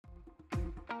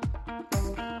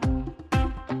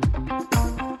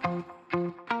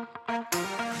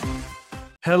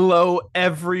Hello,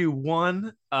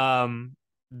 everyone.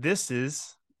 This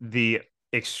is the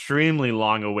extremely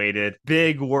long-awaited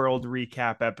big world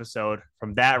recap episode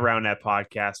from That Round Net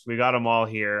podcast. We got them all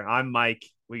here. I'm Mike.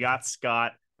 We got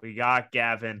Scott. We got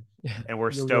Gavin, and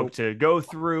we're stoked to go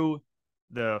through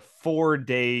the 4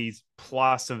 days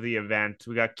plus of the event.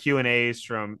 We got Q&As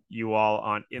from you all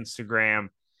on Instagram.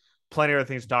 Plenty of other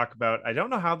things to talk about. I don't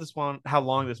know how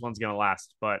long this one's gonna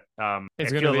last, but it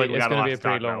feels like we got a lot to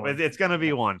talk about. It's gonna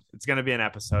be one. It's gonna be an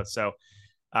episode. So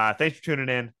thanks for tuning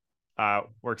in.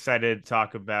 We're excited to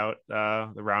talk about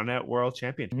the RoundNet World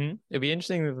Championship. Mm-hmm. It'd be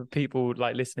interesting for people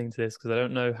like listening to this, because I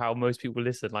don't know how most people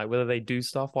listen, like whether they do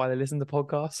stuff while they listen to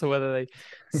podcasts or whether they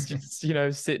just,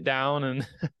 sit down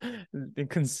and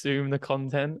consume the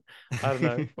content. I don't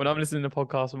know. When I'm listening to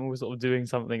podcasts, I'm always sort of doing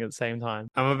something at the same time.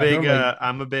 I'm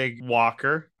a big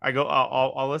walker.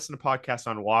 I'll listen to podcasts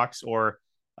on walks or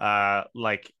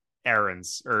like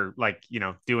errands or like,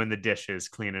 doing the dishes,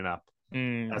 cleaning up.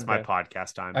 That's my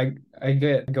podcast time. I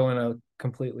go in a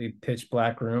completely pitch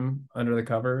black room under the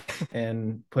cover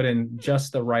and put in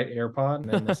just the right AirPod and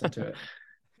then listen to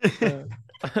it.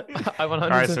 All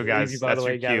right, so guys, that's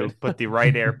your cue. Put the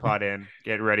right AirPod in.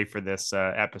 Get ready for this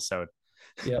episode.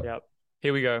 Yep.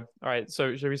 Here we go. All right,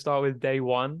 so should we start with day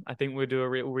one? I think we'll do a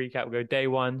real recap. We'll go day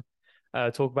one,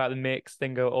 talk about the mix,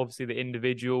 then go obviously the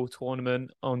individual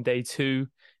tournament on day two,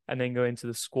 and then go into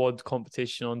the squad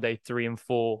competition on day 3 and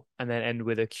 4, and then end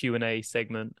with a Q&A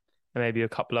segment and maybe a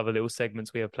couple other little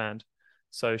segments we have planned.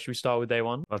 So should we start with day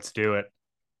one? Let's do it.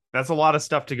 That's a lot of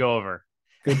stuff to go over.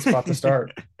 Good spot to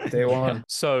start. Day one.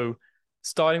 So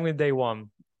starting with day one,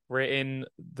 we're in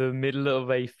the middle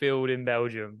of a field in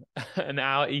Belgium, an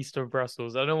hour east of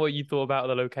Brussels. I don't know what you thought about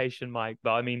the location, Mike,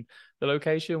 but I mean, the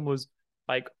location was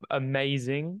like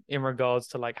amazing in regards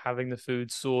to like having the food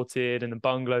sorted and the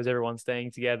bungalows, everyone staying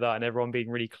together and everyone being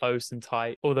really close and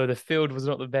tight. Although the field was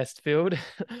not the best field,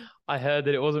 I heard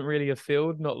that it wasn't really a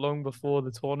field not long before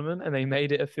the tournament, and they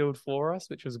made it a field for us,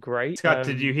 which was great. Scott,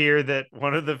 did you hear that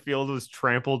one of the field was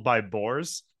trampled by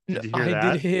boars? Did you hear that?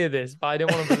 I did hear this, but I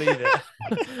didn't want to believe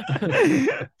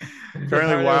it.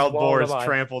 Apparently, wild boars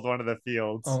trampled one of the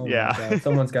fields. Oh yeah,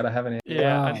 someone's got to have an.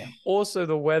 Yeah, wow. And also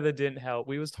the weather didn't help.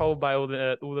 We was told by all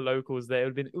the locals there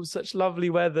it was such lovely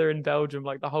weather in Belgium,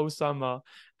 like the whole summer,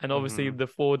 and obviously the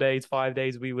 5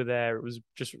 days we were there, it was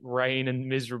just rain and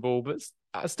miserable, but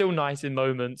still nice in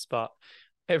moments. But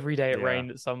every day it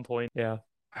rained at some point. Yeah,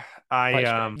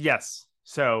 yes.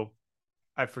 So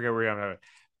I forget where I'm at.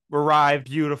 Arrived,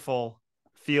 beautiful,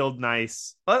 field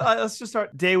nice. Let's just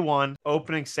start day one,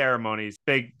 opening ceremonies.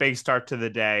 Big start to the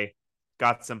day.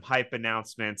 Got some hype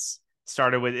announcements.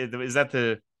 Started with, is that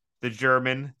the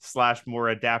German / more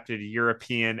adapted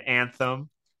European anthem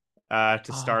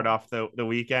to start off the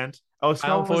weekend? Oh,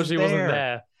 I unfortunately wasn't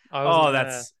there.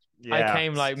 I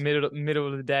came like middle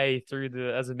of the day through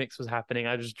as the mix was happening.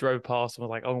 I just drove past and was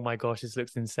like, oh my gosh, this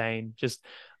looks insane. Just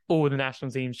all the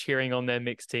national teams cheering on their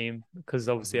mixed team, because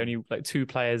obviously only like 2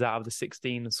 players out of the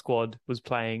 16 squad was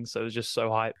playing, so it was just so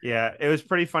hype. Yeah, it was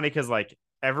pretty funny because like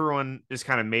everyone just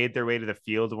kind of made their way to the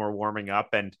field and were warming up,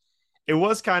 and it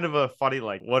was kind of a funny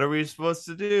like, what are we supposed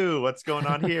to do? What's going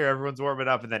on here? Everyone's warming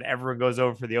up, and then everyone goes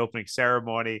over for the opening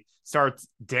ceremony, starts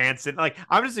dancing. Like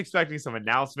I'm just expecting some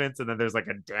announcements, and then there's like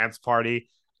a dance party,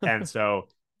 and so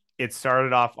it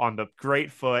started off on the great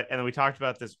foot, and then we talked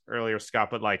about this earlier,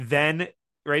 Scott, but like then.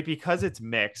 Right, because it's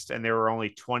mixed and there were only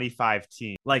 25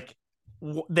 teams, like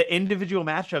the individual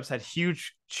matchups had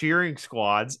huge cheering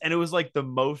squads, and it was like the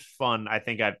most fun I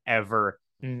think I've ever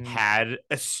had.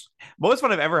 Most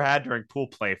fun I've ever had during pool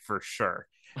play, for sure.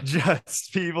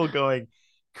 Just people going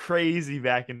crazy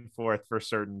back and forth for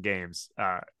certain games.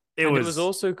 It was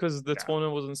also because the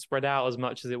tournament wasn't spread out as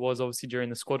much as it was obviously during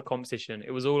the squad competition.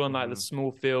 It was all on like the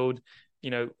small field.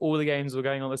 All the games were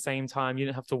going on at the same time. You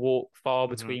didn't have to walk far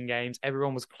between games.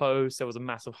 Everyone was close. There was a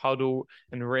massive huddle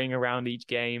and ring around each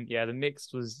game. Yeah, the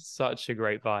mix was such a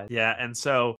great vibe. Yeah, and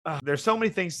so there's so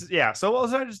many things. Yeah, so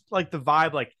also just like the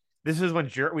vibe. Like this is when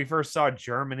we first saw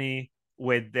Germany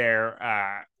with their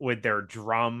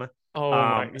drum.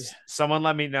 Someone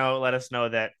let us know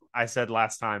that I said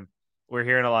last time we're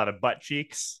hearing a lot of butt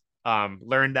cheeks.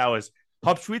 Learned that was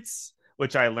Hauptschwitz,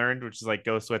 which is like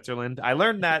go Switzerland. I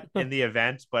learned that in the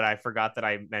event, but I forgot that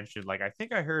I mentioned, like, I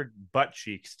think I heard butt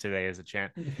cheeks today as a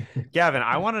chant. Gavin,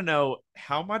 I want to know,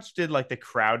 how much did like the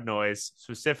crowd noise,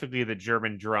 specifically the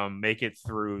German drum, make it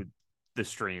through the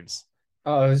streams?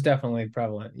 Oh, it was definitely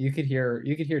prevalent. You could hear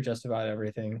just about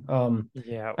everything.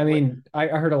 Yeah. I mean, I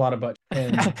heard a lot of butt,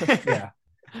 and yeah,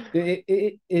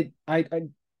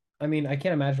 I mean, I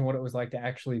can't imagine what it was like to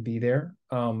actually be there.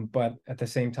 But at the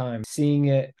same time, seeing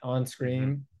it on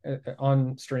stream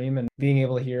and being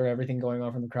able to hear everything going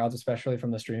on from the crowds, especially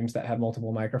from the streams that had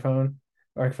multiple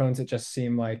microphones, it just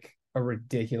seemed like a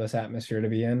ridiculous atmosphere to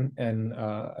be in. And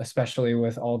especially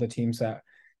with all the teams that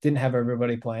didn't have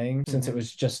everybody playing, since it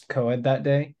was just co-ed that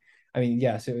day. I mean,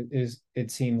 yes,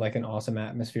 it seemed like an awesome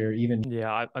atmosphere, even.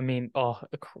 Yeah, I mean,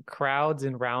 crowds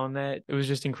and around there, it was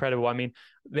just incredible. I mean,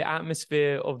 the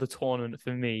atmosphere of the tournament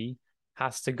for me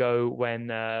has to go when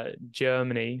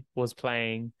Germany was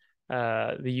playing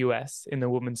the US in the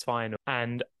women's final.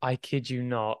 And I kid you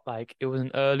not, like it was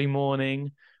an early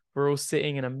morning. We're all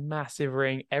sitting in a massive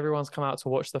ring. Everyone's come out to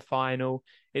watch the final.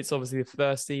 It's obviously the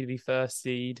first seed v first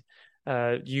seed.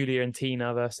 Julia and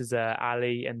Tina versus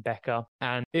Ali and Becca,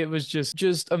 and it was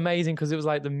just amazing because it was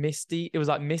like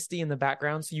misty in the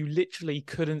background, so you literally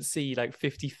couldn't see like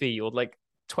 50 feet or like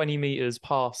 20 meters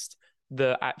past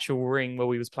the actual ring where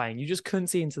we was playing. You just couldn't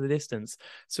see into the distance,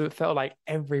 so it felt like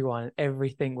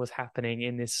everything was happening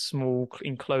in this small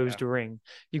enclosed ring.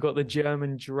 You got the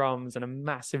German drums and a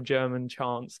massive German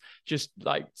chants just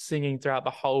like singing throughout the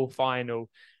whole final.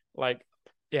 Like,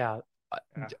 yeah, I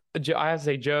have to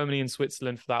say Germany and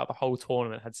Switzerland throughout the whole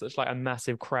tournament had such like a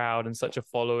massive crowd and such a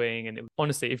following. And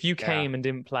honestly, if you came and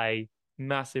didn't play,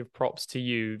 massive props to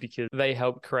you because they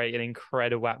helped create an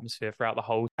incredible atmosphere throughout the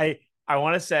whole. I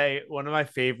want to say one of my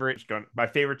favorite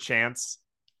chants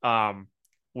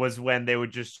was when they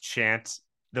would just chant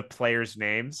the players'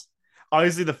 names.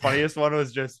 Obviously, the funniest one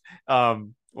was just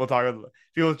we'll talk about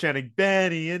people chanting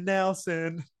Benny and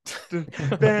Nelson,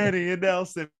 Benny and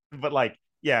Nelson, but like.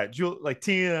 Yeah, like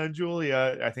Tina and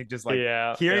Julia, I think just like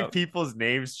hearing people's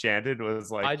names chanted was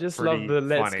like I just love the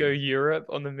 "Let's Go Europe"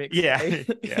 on the mix day.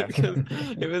 Because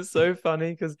it was so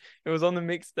funny because it was on the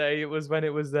mix day. It was when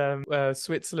it was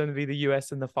Switzerland v the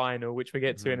US in the final, which we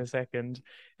get to in a second.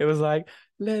 It was like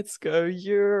 "Let's Go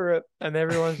Europe," and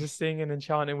everyone's just singing and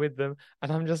chanting with them.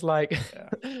 And I'm just like,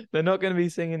 they're not going to be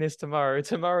singing this tomorrow.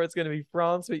 Tomorrow it's going to be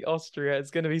France v Austria.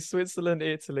 It's going to be Switzerland,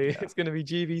 Italy. It's going to be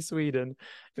GB Sweden.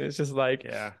 It's just like,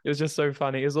 it was just so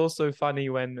funny. It was also funny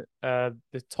when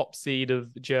the top seed of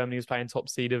Germany was playing top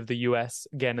seed of the US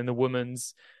again in the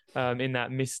women's in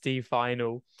that misty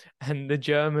final. And the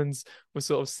Germans were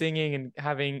sort of singing and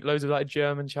having loads of like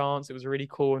German chants. It was really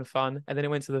cool and fun. And then it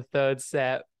went to the third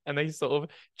set and they sort of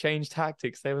changed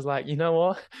tactics. They was like, you know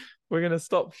what? We're going to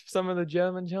stop some of the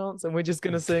German chants and we're just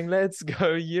going to sing "Let's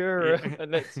Go Europe"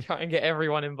 and let's try and get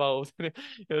everyone involved. It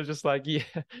was just like,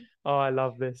 oh, I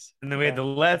love this. And then we had the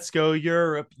 "Let's Go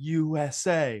Europe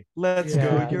USA." Let's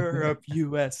go Europe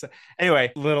USA.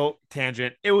 Anyway, little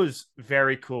tangent. It was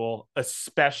very cool,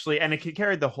 especially, and it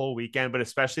carried the whole weekend, but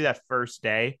especially that first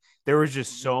day. There was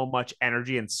just so much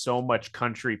energy and so much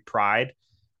country pride.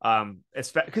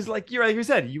 Because like you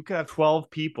said, you could have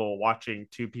 12 people watching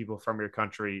two people from your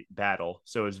country battle,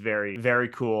 so it was very, very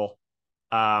cool.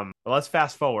 But let's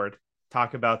fast forward,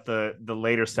 talk about the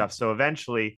later stuff. So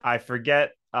eventually I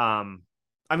forget, I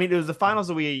mean, it was the finals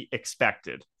that we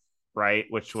expected, right?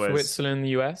 Which was Switzerland,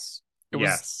 US.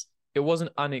 It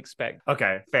wasn't unexpected.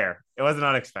 Okay, fair. It wasn't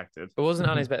unexpected. It wasn't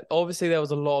unexpected. Obviously, there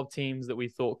was a lot of teams that we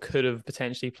thought could have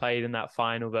potentially played in that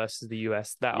final versus the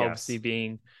US. That obviously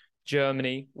being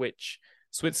Germany, which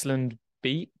Switzerland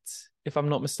beat, if I'm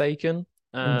not mistaken.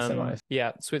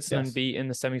 Switzerland beat in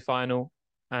the semi-final,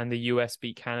 and the US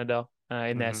beat Canada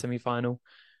in their semi-final.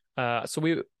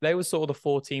 So they were sort of the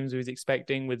four teams we was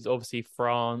expecting, with obviously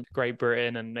France, Great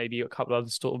Britain, and maybe a couple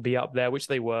others sort of be up there, which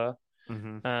they were.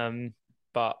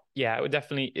 But yeah, it would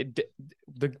definitely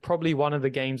probably one of the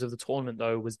games of the tournament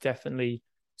though was definitely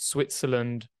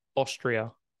Switzerland,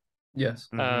 Austria. Yes.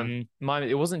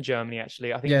 It wasn't Germany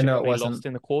actually. I think Germany lost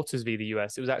in the quarters v the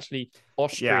US. It was actually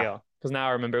Austria. Because now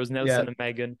I remember it was Nelson and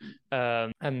Megan,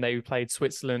 and they played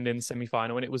Switzerland in the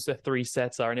semi-final, and it was a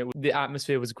 3-setter, and the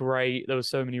atmosphere was great. There were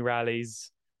so many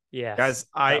rallies. Yes,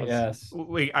 guys,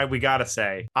 we gotta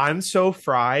say, I'm so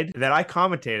fried that I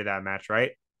commentated that match.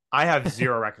 Right, I have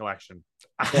zero recollection.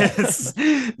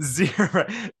 Zero.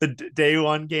 The day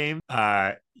one game.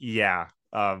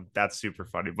 That's super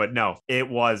funny. But no, it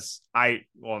was now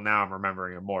I'm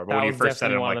remembering it more. But when you first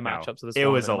said it, I'm like, no, it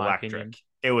was electric.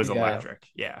 It was electric.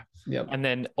 Yeah. Yep. And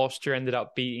then Austria ended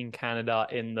up beating Canada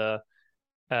in the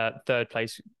third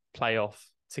place playoff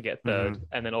to get third.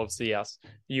 And then obviously, the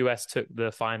US took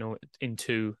the final in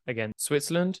 2 against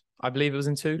Switzerland. I believe it was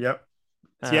in 2. Yep.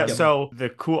 So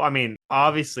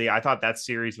obviously, I thought that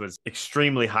series was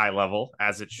extremely high level,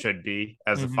 as it should be,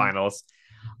 as the finals.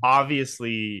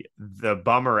 Obviously, the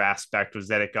bummer aspect was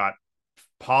that it got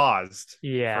paused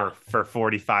for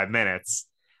 45 minutes.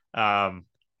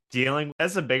 dealing,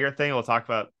 that's a bigger thing we'll talk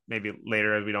about maybe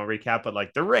later as we don't recap, but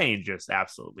like the rain just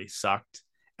absolutely sucked.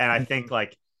 And I think Mhm.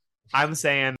 like I'm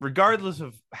saying, regardless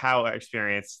of how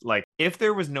experienced, like if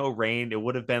there was no rain, it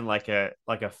would have been like a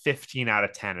 15 out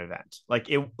of 10 event. Like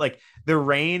the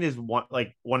rain is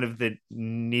one of the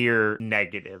near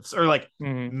negatives or like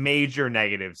Mhm. major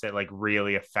negatives that like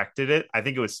really affected it. I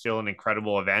think it was still an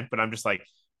incredible event, but I'm just like,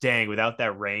 dang, without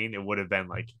that rain, it would have been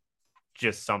like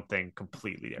just something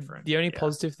completely different. The only Yeah.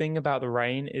 positive thing about the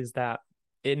rain is that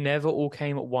it never all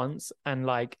came at once. And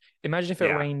like, imagine if it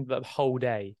Yeah. rained the whole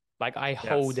day, like a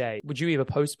whole Yes. day. Would you either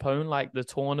postpone like the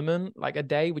tournament like a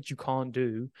day, which you can't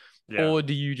do, Yeah. or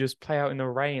do you just play out in the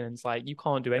rain? And it's like you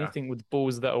can't do Yeah. anything with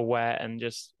balls that are wet and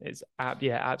just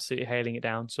yeah, absolutely hailing it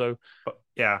down. So But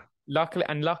yeah.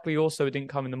 luckily also it didn't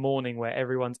come in the morning where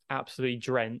everyone's absolutely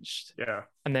drenched Yeah.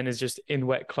 and then is just in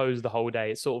wet clothes the whole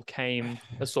day. It sort of came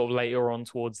a sort of later on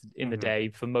towards in the Mhm. day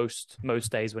for most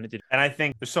days when it did. And I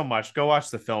think there's so much. Go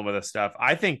watch the film of this stuff.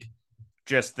 I think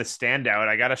just the standout.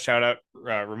 I got to shout out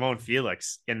Ramon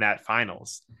Felix in that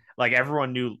finals. Like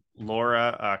everyone knew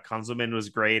Laura Kunzelman was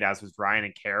great, as was Ryan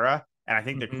and Kara. And I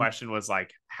think the Mhm. question was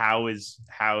like, how is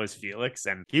Felix?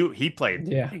 And he played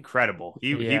Yeah. incredible.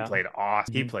 He Yeah. played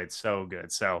awesome. He Mhm. played so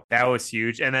good. So that was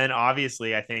huge. And then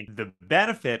obviously, I think the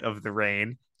benefit of the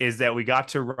rain is that we got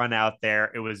to run out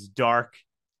there. It was dark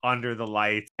under the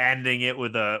lights, ending it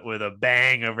with a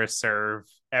bang of a serve.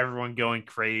 Everyone going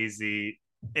crazy.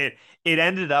 It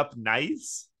ended up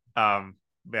nice.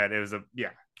 But it was a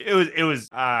yeah. It was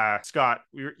Scott.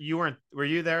 You weren't were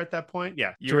you there at that point?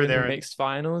 Yeah, you were During the there. mixed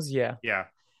finals, yeah. Yeah,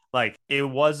 like it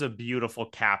was a beautiful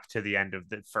cap to the end of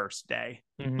the first day.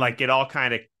 Mhm. Like it all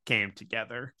kind of came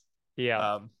together.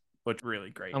 Yeah. Which really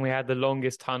great. And we had the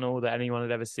longest tunnel that anyone had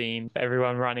ever seen.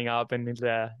 Everyone running up and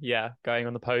yeah, going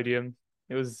on the podium.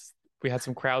 It was we had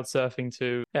some crowd surfing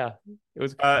too. Yeah, it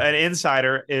was An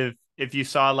insider, if you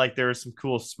saw like there was some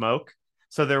cool smoke,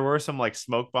 so there were some like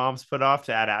smoke bombs put off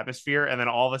to add atmosphere, and then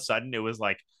all of a sudden it was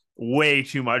like way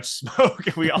too much smoke,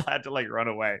 and we all had to like run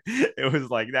away. It was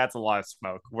like that's a lot of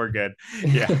smoke. We're good.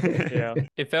 Yeah. yeah.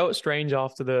 It felt strange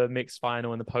after the mixed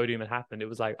final and the podium had happened. It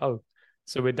was like, oh,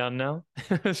 so we're done now.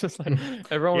 It's just like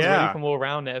everyone was ready Yeah. for more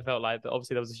around it. It felt like, but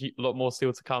obviously there was a lot more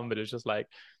still to come. But it was just like,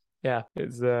 yeah,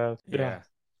 yeah, Yeah.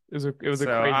 it was a So crazy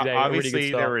day, a really good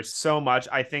obviously there start. was so much.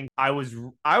 I think I was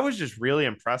just really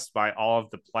impressed by all of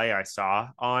the play I saw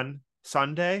on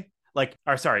Sunday. Like,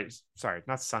 or sorry,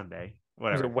 not Sunday.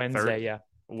 Was it Whatever. Wednesday? Yeah.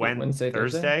 Wednesday,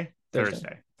 Thursday?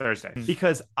 Thursday. Thursday. Mm.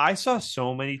 Because I saw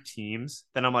so many teams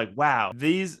that I'm like, wow,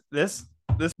 these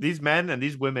men and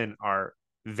these women are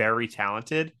very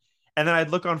talented. And then I'd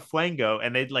look on Flango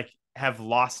and they'd like have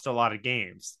lost a lot of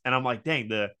games, and I'm like, dang,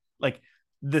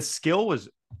 the skill was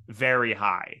very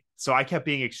high. So I kept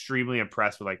being extremely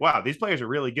impressed with like, wow, these players are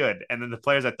really good. And then the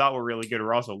players I thought were really good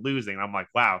were also losing. I'm like,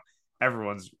 wow,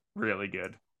 everyone's really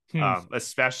good. Hmm.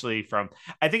 Especially from,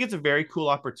 I think it's a very cool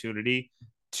opportunity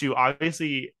to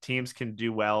obviously teams can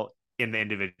do well in the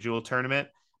individual tournament,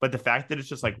 but the fact that it's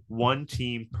just like one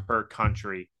team per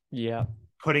country Yeah.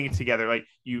 putting it together, like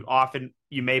you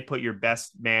may put your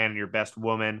best man and your best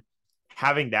woman,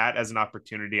 having that as an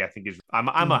opportunity, I think is I'm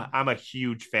a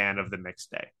huge fan of the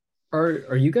mixed day.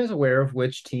 Are you guys aware of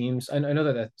which teams? I know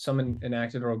that someone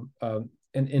enacted an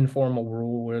informal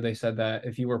rule where they said that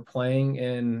if you were playing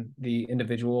in the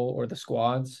individual or the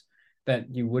squads,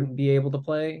 that you wouldn't be able to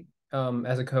play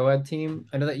as a co-ed team.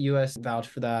 I know that US vouched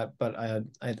for that, but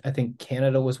I think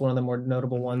Canada was one of the more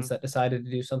notable ones Mm-hmm. that decided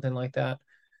to do something like that.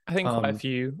 I think quite a Um,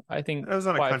 few. I think It was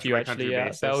on a quite a country few by actually. country Yeah,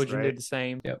 basis, Belgium right? did the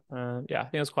same. yep. Yeah, I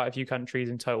think there's quite a few countries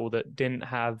in total that didn't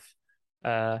have,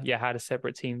 yeah, had a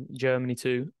separate team. Germany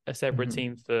too, a separate Mhm.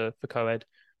 team for co-ed.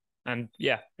 And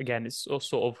yeah, again, it's sort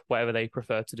of whatever they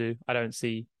prefer to do. I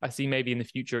see maybe in the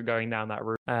future going down that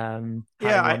route, Yeah,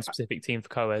 having one specific team for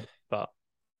co-ed, but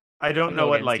I don't I'm know not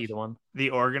what against like either one.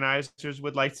 the organizers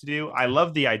would like to do. I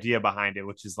love the idea behind it,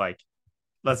 which is like,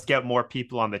 let's get more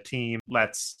people on the team.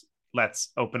 Let's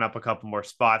open up a couple more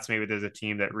spots. Maybe there's a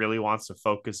team that really wants to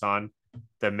focus on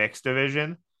the mixed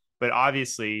division. But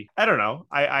obviously, I don't know.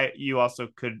 You also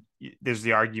could, there's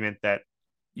the argument that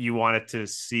you wanted to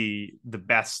see The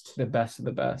best of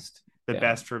the best. the Yeah.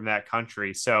 best from that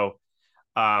country. So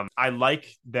I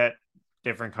like that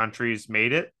different countries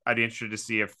made it. I'd be interested to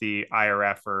see if the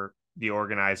IRF or the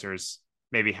organizers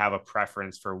maybe have a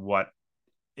preference for what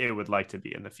it would like to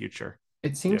be in the future.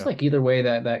 It seems Yeah. like either way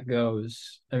that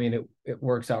goes, I mean, it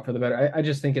works out for the better. I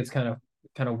just think it's kind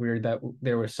of weird that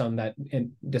there were some that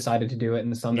decided to do it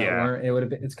and some that Yeah.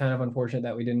 weren't. It's kind of unfortunate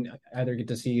that we didn't either get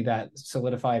to see that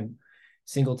solidified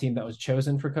single team that was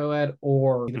chosen for co-ed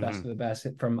or the best of the best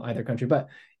from either country. But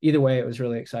either way, it was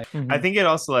really exciting. I think it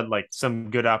also had like some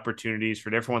good opportunities for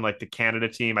different one, like the Canada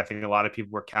team. I think a lot of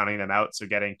people were counting them out, so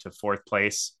getting to fourth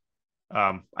place,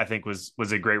 I think was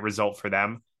a great result for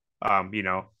them.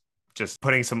 Just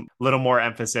putting some little more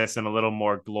emphasis and a little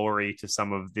more glory to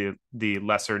some of the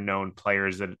lesser known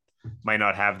players that might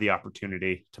not have the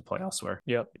opportunity to play elsewhere.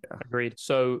 Yep, agreed.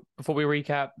 So before we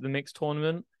recap the mixed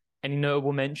tournament, any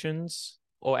notable mentions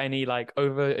or any like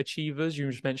overachievers?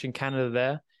 You just mentioned Canada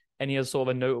there. Any other sort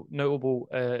of notable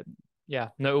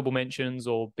mentions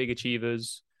or big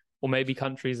achievers, or maybe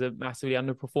countries that massively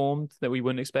underperformed that we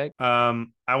wouldn't expect? I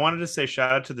wanted to say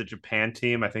shout out to the Japan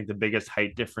team. I think the biggest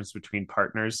height difference between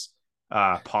partners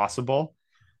possible.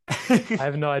 I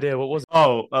have no idea what was.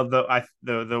 I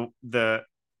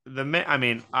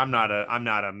mean, I'm not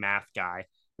a math guy.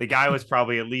 The guy was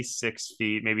probably at least 6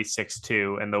 feet, maybe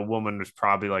 6'2", and the woman was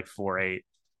probably like 4'8".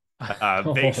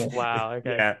 Wow.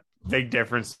 Okay. Yeah, big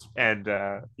difference. And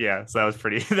so that was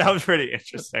pretty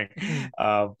interesting.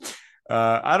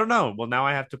 I don't know. Well, now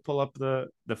I have to pull up the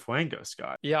Fuego,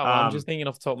 Scott. Yeah, well, I'm just thinking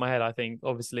off the top of my head. I think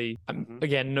obviously,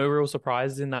 again, no real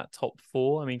surprises in that top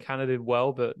four. I mean, Canada did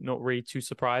well, but not really too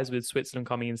surprised with Switzerland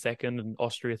coming in second and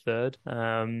Austria third.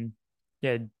 I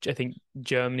think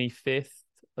Germany fifth,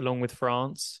 along with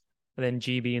France, and then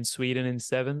GB and Sweden in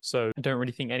seventh. So I don't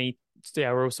really think any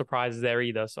real surprises there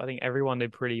either. So I think everyone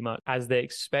did pretty much as they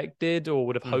expected or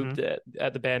would have hoped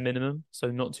at the bare minimum.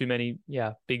 So not too many,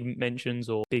 big mentions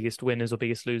or biggest winners or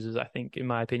biggest losers, I think, in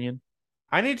my opinion.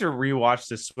 I need to rewatch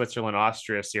the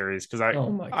Switzerland-Austria series because I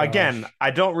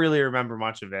don't really remember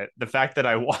much of it. The fact that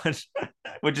I watched,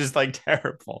 which is like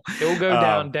terrible. It will go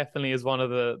down definitely as one of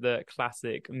the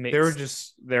classic mixed.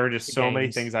 There were just so many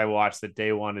things I watched that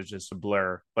day one is just a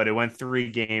blur. But it went 3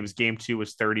 games. Game 2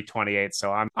 was 30-28.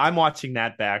 So I'm watching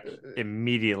that back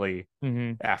immediately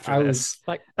after this.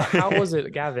 How was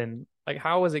it, Gavin?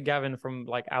 How was it, Gavin, from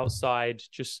like outside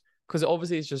just? Because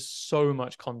obviously it's just so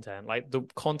much content. Like the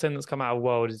content that's come out of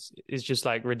World is just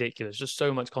like ridiculous. Just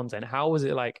so much content. How was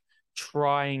it like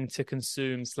trying to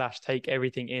consume / take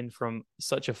everything in from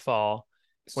such afar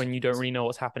when you don't really know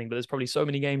what's happening? But there's probably so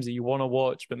many games that you want to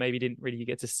watch, but maybe didn't really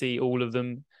get to see all of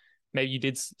them. Maybe you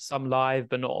did some live,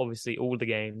 but not obviously all the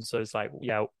games. So it's like,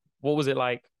 what was it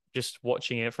like just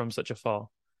watching it from such afar?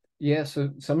 Yeah, so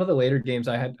some of the later games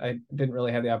I didn't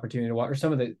really have the opportunity to watch, or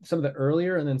some of the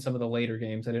earlier and then some of the later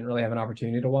games I didn't really have an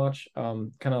opportunity to watch.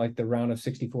 Kind of like the round of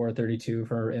 64, 32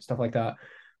 and stuff like that.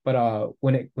 But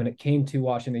when it came to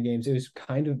watching the games, it was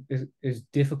kind of is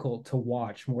difficult to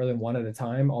watch more than one at a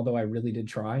time, although I really did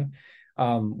try.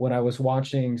 When I was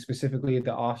watching specifically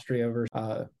the Austria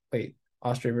versus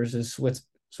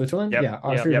Switzerland? Yep. Yeah,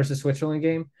 Austria versus Switzerland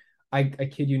game. I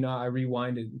kid you not, I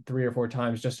rewinded 3 or 4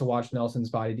 times just to watch Nelson's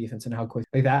body defense and how quick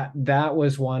that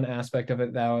was one aspect of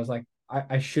it that I was like,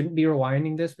 I shouldn't be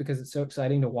rewinding this because it's so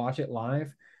exciting to watch it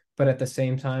live. But at the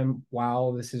same time,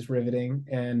 wow, this is riveting.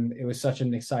 And it was such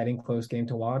an exciting close game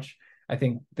to watch. I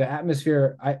think the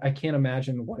atmosphere, I can't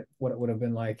imagine what it would have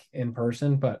been like in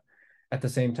person, but at the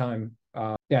same time,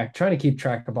 trying to keep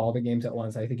track of all the games at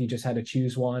once. I think you just had to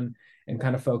choose one and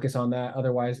kind of focus on that.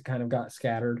 Otherwise, it kind of got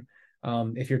scattered.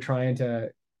 If you're trying to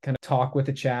kind of talk with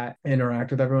the chat, interact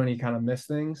with everyone, you kind of miss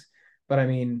things. But I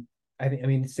mean,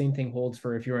 the same thing holds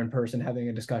for if you're in person having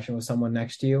a discussion with someone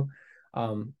next to you.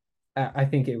 I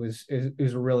think it was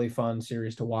a really fun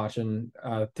series to watch, and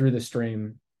through the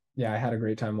stream, I had a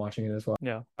great time watching it as well.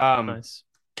 Yeah, nice.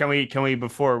 Can we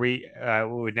before we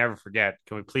would never forget?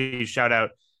 Can we please shout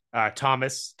out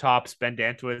Thomas, Tops, Ben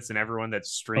Dantowitz, and everyone that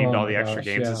streamed all the extra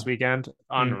games this weekend?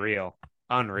 Unreal.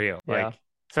 Yeah.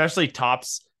 Especially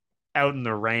Tops out in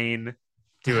the rain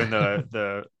doing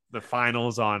the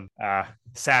finals on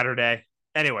Saturday.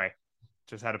 Anyway,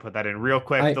 just had to put that in real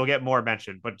quick. They'll get more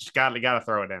mentioned, but just gotta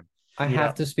throw it in. I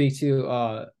have to speak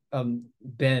to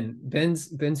Ben.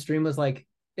 Ben's stream was like,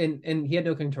 and he had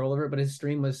no control over it, but his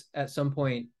stream was at some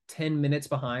point 10 minutes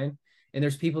behind. And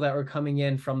there's people that were coming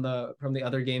in from the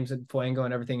other games at Fuego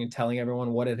and everything and telling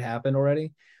everyone what had happened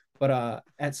already. But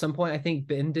at some point, I think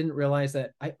Ben didn't realize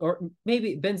that or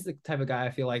maybe Ben's the type of guy I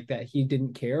feel like that he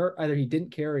didn't care. Either he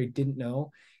didn't care or he didn't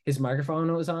know his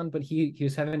microphone was on. But he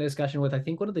was having a discussion with, I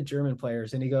think, one of the German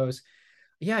players. And he goes,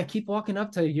 yeah, I keep walking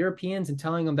up to Europeans and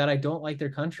telling them that I don't like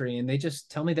their country. And they just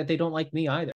tell me that they don't like me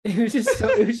either. It was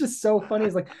just so funny.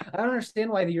 It's like, I don't understand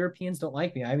why the Europeans don't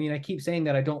like me. I mean, I keep saying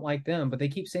that I don't like them, but they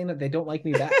keep saying that they don't like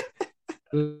me back.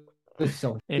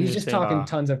 So he's just talking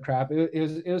tons of crap.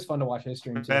 It was fun to watch his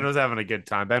stream too. Ben was having a good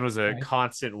time. Ben was a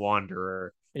constant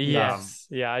wanderer Yes.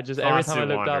 Yeah. I just every time I Constant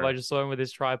looked up, I wander. just saw him with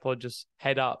his tripod, just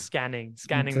head up, scanning To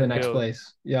the the next field.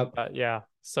 place. Yep. Yeah.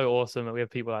 So awesome that we have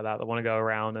people like that want to go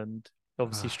around and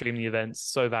obviously stream the events.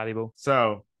 So valuable.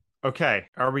 So, okay.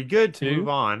 Are we good to move Two.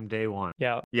 on? Day one.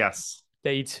 Yeah. Yes.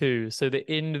 Day two. So the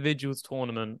individuals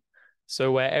tournament.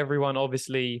 So where everyone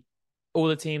obviously all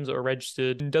the teams that are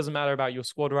registered. It doesn't matter about your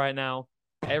squad right now.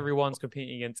 Everyone's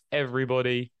competing against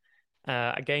everybody.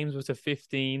 Games were to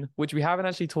 15, which we haven't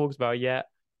actually talked about yet,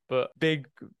 but big,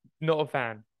 not a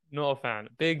fan, not a fan.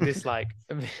 Big dislike,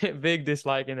 big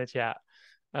dislike in the chat.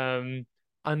 Um,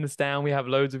 understand we have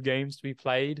loads of games to be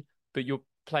played, but you're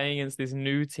playing against this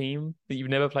new team that you've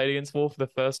never played against for the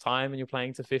first time, and you're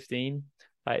playing to 15.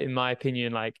 In my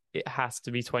opinion, like it has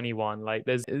to be 21. Like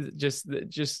there's just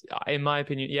in my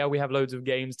opinion, yeah, we have loads of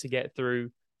games to get through,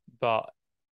 but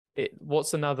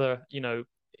what's another,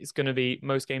 it's going to be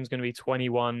most games going to be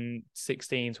 21-16,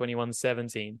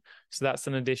 21-17. So that's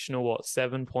an additional,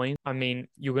 7 points. I mean,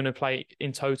 you're going to play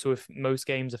in total if most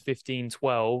games are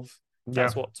 15-12.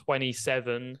 That's Yeah.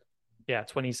 27. Yeah,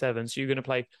 27. So you're going to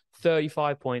play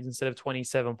 35 points instead of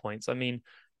 27 points. I mean,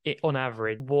 on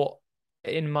average,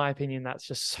 in my opinion, that's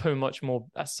just so much more.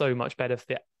 That's so much better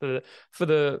for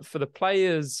the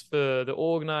players, for the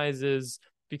organizers,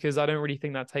 because I don't really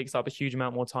think that takes up a huge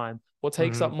amount more time. What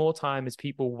takes up more time is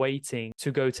people waiting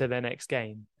to go to their next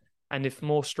game. And if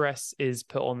more stress is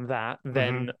put on that,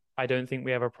 then I don't think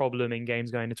we have a problem in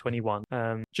games going to 21.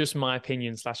 Just my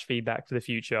opinion / feedback for the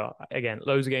future. Again,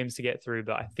 loads of games to get through,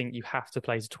 but I think you have to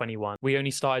play to 21. We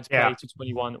only started to play to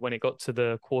 21 when it got to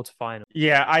the quarterfinal.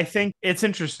 Yeah, I think it's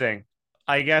interesting.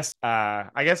 I guess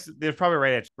they're probably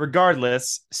right.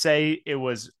 Regardless, say it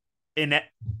was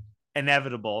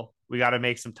inevitable. We got to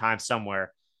make some time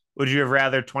somewhere. Would you have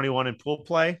rather 21 in pool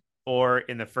play or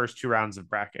in the first 2 rounds of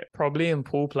bracket? Probably in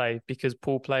pool play, because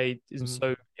pool play is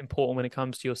so important when it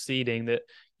comes to your seeding, that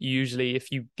usually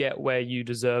if you get where you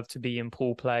deserve to be in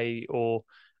pool play or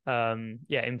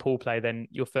in pool play, then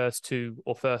your first two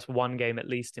or first one game at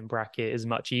least in bracket is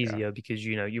much easier because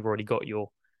you've already got your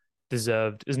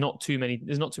deserved. There's not too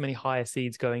many higher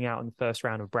seeds going out in the first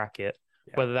round of bracket.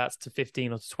 Whether that's to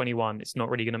 15 or to 21, it's not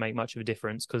really going to make much of a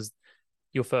difference because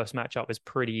your first matchup is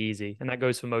pretty easy, and that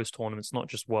goes for most tournaments, not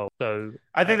just World. So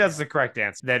I think that's the correct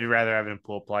answer. That you'd rather have it in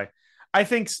pool play. I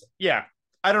think,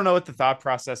 I don't know what the thought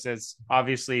process is.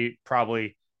 Obviously,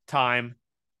 probably time.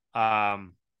 The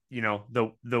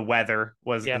weather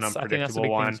was an yes, I think that's a unpredictable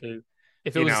big one. thing too.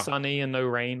 If it was sunny and no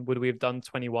rain, would we have done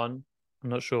 21? I'm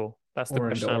not sure. That's the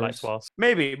question I like to ask.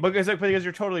 Maybe because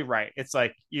you're totally right. It's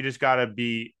like you just got to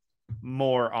be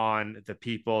more on the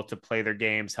people to play their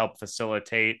games, help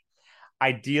facilitate.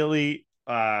 Ideally,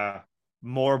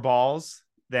 more balls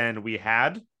than we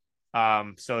had,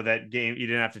 so that game you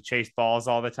didn't have to chase balls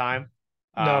all the time.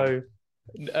 No.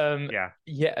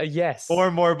 Yes.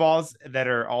 Or more balls that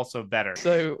are also better.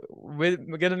 So we're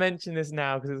going to mention this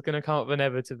now because it's going to come up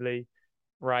inevitably,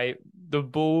 right? The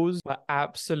balls were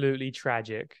absolutely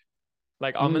tragic.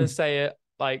 Like, I'm going to say it,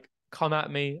 like, come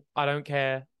at me. I don't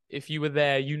care. If you were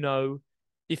there,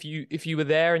 if you were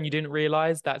there and you didn't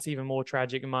realize, that's even more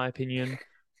tragic in my opinion.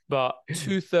 But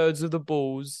 2/3 of the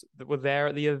balls that were there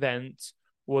at the event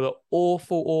were the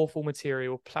awful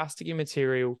material, plasticky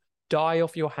material, die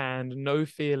off your hand, no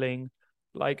feeling.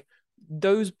 Like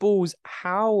those balls,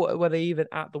 how were they even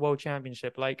at the World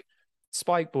Championship? Like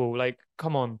spike ball, like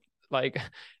come on, like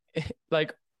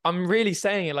like I'm really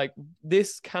saying it. Like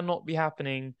this cannot be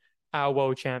happening our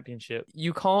World Championship.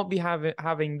 You can't be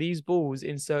having these balls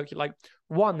in like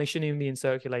one, they shouldn't even be in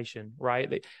circulation, right?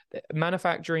 The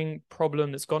manufacturing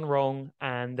problem that's gone wrong,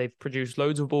 and they've produced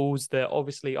loads of balls that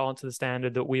obviously aren't to the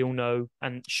standard that we all know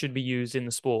and should be used in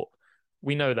the sport.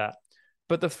 We know that.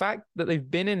 But the fact that they've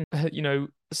been in,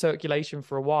 circulation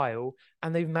for a while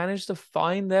and they've managed to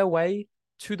find their way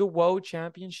to the World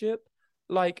Championship,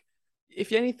 like,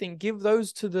 if anything, give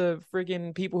those to the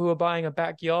friggin' people who are buying a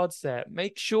backyard set.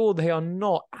 Make sure they are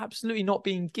absolutely not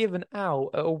being given out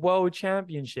at a World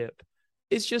Championship.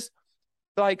 It's just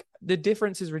like the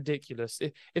difference is ridiculous.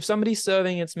 If somebody's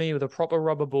serving against me with a proper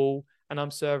rubber ball and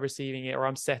I'm serve receiving it or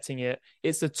I'm setting it,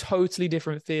 it's a totally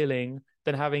different feeling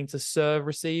than having to serve,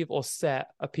 receive, or set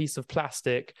a piece of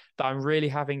plastic that I'm really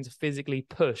having to physically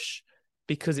push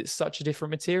because it's such a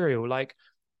different material. Like,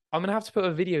 I'm going to have to put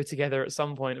a video together at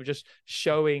some point of just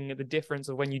showing the difference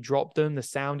of when you drop them, the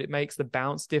sound it makes, the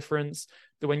bounce difference,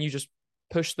 the when you just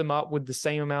push them up with the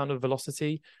same amount of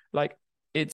velocity. Like,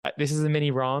 this is a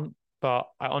mini rant, but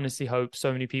I honestly hope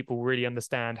so many people really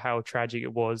understand how tragic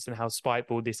it was and how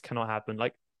Spikeball this cannot happen.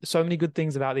 Like, so many good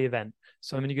things about the event,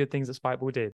 so many good things that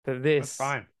Spikeball did. But this, that's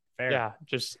fine. Fair. Yeah,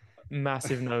 just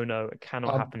massive no. It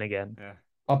cannot I'll, happen again. Yeah.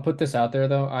 I'll put this out there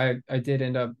though. I did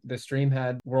end up the stream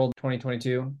had World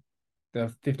 2022,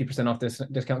 the 50% off this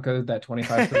discount code that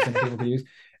 25% of people could use.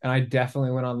 And I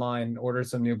definitely went online and ordered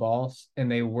some new balls, and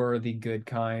they were the good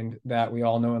kind that we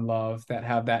all know and love that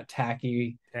have that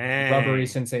tacky, rubbery Dang.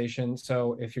 sensation.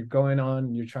 So if you're going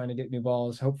on, you're trying to get new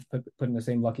balls, hope put in the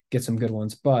same lucky, get some good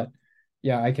ones. But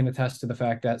yeah, I can attest to the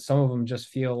fact that some of them just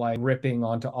feel like ripping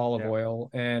onto olive Yeah. oil,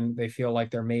 and they feel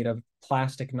like they're made of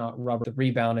plastic, not rubber. The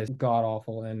rebound is god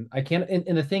awful. And I can't,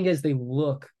 and the thing is, they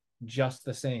look just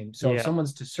the same. So if Yeah.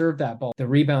 someone's to serve that ball, the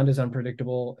rebound is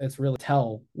unpredictable. It's really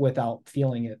tell without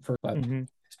feeling it. But Hmm.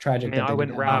 it's I tragic mean, that I they went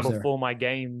didn't round have those there. before my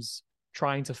games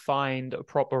trying to find a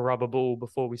proper rubber ball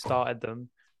before we started them,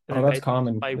 and Oh, then that's basically just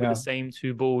common. played with the Yeah. same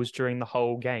two balls during the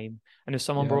whole game. And if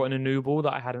someone Yeah. brought in a new ball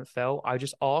that I hadn't felt, I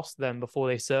just asked them before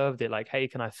they served it, like, "Hey,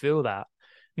 can I feel that?"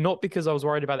 Not because I was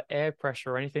worried about the air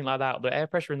pressure or anything like that. The air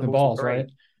pressure in the The balls were balls, right?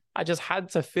 great. I just had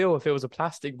to feel if it was a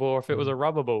plastic ball or if it was a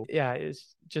rubber ball. Yeah,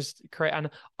 it's just crazy. And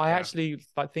I Yeah. actually,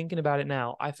 like thinking about it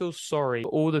now, I feel sorry for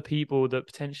all the people that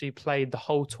potentially played the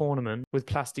whole tournament with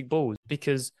plastic balls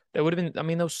because there would have been, I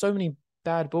mean, there was so many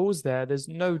bad balls there. There's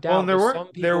no Well, and doubt that some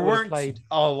there people would have weren't played.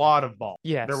 a lot of balls.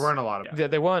 There Yes. weren't a lot of.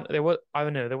 There were, I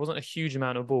don't know, there wasn't a huge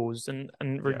amount of balls. Yeah.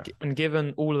 And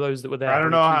given all of those that were I there, don't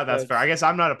probably know two how that's fair. I thirds. guess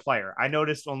I'm not a player. I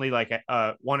noticed only like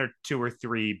one or two or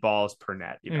three balls per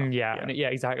net. Yeah, Yeah. and yeah,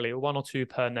 exactly. One or two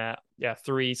per net. Yeah,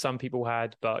 three some people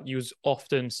had, but you was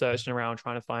often searching around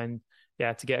trying to find,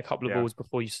 yeah, to get a couple of Yeah. balls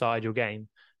before you started your game.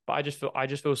 But I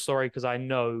just feel sorry because I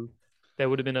know there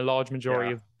would have been a large majority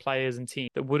Yeah. of players and teams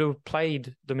that would have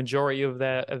played the majority of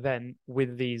their event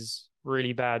with these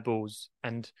really bad balls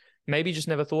and maybe just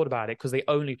never thought about it because they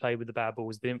only played with the bad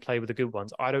balls, they didn't play with the good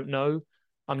ones. I don't know.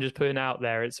 I'm just putting out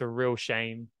there. It's a real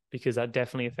shame because that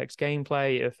definitely affects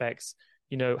gameplay. It affects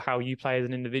how you play as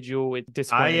an individual. It's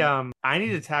disappointing. I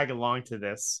need to tag along to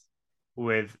this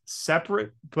with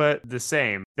separate but the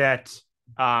same that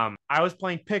I was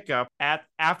playing pickup at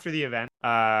after the event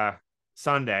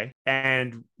Sunday,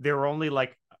 and there were only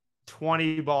like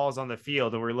 20 balls on the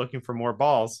field and we are looking for more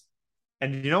balls.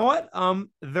 And you know what?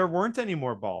 There weren't any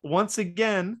more balls. Once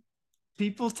again,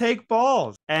 people take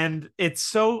balls, and it's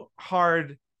so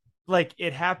hard. Like,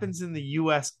 it happens in the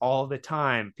US all the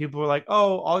time. People are like,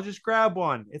 "Oh, I'll just grab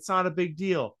one. It's not a big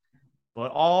deal."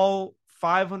 But all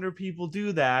 500 people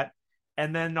do that,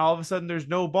 and then all of a sudden there's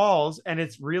no balls, and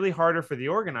it's really harder for the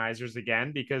organizers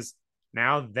again because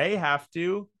now they have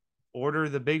to order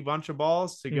the big bunch of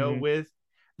balls to go Hmm. with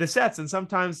the sets. And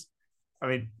sometimes, I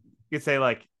mean, you could say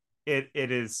like it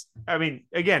is. I mean,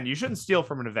 again, you shouldn't steal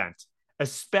from an event,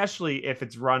 especially if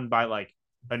it's run by like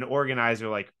an organizer,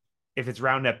 like if it's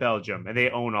Round Net Belgium and they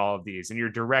own all of these, and you're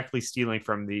directly stealing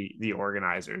from the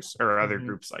organizers or other Hmm.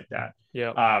 groups like that.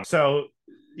 Yeah, So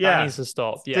that yeah, needs to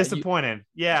stop. Yeah, disappointing.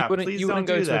 Yeah, please you don't wouldn't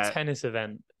go do to a that. tennis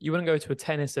event. You wouldn't go to a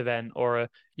tennis event or a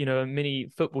mini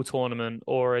football tournament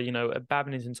or a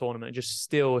badminton tournament and just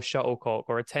steal a shuttlecock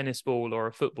or a tennis ball or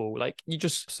a football. Like you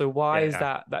just so why is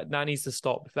Yeah, that needs to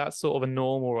stop? If that's sort of a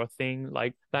norm or a thing,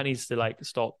 like that needs to like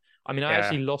stop. I mean, I yeah,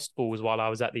 actually lost balls while I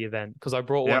was at the event because I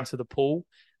brought one yeah. to the pool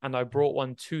and I brought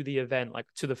one to the event, like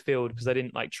to the field, because I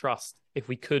didn't like trust if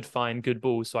we could find good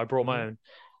balls. So I brought my Mhm. own.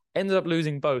 Ended up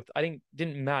losing both. I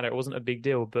didn't matter. It wasn't a big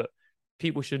deal, but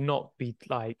people should not be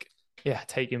like, yeah,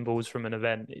 taking balls from an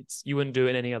event. It's you wouldn't do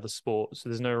it in any other sport, so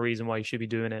there's no reason why you should be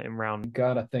doing it in round.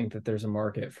 Gotta think that there's a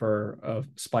market for a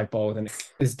spike ball with an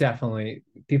is definitely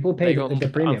people pay They got the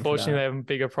premium for unfortunately they that. have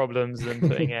bigger problems than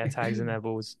putting air tags in their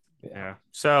balls. Yeah. Yeah.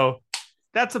 So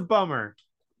that's a bummer.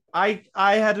 I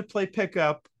had to play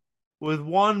pickup with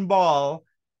one ball,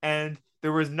 and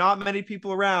there was not many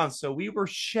people around, so we were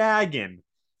For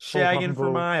one shagging for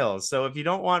ball. miles. So if you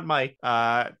don't want Mike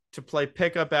to play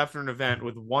pickup after an event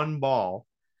with one ball,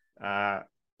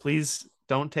 please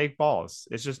don't take balls.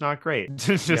 It's just not great.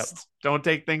 Yep. Just don't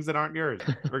take things that aren't yours,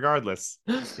 regardless.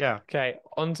 Yeah. Okay,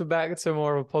 on to back to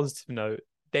more of a positive note.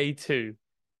 Day two,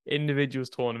 individuals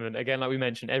tournament. Again, like we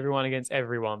mentioned, everyone against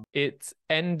everyone. It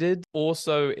ended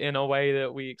also in a way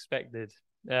that we expected.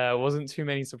 Wasn't too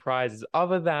many surprises,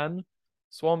 other than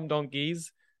Swamp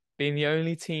Donkeys being the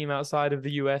only team outside of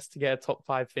the US to get a top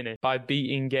five finish by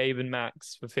beating Gabe and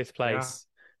Max for fifth Yeah. place.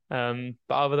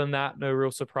 But other than that, no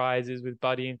real surprises with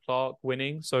Buddy and Clark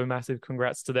winning. So massive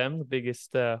congrats to them, the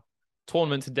biggest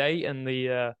tournament to date, and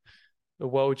the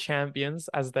world champions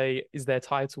as they is their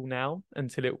title now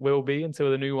until it will be until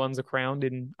the new ones are crowned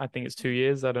in I think it's 2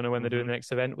 years. I don't know when they're doing the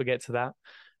next event. We'll get to that.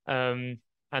 And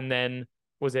then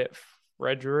was it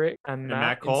Frederick and And Matt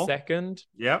Matt in Cole. second,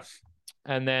 Yep.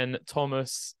 and then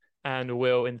Thomas and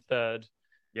Will in third.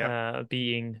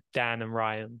 beating Dan and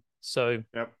Ryan. So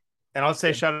Yep. And I'll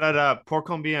say shout out Port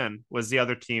Combien was the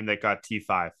other team that got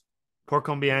T5. Port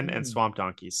Combien and Swamp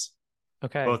Donkeys.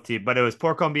 okay, Both teams, but it was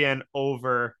Port Combien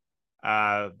over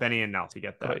Benny and Nell to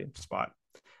get that spot.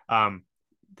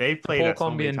 They played Port us so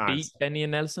many Combien beat times. Benny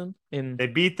and Nelson in. They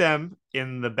beat them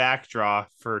in the back draw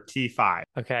for T5.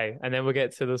 Okay, and then we'll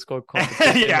get to the squad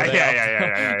competition.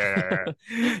 yeah.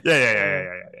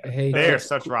 Hey, They are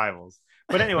such rivals.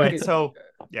 But anyway, so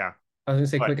yeah. I was gonna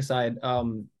say, quick aside.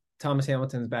 Thomas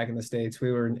Hamilton's back in the States.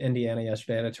 We were in Indiana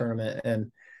yesterday at a tournament,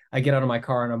 and I get out of my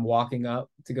car and I'm walking up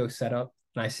to go set up,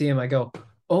 and I see him. I go,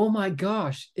 "Oh my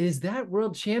gosh, is that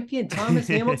world champion Thomas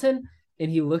Hamilton?"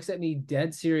 And he looks at me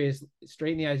dead serious,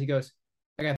 straight in the eyes. He goes,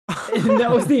 "I got." And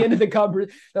that was the end of the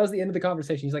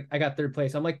conversation. He's like, "I got third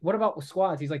place." I'm like, "What about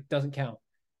squads?" He's like, "Doesn't count."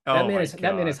 That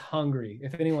man is hungry.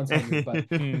 If anyone's hungry, but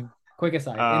quick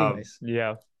aside. Anyways,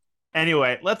 yeah.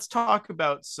 Anyway, let's talk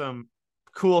about some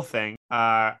cool thing.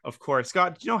 Of course,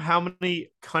 Scott, do you know how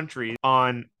many countries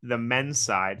on the men's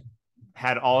side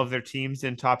had all of their teams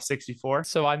in top 64?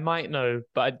 So I might know,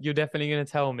 but you're definitely going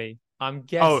to tell me. I'm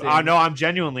guessing. Oh, no, I'm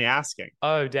genuinely asking.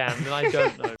 Oh, damn. Then I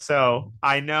don't know. So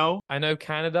I know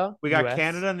Canada. We got US,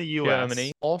 Canada and the US.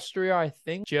 Germany. Austria, I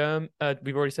think.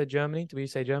 We've already said Germany. Did we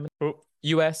say Germany? Oh.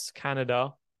 US,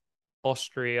 Canada,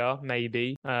 Austria,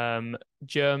 maybe.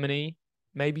 Germany,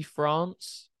 maybe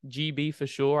France. GB for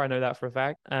sure. I know that for a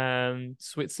fact.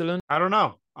 Switzerland. I don't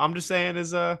know. I'm just saying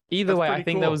either way, I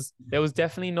think cool. there was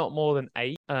definitely not more than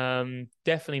 8.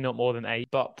 Definitely not more than 8,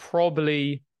 but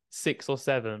probably 6 or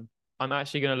 7. I'm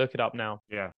actually going to look it up now.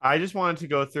 Yeah. I just wanted to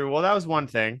go through. Well, that was one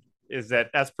thing, is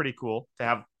that's pretty cool to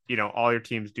have, all your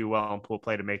teams do well in pool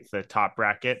play to make the top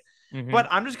bracket. Mm-hmm. But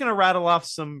I'm just going to rattle off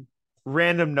some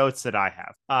random notes that I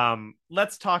have.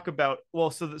 Let's talk about,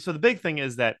 so the big thing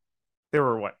is that there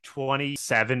were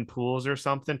 27 pools or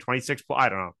something, 26 pools. I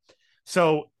don't know.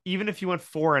 So even if you went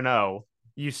 4-0,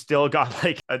 you still got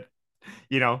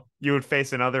you would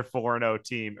face another 4-0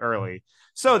 team early.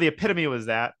 So the epitome of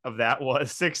that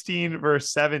was 16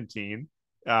 versus 17,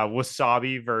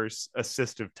 Wasabi versus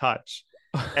Assistive Touch.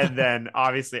 And then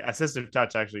obviously Assistive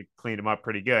Touch actually cleaned them up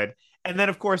pretty good. And then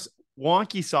of course,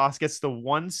 Wonky Sauce gets the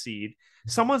 1 seed.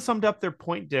 Someone summed up their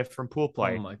point diff from pool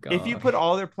play. Oh my God. If you put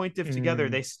all their point diff together,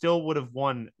 they still would have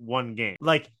won 1 game.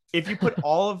 Like if you put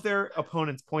all of their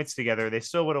opponents' points together, they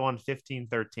still would have won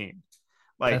 15-13.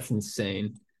 Like that's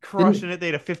insane. Crushing it. They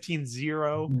had a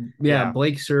 15-0. Yeah,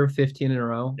 Blake served 15 in a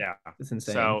row. Yeah. That's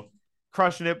insane. So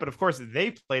crushing it. But of course,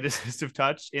 they played Assistive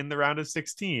Touch in the round of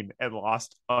 16 and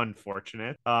lost.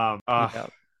 Unfortunate. It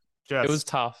was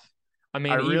tough. I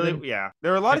mean,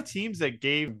 there were a lot of teams that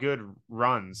gave good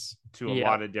runs to a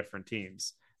lot of different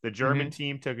teams. The German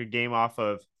team took a game off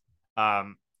of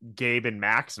Gabe and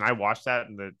Max, and I watched that,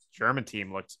 and the German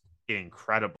team looked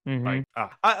incredible. Like,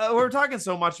 we're talking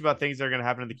so much about things that are going to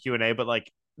happen in the Q&A, but like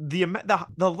the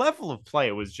level of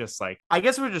play was just like, I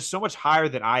guess it was just so much higher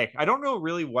than I don't know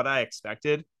really what I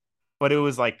expected, but it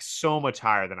was like so much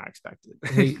higher than I expected.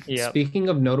 Speaking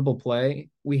of notable play,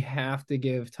 we have to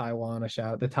give Taiwan a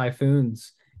shout. The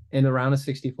Typhoons in the round of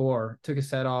 64 took a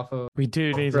set off of. We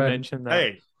do need to mention that.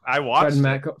 Hey, I watched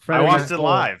it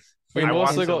live. We've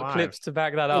also got clips to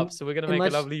back that up, so we're going to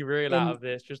make a lovely reel out of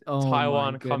this. Just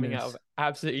Taiwan coming out of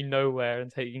absolutely nowhere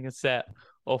and taking a set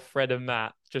off Fred and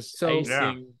Matt, just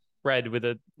acing Fred with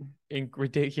a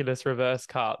ridiculous reverse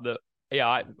cut that.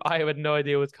 Yeah, I had no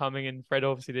idea was coming, and Fred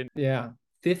obviously didn't. Yeah,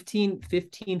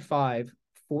 15-5,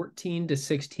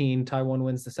 14-16. Taiwan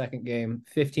wins the second game,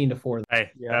 15-4.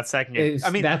 Hey, that second game. I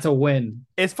mean, that's a win.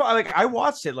 It's like I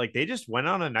watched it. Like they just went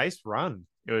on a nice run.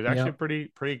 It was actually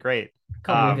pretty great.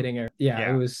 Hitting it.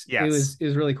 It was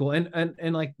really cool,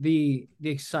 and like the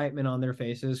excitement on their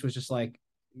faces was just like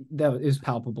that is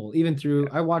palpable. Even through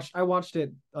I watched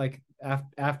it like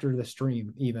after the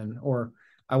stream even or.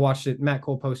 I watched it. Matt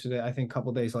Cole posted it, I think, a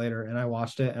couple days later, and I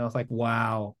watched it, and I was like,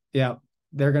 "Wow, yeah,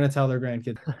 they're gonna tell their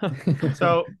grandkids."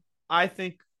 So, I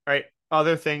think, right,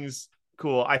 other things,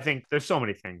 cool. I think there's so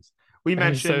many things we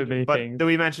mentioned,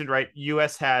 we mentioned, right?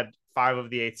 U.S. had 5 of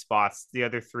the 8 spots. The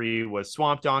other 3 was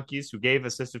Swamp Donkeys, who gave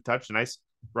Assistive Touch a nice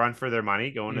run for their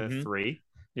money, going to 3,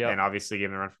 and obviously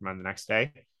giving a run for money the next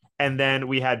day. And then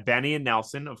we had Benny and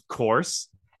Nelson, of course.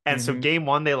 And so game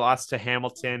 1, they lost to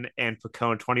Hamilton and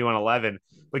Pacone 21-11.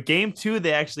 But game 2,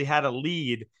 they actually had a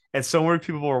lead. And so many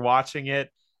people were watching it.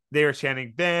 They were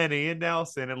chanting Benny and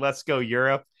Nelson and Let's Go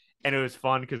Europe. And it was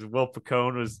fun because Will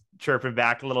Pacone was chirping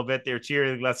back a little bit. They were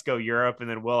cheering Let's Go Europe. And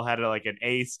then Will had like an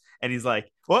ace. And he's like,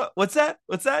 What's that?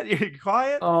 What's that? You're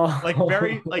quiet? Oh. Like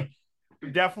very, like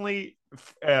definitely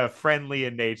friendly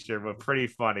in nature, but pretty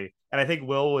funny. And I think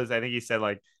Will was, I think he said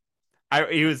like,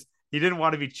 he didn't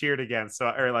want to be cheered against, so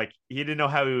or like he didn't know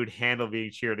how he would handle being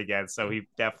cheered against, so he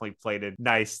definitely played it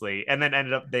nicely. And then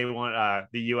ended up they won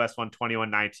the US won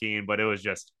 21-19, but it was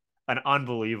just an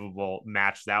unbelievable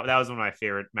match. That was one of my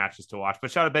favorite matches to watch.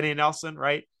 But shout out Benny and Nelson,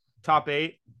 right? Top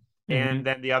 8. Hmm. And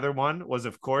then the other one was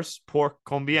of course Pork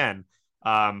Combien,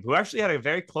 who actually had a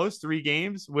very close 3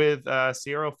 games with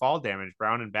Zero fall damage,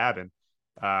 Brown and Babin.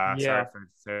 Sorry Yeah.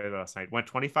 for last night. Went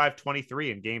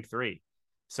 25-23 in game 3.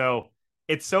 So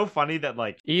it's so funny that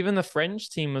like, Even the French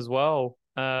team as well.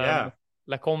 yeah.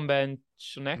 La Comben,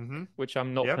 Mm-hmm. which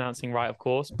I'm not Yep. pronouncing right, of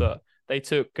course, but they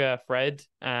took Fred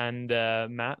and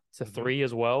Matt to Mm-hmm. 3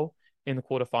 as well in the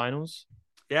quarterfinals.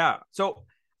 Yeah. So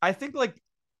I think like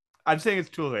I'm saying it's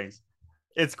two things.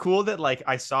 It's cool that like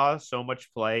I saw so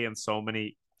much play and so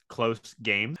many close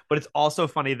games, but it's also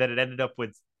funny that it ended up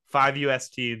with 5 US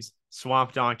teams,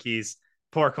 Swamp Donkeys,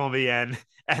 Port Combien,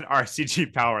 and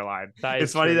RCG Powerline. That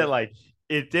It's is funny true. that like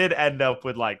it did end up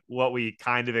with like what we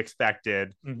kind of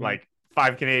expected, Hmm. like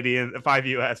 5 Canadian, 5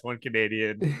 US, 1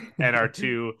 Canadian, and our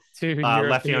two Two lefty on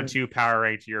European. 2 power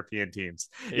ranked European teams.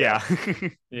 Yeah, Yeah.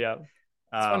 yeah.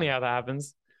 It's funny um, how that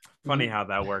happens. funny how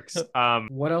that works.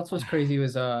 What else was crazy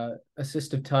was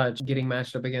assistive touch getting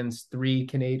matched up against 3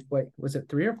 Canadian. Wait, was it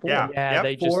 3 or 4? Yeah. Yeah, Yep.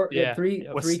 they just Yeah, yeah. three Yep.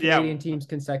 three What's yeah. Canadian teams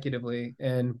consecutively,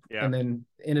 Yeah. and then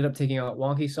ended up taking out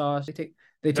Wonky Sauce. They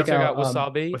They took took out out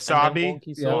Wasabi and then Wasabi,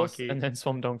 Wonky yeah. Sauce Wonky. and then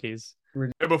Swamp Donkeys.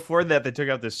 And before that, they took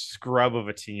out this scrub of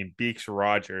a team, Beeks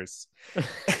Rogers.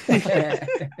 uh,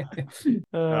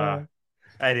 Uh,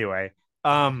 anyway,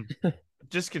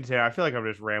 just continue. I feel like I'm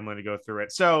just rambling to go through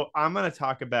it. So I'm going to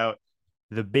talk about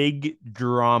the big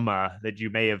drama that you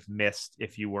may have missed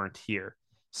if you weren't here.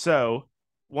 So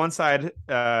one side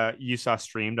you saw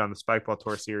streamed on the Spikeball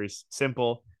Tour series,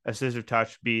 simple, a scissor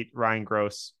touch beat Ryan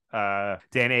Gross,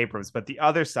 Dan Abrams. But the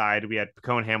other side, we had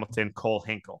Pacone Hamilton, Cole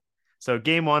Hinkle. So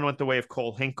game 1 went the way of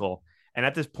Cole Hinkle. And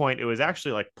at this point, it was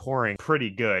actually like pouring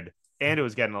pretty good and it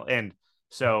was getting an end.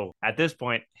 So at this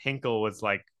point, Hinkle was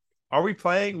like, are we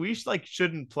playing? We like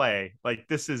shouldn't play. Like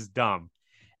this is dumb.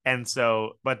 And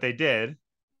so, but they did.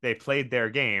 They played their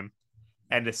game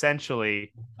and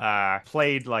essentially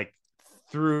played like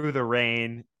through the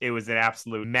rain. It was an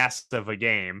absolute mess of a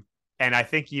game. And I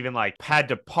think even like had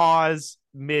to pause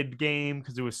mid game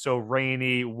because it was so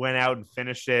rainy, went out and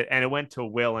finished it. And it went to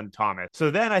Will and Thomas. So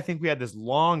then I think we had this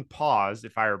long pause,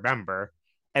 if I remember.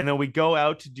 And then we go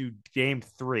out to do game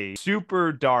 3,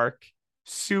 super dark,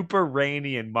 super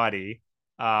rainy and muddy.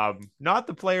 Not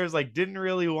the players like didn't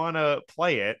really want to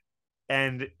play it.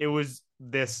 And it was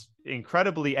this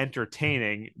incredibly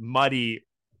entertaining, muddy,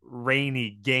 rainy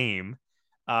game.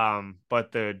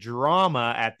 But the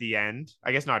drama at the end,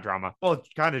 I guess not drama, well,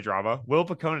 kind of drama. Will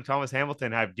Pacone and Thomas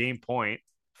Hamilton have game point.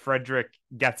 Frederick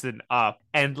gets it up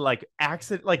and like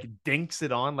accident like dinks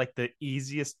it on like the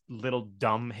easiest little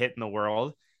dumb hit in the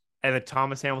world. And then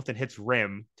Thomas Hamilton hits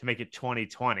rim to make it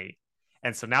 2020.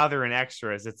 And so now they're in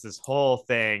extras. It's this whole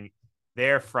thing.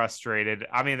 They're frustrated.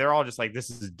 I mean, they're all just like, this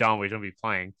is dumb. We shouldn't be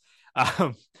playing.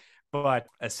 Um, but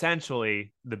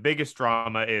essentially, the biggest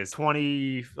drama is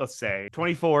 20, let's say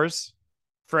 24s.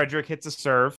 Frederick hits a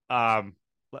serve.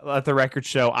 Let the record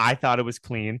show I thought it was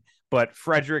clean, but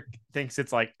Frederick thinks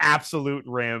it's like absolute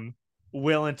rim.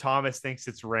 Will and Thomas thinks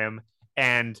it's rim.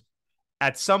 And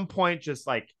at some point, just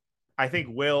like, I think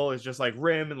Will is just like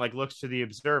rim and like looks to the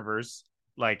observers.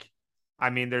 Like, I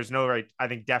mean, there's no right, I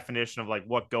think, definition of like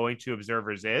what going to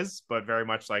observers is, but very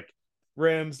much like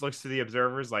rims looks to the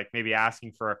observers, like maybe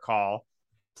asking for a call.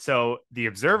 So the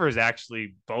observers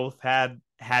actually both had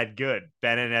good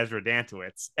Ben and Ezra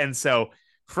Dantowitz, and so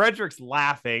Frederick's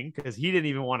laughing because he didn't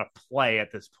even want to play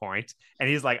at this point, and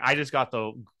he's like, "I just got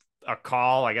a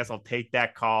call. I guess I'll take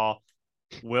that call."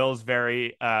 Will's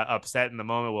very upset in the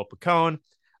moment. Will Pacone,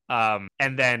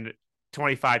 and then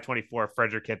 25-24,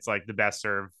 Frederick hits like the best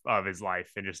serve of his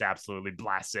life and just absolutely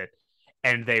blasts it,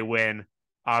 and they win.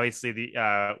 Obviously,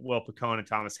 the Will Pacone and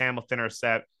Thomas Hamilton are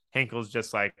set. Hinkle's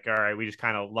just like, all right, we just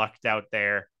kind of lucked out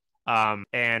there.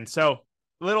 And so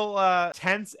little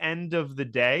tense end of the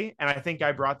day. And I think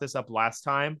I brought this up last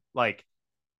time, like,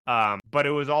 but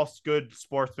it was all good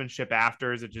sportsmanship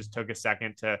afters. It just took a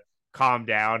second to calm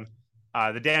down.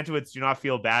 The Dantowitz do not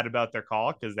feel bad about their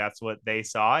call because that's what they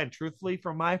saw. And truthfully,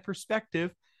 from my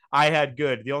perspective, I had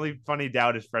good. The only funny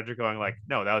doubt is Frederick going like,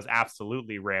 no, that was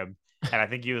absolutely rim. And I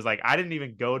think he was like, I didn't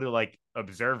even go to like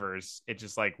observers. It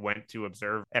just like went to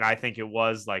observe. And I think it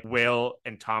was like Will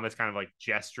and Thomas kind of like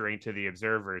gesturing to the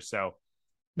observers. So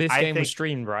this I game was think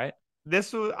streamed, right?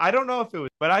 this was, I don't know if it was,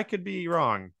 but I could be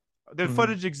wrong. The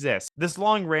footage exists. This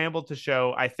long ramble to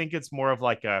show, I think it's more of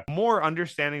like a more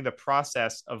understanding the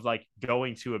process of like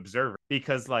going to observer,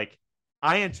 because like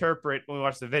I interpret when we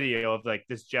watch the video of like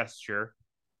this gesture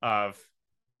of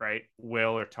right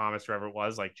Will or Thomas, whoever it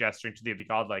was, like gesturing to the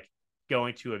god, like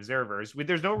going to observers.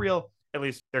 There's no real, at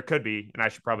least there could be, and I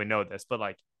should probably know this, but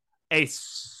like a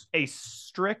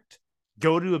strict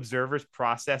go to observers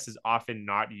process is often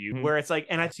not used, where it's like,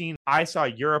 and I saw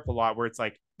Europe a lot where it's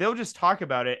like they'll just talk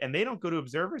about it and they don't go to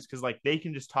observers because like they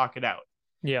can just talk it out.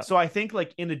 Yeah. So I think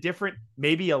like in a different,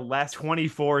 maybe a less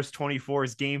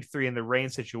 24s game 3 in the rain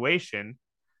situation,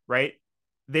 right?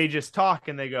 They just talk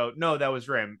and they go, no, that was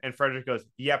rim. And Frederick goes,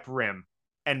 yep, rim.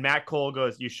 And Matt Cole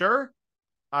goes, you sure?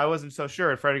 I wasn't so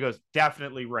sure. And Frederick goes,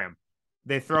 definitely rim.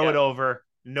 They throw it over.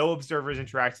 No observers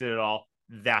interacted at all.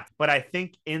 But I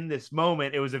think in this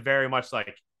moment, it was a very much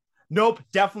like, nope,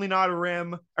 definitely not a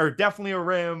rim, or definitely a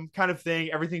rim kind of thing.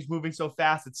 Everything's moving so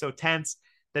fast. It's so tense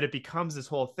that it becomes this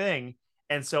whole thing.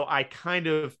 And so I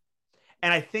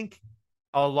think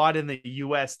a lot in the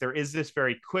US, there is this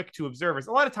very quick to observers.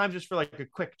 A lot of times just for like a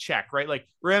quick check, right? Like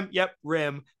rim, yep,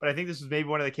 rim. But I think this was maybe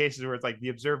one of the cases where it's like the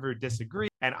observer disagrees.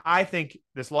 And I think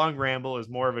this long ramble is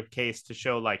more of a case to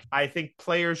show like, I think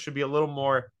players should be a little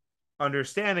more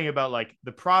understanding about like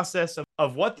the process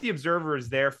of what the observer is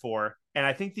there for. And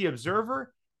I think the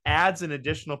observer adds an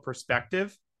additional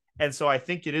perspective. And so I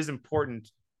think it is important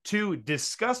to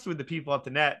discuss with the people at the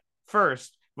net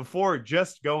first before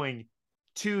just going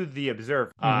to the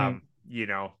observer.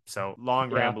 So long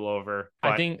ramble over.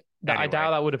 I think that anyway. I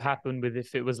doubt that would have happened with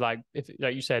if it was like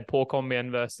you said, Paul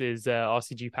Combien versus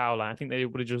RCG Powerline. I think they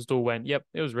would have just all went, yep,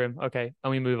 it was rim. Okay.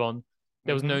 And we move on.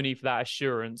 There was no need for that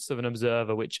assurance of an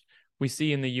observer, which we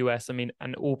see in the US. I mean,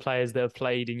 and all players that have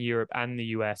played in Europe and the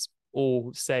US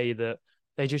all say that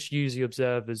they just use the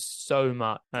observers so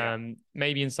much.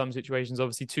 Maybe in some situations,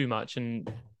 obviously too much.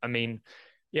 And I mean,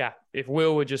 if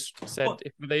Will would just said,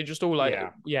 if they just all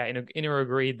inner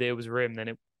agreed that it was rim,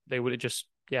 then they would have just,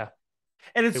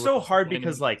 And it's so hard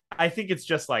because like, I think it's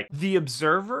just like the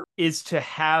observer is to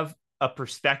have a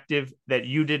perspective that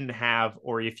you didn't have,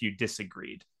 or if you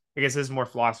disagreed. I guess this is more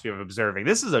philosophy of observing.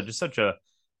 This is just such a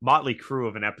motley crew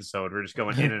of an episode. We're just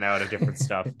going in and out of different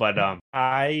stuff. But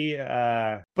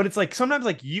but it's like sometimes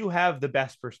like you have the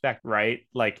best perspective, right?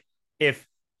 Like if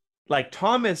like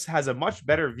Thomas has a much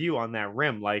better view on that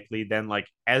rim likely than like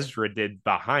Ezra did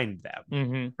behind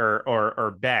them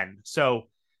or Ben. So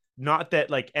not that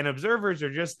like, and observers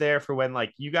are just there for when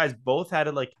like you guys both had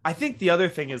it. Like I think the other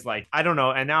thing is like, I don't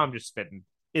know, and now I'm just spitting,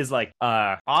 is like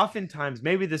oftentimes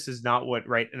maybe this is not what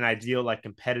an ideal like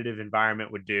competitive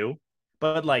environment would do.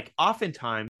 But like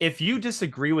oftentimes, if you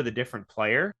disagree with a different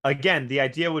player, again, the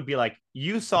idea would be like,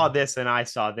 you saw this and I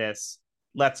saw this.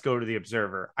 Let's go to the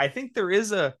observer. I think there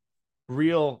is a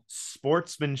real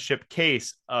sportsmanship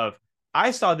case of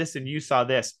I saw this and you saw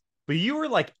this, but you were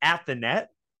like at the net.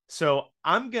 So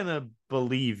I'm going to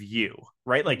believe you,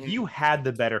 right? Like you had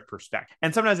the better perspective.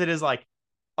 And sometimes it is like,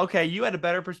 okay, you had a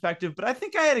better perspective, but I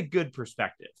think I had a good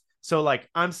perspective. So like,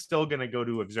 I'm still going to go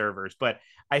to observers, but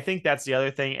I think that's the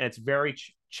other thing. And it's very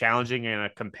challenging in a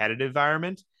competitive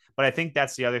environment. But I think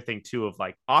that's the other thing too, of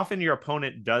like, often your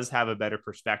opponent does have a better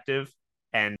perspective.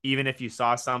 And even if you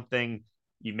saw something,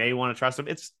 you may want to trust them.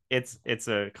 It's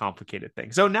a complicated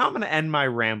thing. So now I'm going to end my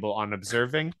ramble on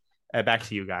observing. Back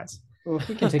to you guys. Well, if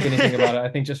we can take anything about it, I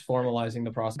think just formalizing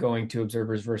the process, going to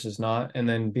observers versus not, and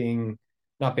then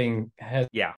not being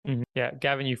Yeah,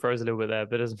 Gavin, you froze a little bit there,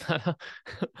 but it doesn't matter.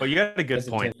 Well, you got a good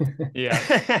point.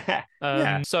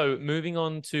 So moving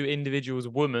on to individuals,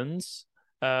 women's.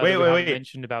 Wait.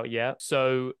 Mentioned about yet.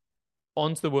 So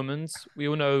on to the women's. We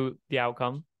all know the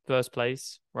outcome. First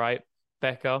place, right?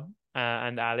 Becca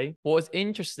and Ali. What was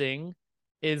interesting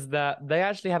is that they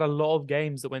actually had a lot of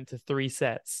games that went to 3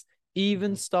 sets,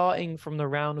 even starting from the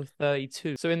round of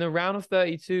 32. So in the round of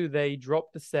 32, they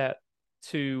dropped the set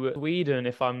to Sweden,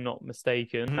 if I'm not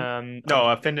mistaken.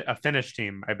 A Finnish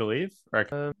team, I believe.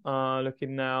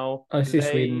 Looking now. I see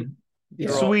Sweden.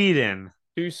 Sweden.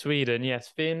 To Sweden,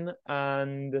 yes. Finn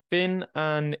and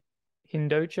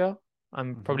Hindocha.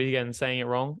 I'm probably again saying it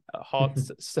wrong. Hard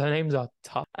surnames are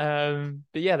tough. But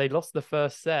yeah, they lost the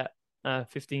first set,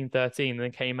 15-13, and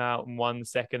then came out and won the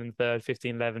second and third,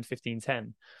 15-11,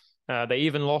 15-10. They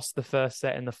even lost the first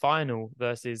set in the final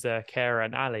versus Kara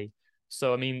and Ali.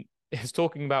 So I mean, it's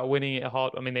talking about winning it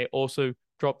hard. I mean, they also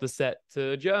dropped the set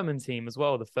to a German team as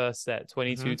well, the first set,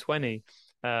 22-20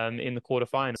 in the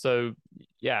quarterfinal. So,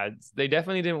 yeah, they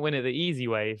definitely didn't win it the easy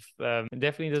way. It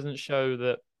definitely doesn't show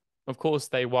that, of course,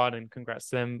 they won, and congrats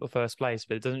to them for first place,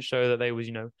 but it doesn't show that they was,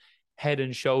 head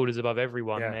and shoulders above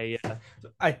everyone. Yeah.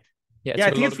 Yeah, it Yeah, I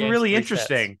took a think lot of it's games to really reset.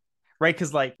 interesting, right?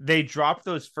 Because like they dropped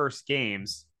those first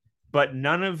games, but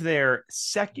none of their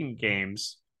second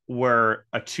games were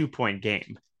a 2 point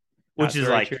game, which That's is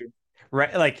very like true.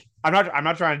 right. Like I'm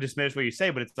not trying to dismiss what you say,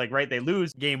 but it's like right, they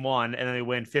lose game one and then they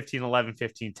win 15-11,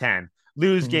 15-10.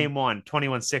 Lose Hmm. game one,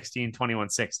 21-16,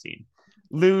 21-16.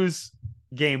 Lose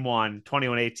game one,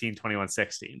 21-18,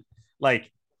 21-16.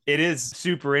 Like it is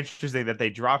super interesting that they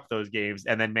dropped those games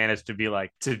and then managed to be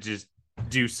like to just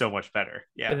do so much better.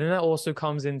 But Yeah. then that also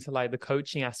comes into like the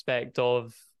coaching aspect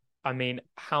of, I mean,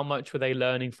 how much were they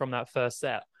learning from that first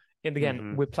set? And again,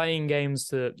 Mm-hmm. we're playing games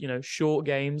to, short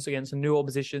games against a new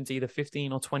opposition to either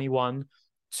 15 or 21.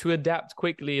 To adapt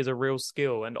quickly is a real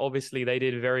skill. And obviously they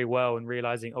did very well in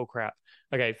realizing, oh crap,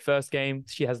 okay, first game,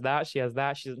 she has that, she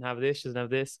doesn't have this, she doesn't have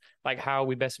this. Like, how are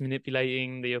we best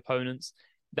manipulating the opponents?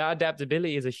 That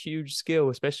adaptability is a huge skill,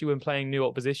 especially when playing new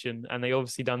opposition. And they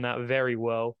obviously done that very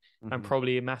well, and Mm-hmm.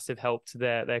 probably a massive help to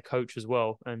their coach as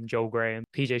well, and Joel Graham.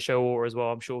 PJ Showalter as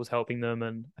well, I'm sure was helping them,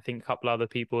 and I think a couple other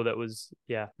people that was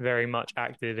very much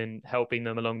active in helping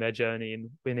them along their journey and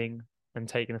winning and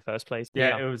taking the first place.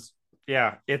 Yeah, it was.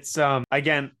 Yeah, it's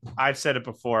again, I've said it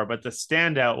before, but the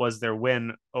standout was their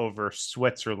win over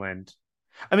Switzerland.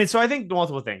 I mean, so I think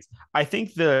multiple things. I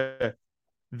think the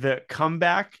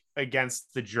comeback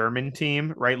against the German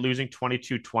team, right, losing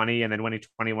 22-20 and then winning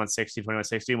 21-16,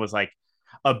 21-16 was like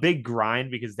a big grind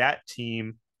because that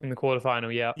team, In the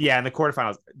quarterfinal, yeah. yeah, in the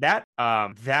quarterfinals,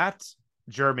 that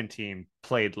German team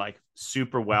played like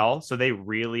super well, so they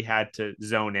really had to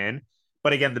zone in.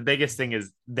 But again, the biggest thing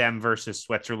is them versus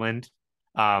Switzerland,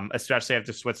 especially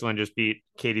after Switzerland just beat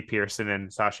Katie Pearson and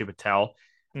Sashi Patel.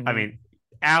 I Mm-hmm. mean,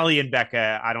 Ali and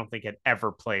Becca, I don't think had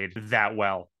ever played that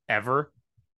well ever,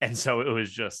 and so it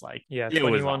was just like Yeah, it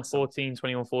was awesome. 21-14,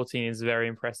 21-14 is very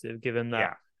impressive given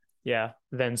that, Yeah.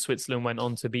 then Switzerland went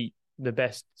on to beat the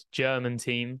best German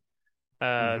team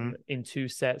Mm-hmm. in two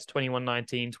sets,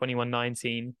 21-19,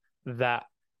 21-19, that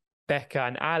Becca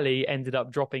and Ali ended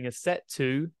up dropping a set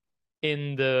to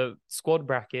in the squad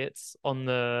brackets on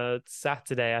the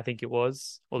Saturday, I think it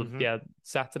was, Mm-hmm.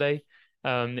 Saturday,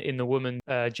 in the women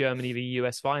Germany v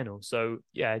US final. So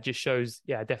yeah, it just shows,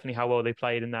 definitely how well they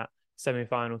played in that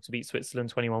semi-final to beat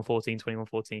Switzerland 21-14,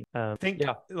 21-14. I think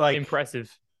Yeah, like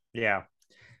impressive. yeah,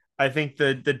 I think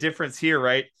the difference here,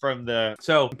 right, from the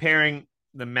so comparing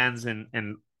the men's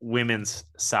and women's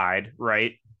side,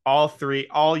 right?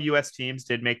 All US teams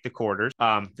did make the quarters.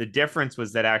 The difference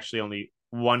was that actually only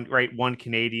one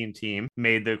Canadian team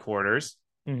made the quarters,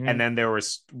 and Hmm. then there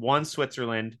was one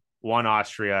Switzerland, one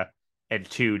Austria, and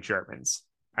two Germans.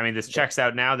 I mean, this Yeah. checks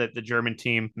out now that the German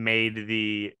team made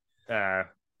the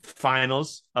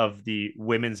finals of the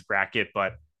women's bracket,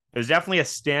 but there's definitely a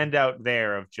standout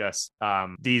there of just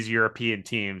these European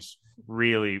teams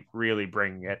really, really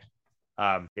bringing it.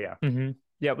 Yeah. Hmm.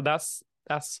 Yeah, but that's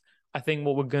I think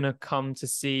what we're gonna come to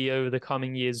see over the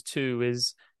coming years too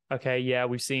is, okay, yeah,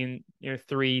 we've seen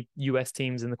three US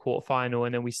teams in the quarterfinal,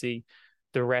 and then we see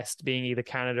the rest being either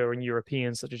Canada and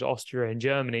Europeans such as Austria and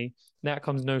Germany. That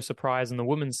comes no surprise on the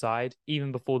women's side.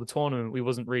 Even before the tournament, we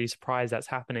wasn't really surprised that's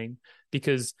happening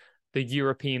because the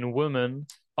European women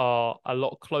are a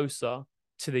lot closer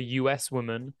to the US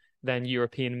women than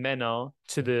European men are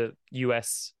to the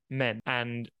US men.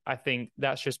 And I think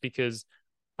that's just because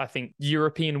I think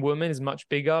European women is much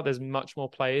bigger. There's much more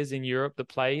players in Europe that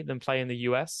play than play in the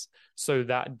US. So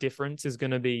that difference is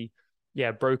going to be,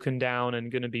 broken down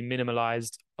and going to be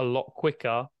minimalized a lot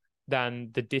quicker than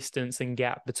the distance and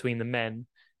gap between the men.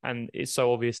 And it's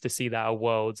so obvious to see that at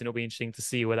Worlds, and it'll be interesting to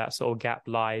see where that sort of gap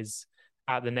lies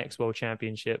at the next World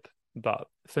Championship. But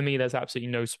for me, there's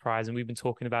absolutely no surprise. And we've been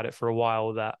talking about it for a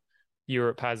while that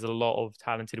Europe has a lot of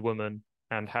talented women,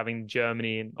 and having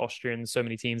Germany and Austria and so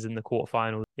many teams in the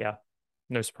quarterfinals,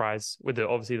 no surprise. With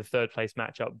obviously the third place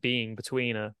matchup being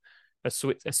between a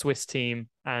Swiss team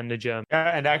and a German.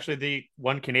 Yeah, and actually the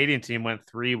one Canadian team went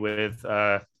three with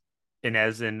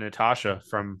Inez and Natasha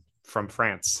from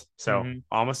France. So Mm-hmm.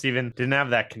 almost even didn't have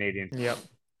that Canadian. Yep. Yep.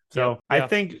 So I Yeah.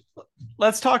 think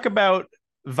let's talk about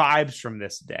vibes from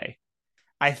this day.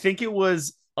 I think it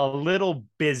was a little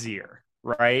busier,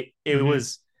 right? It Mm-hmm.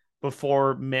 was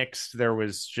before mixed, there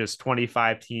was just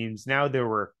 25 teams. Now there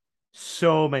were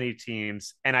so many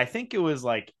teams. And I think it was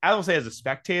like, I will say as a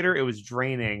spectator, it was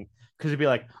draining because it'd be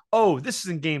like, oh, this is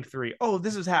in game three. Oh,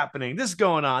 this is happening. This is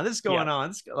going on. This is Yeah. going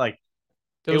on. Like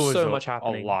There it was was so much a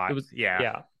happening. It lot. was, Yeah.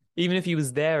 yeah. Even if he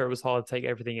was there, it was hard to take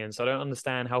everything in. So I don't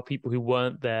understand how people who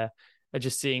weren't there are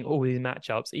just seeing all these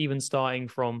matchups, even starting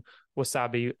from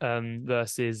Wasabi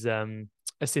versus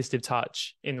Assistive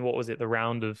Touch in what was it, the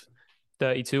round of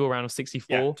 32 or round of Yeah,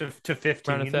 64. to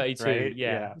 15, Round of 32, right?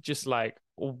 yeah. Just like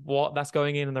what that's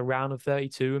going in the round of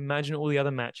 32. Imagine all the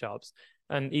other matchups.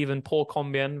 And even Paul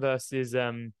Combien versus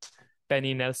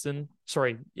Benny Nelson.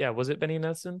 Sorry, yeah, was it Benny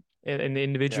Nelson in the Yeah.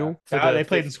 individual for the They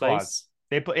played in fifth place? squads.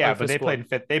 They play, Oh, yeah, for but they played squad. in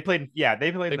fifth. They played They in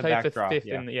the played back for draw. fifth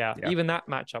Yeah. in yeah. Yeah. Even that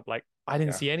matchup, like I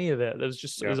didn't Yeah. see any of it.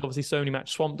 There's Yeah. obviously so many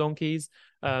matches. Swamp Donkeys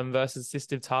versus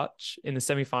Assistive Touch in the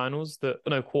semifinals,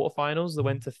 quarterfinals that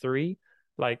went to three.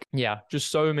 Like, yeah, just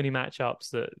so many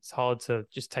matchups that it's hard to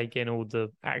just take in all the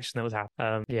action that was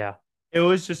happening. Yeah. It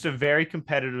was just a very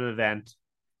competitive event.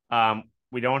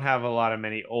 We don't have a lot of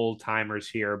many old timers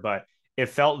here, but it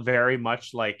felt very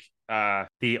much like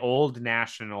the old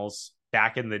nationals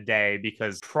back in the day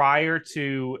because prior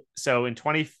to so in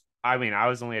 20 I mean I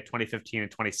was only at 2015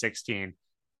 and 2016.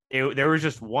 There was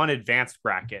just one advanced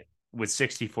bracket with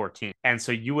 64 teams. And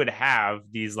so you would have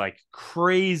these like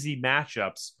crazy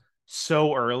matchups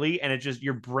so early, and it just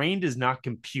your brain does not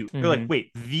compute. You're like, Mm-hmm.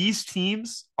 wait, these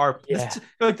teams are Yeah.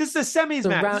 this is a semis The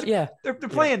match. round, yeah. They're Yeah.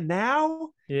 playing now, right?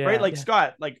 Yeah. Like Yeah.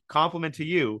 Scott, like compliment to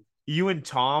you. You and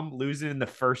Tom losing in the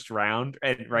first round,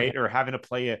 and right, Yeah. or having to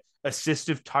play a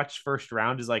assistive touch first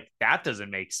round is like that doesn't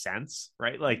make sense,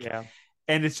 right? Like, Yeah.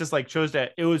 and it's just like shows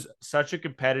that it was such a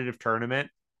competitive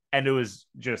tournament, and it was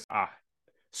just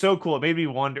so cool. It made me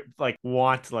want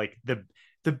like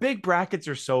the big brackets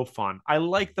are so fun. I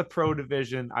like the pro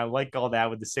division. I like all that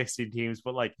with the 16 teams,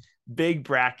 but like big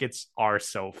brackets are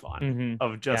so fun Mm-hmm.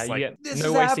 of Yeah, just you like get this no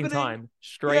is wasting happening. time.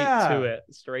 Straight to Yeah. it.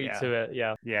 Straight Yeah. to it.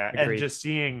 Yeah. Yeah. And Agreed. just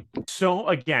seeing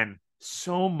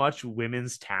so much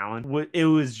women's talent. It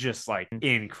was just like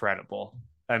incredible.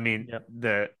 I mean, Yeah.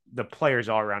 the players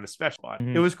all around, especially. It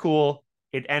Mm-hmm. was cool.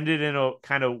 It ended in a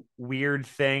kind of weird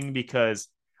thing because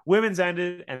women's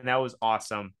ended, and that was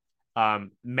awesome.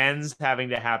 Men's having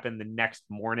to happen the next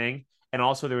morning, and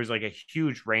also there was like a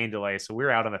huge rain delay, so we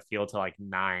were out on the field till like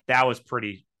 9. That was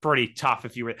pretty tough.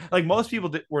 If you were like most people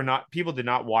did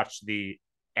not watch the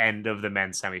end of the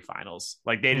men's semifinals.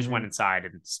 Like they just Mm-hmm. went inside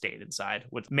and stayed inside,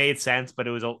 which made sense, but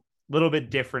it was a little bit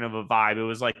different of a vibe. It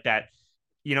was like that,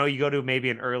 you go to maybe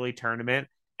an early tournament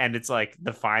and it's like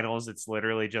the finals. It's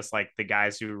literally just like the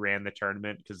guys who ran the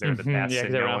tournament because they're the Mm-hmm. best Yeah, because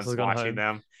and no everyone else has one's gone watching home.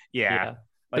 them. Yeah. Yeah.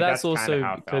 But Like that's kind of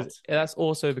how it felt. that's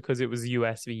also because it was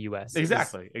US v US.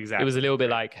 Exactly. It was a little bit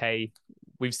right. like, hey,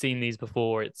 we've seen these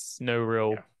before. It's no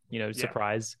real, Yeah.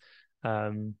 surprise.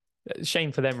 Um,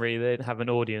 Shame for them, really. They didn't have an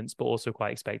audience, but also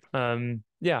quite expected.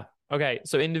 Yeah. Okay.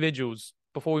 So individuals.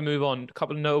 Before we move on, a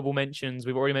couple of notable mentions.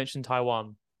 We've already mentioned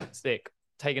Taiwan. Sick.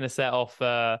 Taking a set off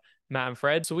Matt and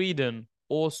Fred. Sweden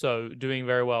also doing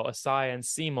very well. Asai and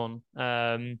Simon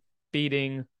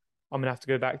beating. I'm gonna have to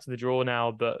go back to the draw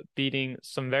now, but beating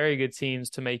some very good teams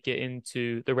to make it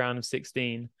into the round of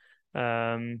 16.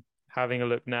 Having a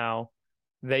look now,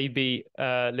 they beat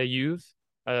Le Juve,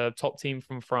 a top team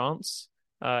from France,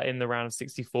 in the round of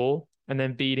 64, and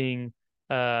then beating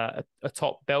a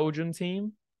top Belgian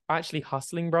team, actually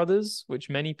Hustling Brothers, which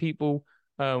many people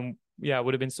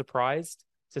would have been surprised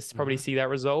to probably see that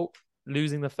result,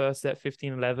 losing the first set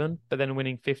 15-11, but then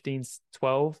winning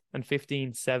 15-12 and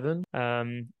 15-7,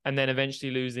 and then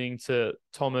eventually losing to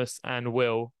Thomas and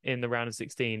Will in the round of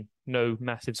 16. No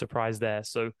massive surprise there.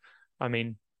 So, I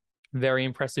mean, very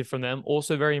impressive from them.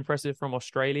 Also very impressive from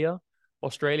Australia.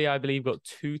 Australia, I believe, got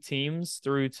 2 teams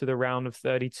through to the round of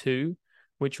 32,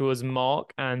 which was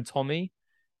Mark and Tommy,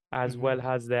 as well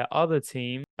as their other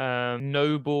team,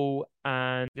 Noble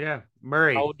and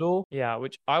Murray. Outdoor. Yeah,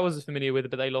 which I was familiar with,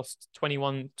 but they lost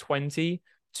 21-20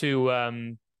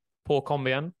 to Port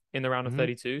Combien in the round of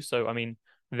 32. So, I mean,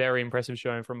 very impressive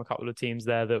showing from a couple of teams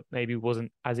there that maybe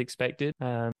wasn't as expected.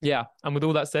 Yeah, and with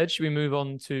all that said, should we move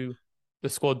on to the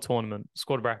squad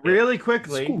bracket? Really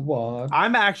quickly, Squad.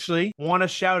 I'm actually want to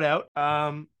shout out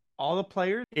all the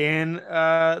players in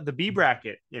the B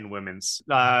bracket in women's,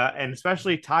 and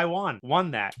especially Taiwan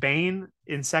won that. Spain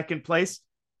in second place,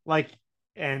 like,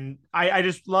 and I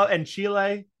just love, and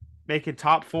Chile making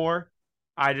top 4.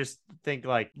 I just think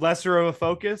like lesser of a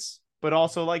focus, but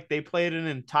also like they played an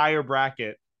entire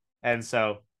bracket, and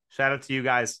so shout out to you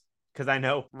guys. Because I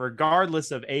know,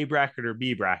 regardless of A bracket or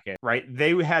B bracket, right,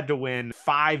 they had to win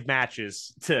 5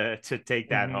 matches to take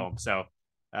that home. So,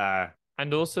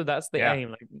 and also that's the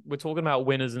aim. Like we're talking about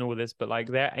winners and all this, but like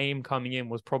their aim coming in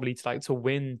was probably to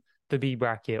win the B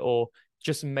bracket or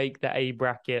just make the A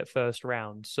bracket first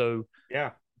round. So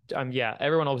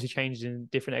everyone obviously changed in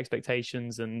different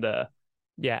expectations and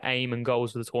aim and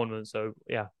goals for the tournament. So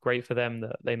yeah, great for them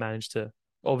that they managed to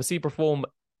obviously perform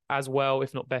as well,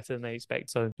 if not better than they expect.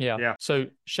 So yeah. So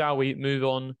shall we move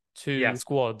on to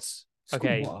squads?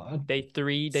 Okay, day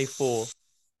 3, day 4.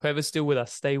 whoever's still with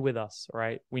us, stay with us,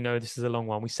 right? We know this is a long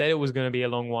one. We said it was going to be a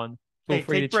long one. Feel Hey,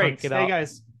 free to take breaks. chunk it Hey up.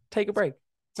 guys, Take a break.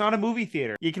 it's not a movie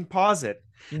theater. You can pause it.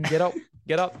 You can get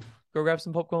up, go grab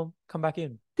some popcorn, come back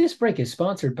in. This break is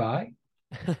sponsored by.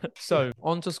 So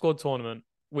on to squad tournament,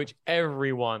 which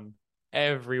everyone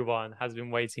has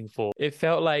been waiting for. It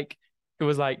felt like it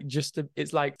was like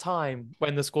it's like time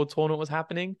when the squad tournament was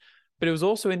happening, but it was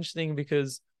also interesting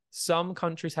because some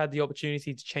countries had the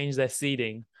opportunity to change their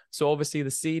seeding. So obviously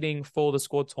the seeding for the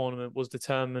squad tournament was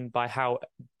determined by how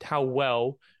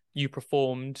well you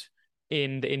performed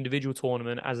in the individual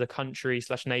tournament as a country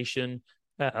slash nation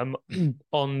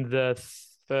on the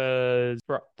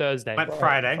Thursday.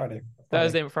 Friday.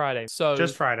 Thursday and Friday. So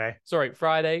Just Friday. Sorry,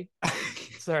 Friday.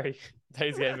 Sorry,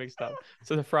 days getting mixed up.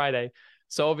 So the Friday.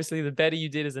 So obviously, the better you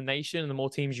did as a nation, and the more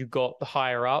teams you got, the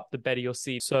higher up, the better your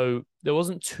seed. So there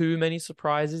wasn't too many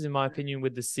surprises, in my opinion,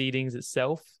 with the seedings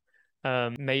itself.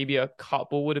 Maybe a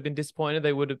couple would have been disappointed;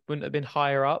 wouldn't have been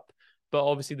higher up. But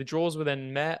obviously, the draws were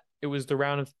then met. It was the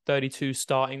round of 32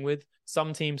 starting with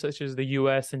some teams such as the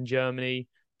US and Germany,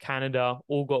 Canada,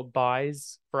 all got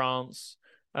byes. France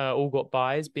all got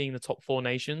byes, being the top four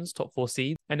nations, top four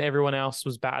seeds, and everyone else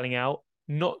was battling out.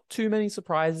 Not too many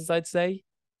surprises, I'd say,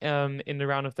 in the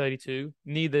round of 32.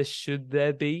 Neither should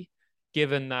there be,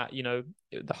 given that,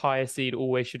 the higher seed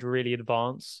always should really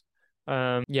advance.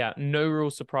 Yeah, no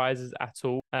real surprises at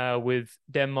all, with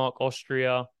Denmark,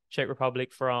 Austria, Czech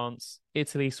Republic, France,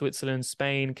 Italy, Switzerland,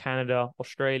 Spain, Canada,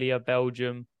 Australia,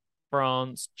 Belgium,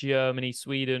 France, Germany,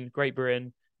 Sweden, Great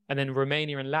Britain, and then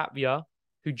Romania and Latvia,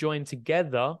 who joined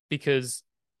together because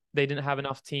they didn't have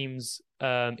enough teams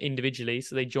individually,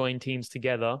 so they joined teams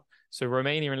together. So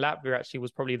Romania and Latvia actually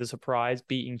was probably the surprise,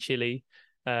 beating Chile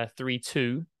 3-2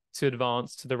 to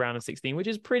advance to the round of 16, which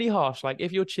is pretty harsh. Like,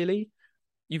 if you're Chile,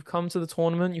 you've come to the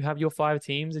tournament, you have your 5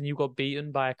 teams, and you got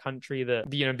beaten by a country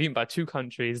beaten by 2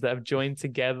 countries that have joined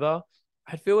together.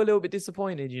 I'd feel a little bit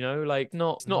disappointed, like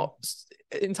it's not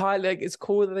entirely, like, it's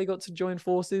cool that they got to join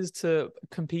forces to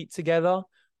compete together,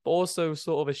 but also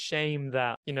sort of a shame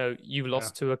that, you've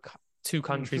lost to 2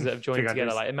 countries that have joined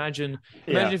together. Like, imagine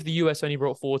if the US only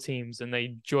brought 4 teams and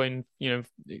they join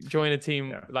a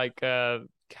team like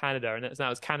Canada, and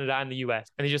now it's Canada and the US,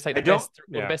 and they just take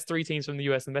the best 3 teams from the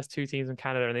US and the best 2 teams from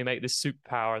Canada, and they make this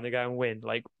superpower and they go and win.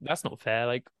 Like, that's not fair.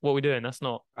 Like, what are we doing? That's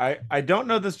not. I don't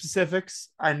know the specifics.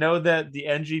 I know that the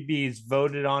NGBs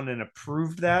voted on and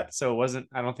approved that, so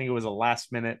I don't think it was a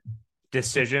last minute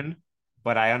decision,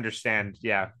 but I understand.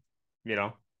 Yeah,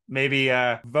 maybe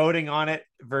voting on it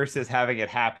versus having it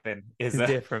happen is a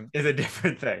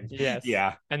different thing. Yes.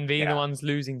 Yeah. And being the ones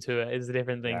losing to it is a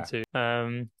different thing too.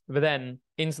 But then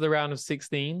into the round of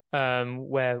 16,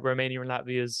 where Romania and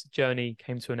Latvia's journey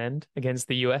came to an end against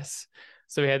the US.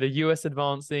 So we had the US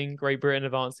advancing, Great Britain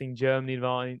advancing, Germany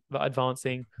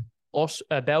advancing,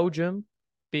 Belgium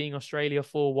beating Australia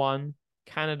 4-1,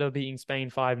 Canada beating Spain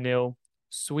 5-0,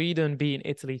 Sweden beating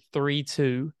Italy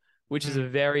 3-2, which is a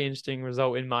very interesting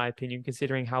result, in my opinion,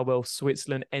 considering how well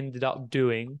Switzerland ended up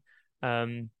doing.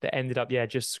 They ended up,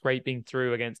 just scraping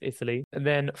through against Italy. And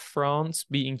then France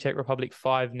beating Czech Republic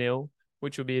 5-0,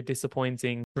 which would be a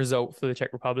disappointing result for the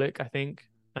Czech Republic, I think.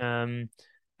 And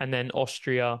then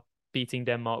Austria beating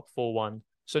Denmark 4-1.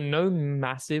 So no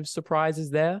massive surprises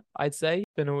there, I'd say.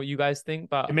 Don't know what you guys think,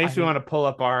 but it makes me want to pull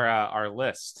up our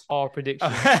list. Our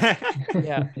predictions.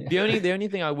 Yeah. The only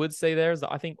thing I would say there is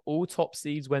that I think all top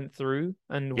seeds went through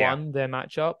and won their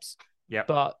matchups. Yeah.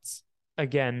 But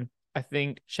again, I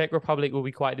think Czech Republic will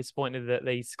be quite disappointed that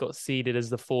they got seeded as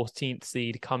the 14th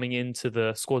seed coming into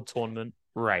the squad tournament.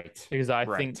 Right. Because I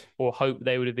think or hope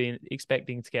they would have been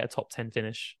expecting to get a top 10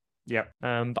 finish. Yep.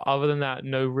 But other than that,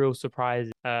 no real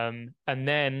surprises. And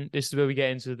then this is where we get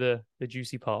into the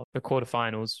juicy part, the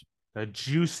quarterfinals. The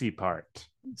juicy part.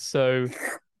 So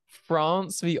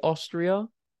France v Austria,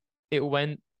 it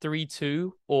went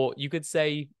 3-2, or you could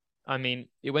say,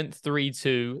 it went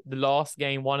 3-2. The last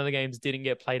game, one of the games didn't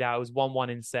get played out. It was 1-1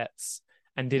 in sets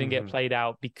and didn't get played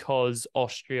out because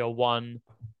Austria won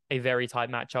a very tight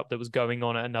matchup that was going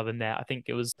on at another net. I think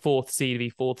it was 4th seed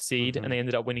v 4th seed, and they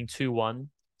ended up winning 2-1.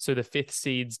 So the 5th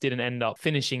seeds didn't end up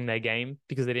finishing their game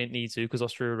because they didn't need to, because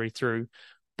Austria already through.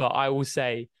 But I will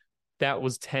say that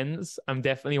was tense.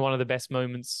 Definitely one of the best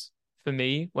moments for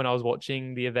me when I was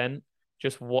watching the event,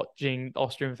 just watching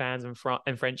Austrian fans and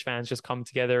French fans just come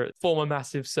together, form a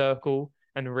massive circle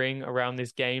and ring around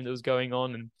this game that was going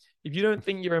on. And if you don't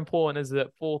think you're important as a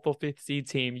 4th or 5th seed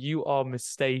team, you are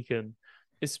mistaken,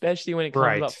 especially when it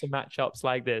comes up to matchups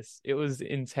like this. It was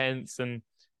intense, and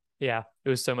yeah, it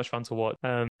was so much fun to watch.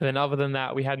 And then other than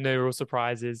that, we had no real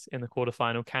surprises in the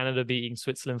quarterfinal. Canada beating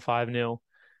Switzerland 5-0.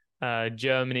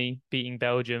 Germany beating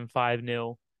Belgium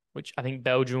 5-0, which I think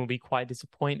Belgium will be quite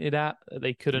disappointed at.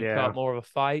 They couldn't put Yeah. up more of a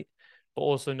fight, but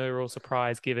also no real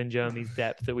surprise given Germany's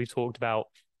depth that we've talked about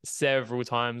several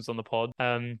times on the pod.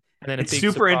 And then a It's big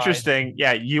super surprise. interesting.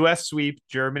 Yeah, US sweep,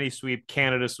 Germany sweep,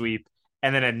 Canada sweep,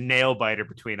 and then a nail biter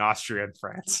between Austria and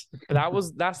France.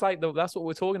 But that's what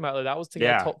we're talking about though. That was to get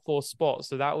a Yeah. top four spot.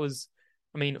 So that was,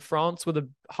 I mean, France were the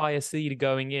higher seed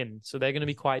going in, so they're going to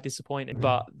be quite disappointed.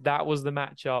 But that was the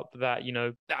matchup that,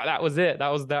 that was it. That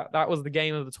was the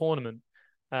game of the tournament.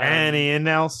 Annie and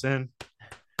Nelson.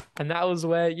 And that was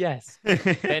where, yes,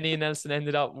 Benny and Nelson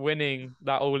ended up winning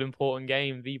that all important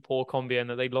game, the poor Combien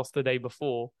that they lost the day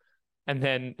before. And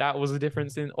then that was the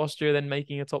difference in Austria then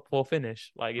making a top four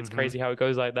finish. Like, it's crazy how it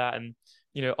goes like that. And,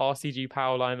 RCG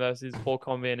Powerline versus Poor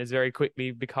Combien is very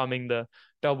quickly becoming the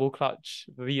double clutch,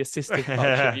 the assisted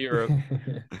clutch of Europe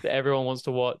that everyone wants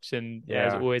to watch. And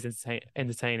it's always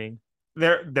entertaining.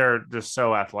 They're just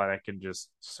so athletic and just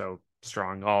so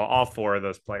strong. All four of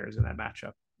those players in that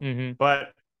matchup. Mm-hmm.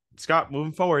 But Scott,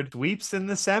 moving forward, sweeps in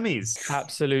the semis.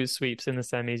 Absolute sweeps in the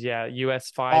semis. Yeah,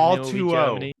 US 5-0 All v 2-0.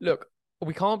 Germany. Look,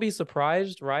 we can't be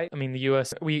surprised, right? I mean, the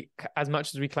US, as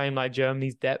much as we claim like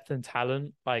Germany's depth and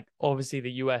talent, like obviously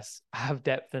the US have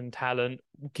depth and talent,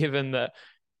 given that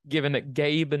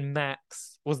Gabe and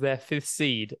Max was their fifth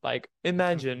seed. Like,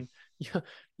 imagine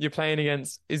you're playing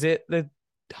against, is it the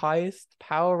highest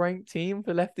power ranked team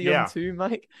for Lefty on 2,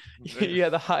 Mike? Yeah,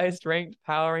 the highest ranked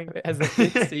power rank as the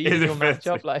fifth seed in your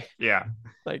matchup.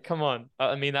 Like, come on.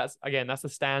 I mean, that's the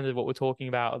standard of what we're talking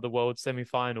about of the world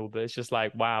semi-final, but it's just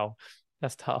like, wow,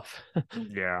 that's tough.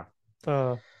 Yeah.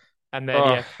 And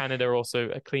then Canada also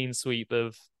a clean sweep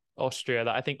of Austria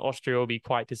that I think Austria will be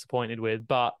quite disappointed with,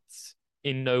 but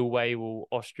in no way will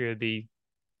Austria be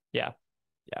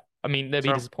I mean, they'll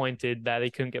be disappointed that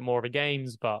they couldn't get more of a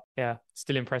games, but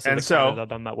still impressive that Canada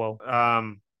done that well.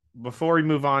 Before we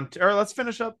move on or let's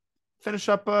finish up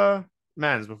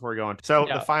men's before we go on. So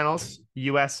the finals,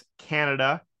 US,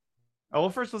 Canada. Oh, well,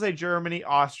 first we'll say Germany,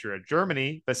 Austria.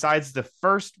 Germany, besides the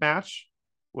first match,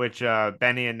 which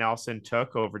Benny and Nelson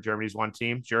took over Germany's one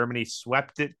team, Germany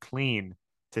swept it clean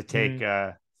to take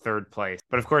third place.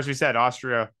 But of course, we said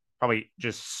Austria probably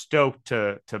just stoked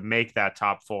to make that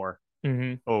top four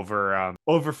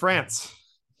over France.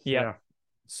 Yeah.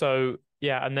 So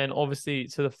and then obviously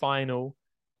to the final,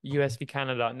 US v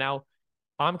Canada. Now,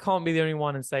 I can't be the only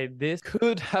one and say this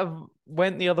could have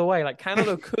went the other way. Like,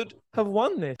 Canada could have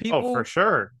won this. People, for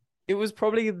sure. It was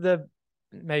probably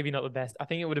maybe not the best. I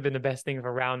think it would have been the best thing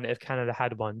for round if Canada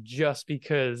had won, just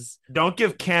because. Don't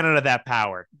give Canada that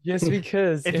power. Just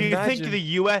because. If you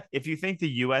think the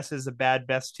US is a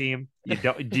best team, you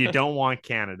don't want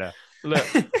Canada. Look,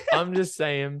 I'm just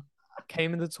saying,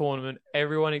 came in the tournament,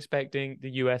 everyone expecting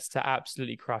the US to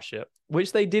absolutely crush it,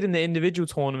 which they did in the individual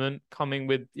tournament, coming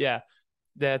with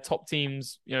their top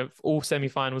teams, all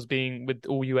semifinals being with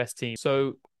all US teams.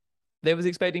 So they was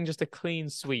expecting just a clean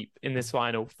sweep in this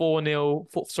final.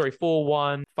 4-0,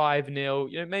 4-1,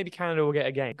 5-0. Maybe Canada will get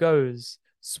a game. Goes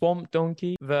Swamp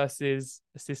Donkey versus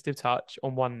Assistive Touch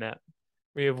on one net.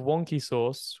 We have Wonky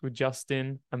Sauce with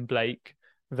Justin and Blake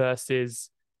versus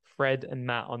Fred and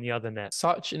Matt on the other net.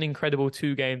 Such an incredible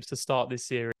 2 games to start this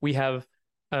series. We have,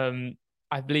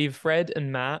 I believe, Fred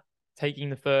and Matt taking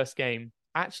the first game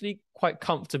actually quite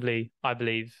comfortably, I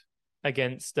believe,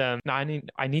 against. No, I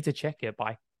need to check it, but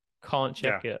I can't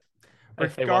check it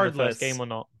if they won the first game or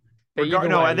not.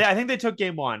 I think they took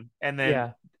game 1, and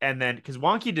then because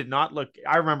Wonky did not look.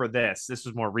 I remember this. This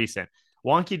was more recent.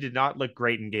 Wonky did not look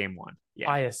great in game 1.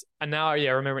 Yes. And now, I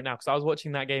remember it now because I was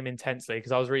watching that game intensely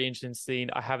because I was really interested in seeing.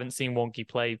 I haven't seen Wonky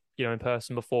play, in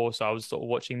person before, so I was sort of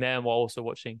watching them while also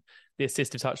watching the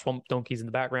Assistive Touch Swamp Donkeys in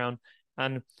the background.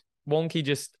 And Wonky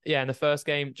just, in the first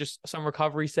game, just some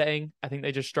recovery setting. I think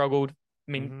they just struggled.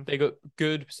 I mean, they got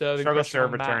good serving pressure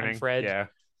on Matt and Fred,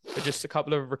 but just a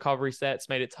couple of recovery sets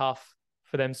made it tough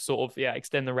for them to sort of,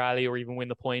 extend the rally or even win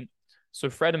the point.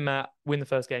 So Fred and Matt win the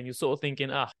first game. You're sort of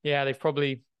thinking, they've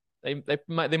probably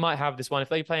they might have this one if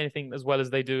they play anything as well as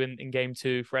they do in game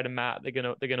 2. Fred and Matt, they're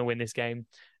gonna win this game.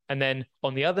 And then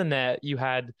on the other net, you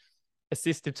had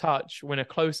Assistive Touch win a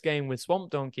close game with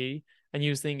Swamp Donkey, and you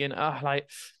was thinking,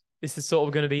 this is sort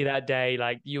of going to be that day.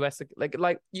 Like US,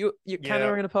 Canada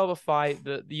are going to put up a fight.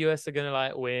 The US are going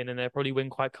to win, and they'll probably win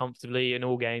quite comfortably in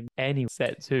all games. Anyway,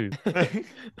 set 2,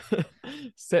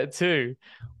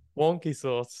 Wonky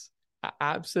Sauce are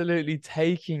absolutely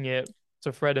taking it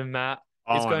to Fred and Matt.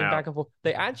 It's going back and forth.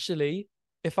 They actually,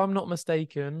 if I'm not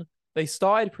mistaken, they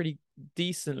started pretty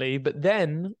decently, but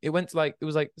then it went to it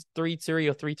was 3-3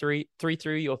 or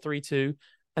 3-3 or 3-2,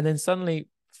 and then suddenly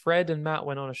Fred and Matt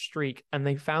went on a streak and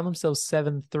they found themselves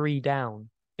 7-3 down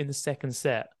in the second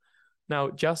set. Now,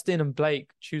 Justin and Blake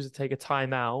choose to take a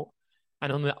timeout.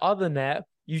 And on the other net,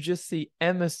 you just see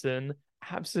Emerson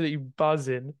absolutely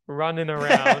buzzing, running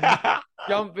around,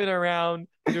 jumping around,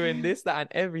 doing this, that, and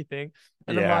everything.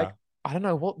 And I'm like, I don't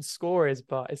know what the score is,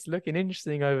 but it's looking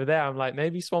interesting over there. I'm like,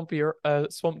 maybe Swamp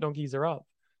Donkeys are up.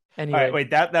 Anyway. All right, wait,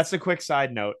 that's a quick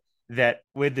side note that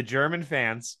with the German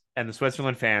fans and the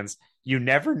Switzerland fans, you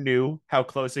never knew how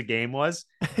close a game was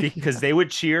because they would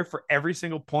cheer for every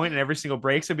single point and every single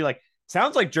break. So it'd be like,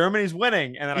 sounds like Germany's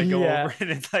winning. And then I go over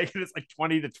and it's like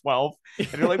 20-12.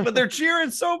 And you're like, but they're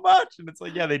cheering so much. And it's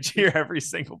like, yeah, they cheer every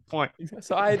single point.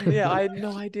 So I had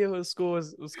no idea what the score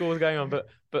was going on,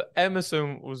 but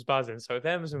Emerson was buzzing. So if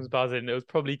Emerson was buzzing, it was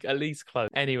probably at least close.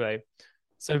 Anyway,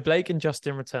 so Blake and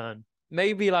Justin return.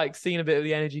 Maybe like seeing a bit of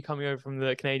the energy coming over from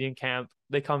the Canadian camp.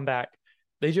 They come back.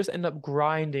 They just end up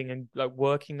grinding and like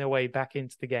working their way back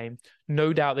into the game.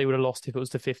 No doubt they would have lost if it was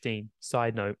to 15.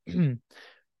 Side note.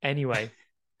 Anyway,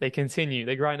 they continue.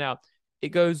 They grind out. It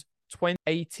goes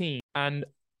 2018, and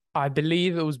I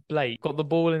believe it was Blake got the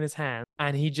ball in his hand,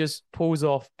 and he just pulls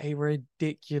off a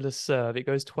ridiculous serve. It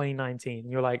goes 2019.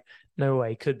 You're like, no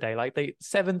way, could they? Like they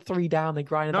 7-3 down. They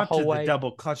grinded the whole way. Not to the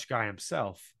double clutch guy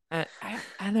himself. And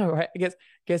I know, right?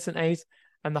 Gets an ace,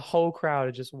 and the whole crowd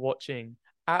are just watching.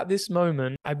 At this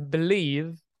moment, I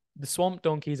believe the Swamp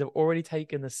Donkeys have already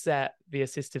taken the set, the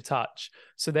assistive touch.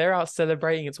 So they're out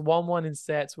celebrating. It's 1-1 in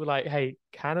sets. We're like, hey,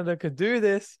 Canada could do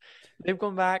this. They've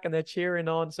gone back and they're cheering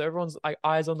on. So everyone's like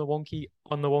eyes on the wonky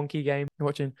game. You're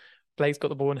watching. Blake's got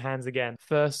the ball in hands again.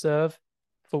 First serve,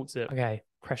 faults it. Okay,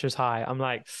 pressure's high. I'm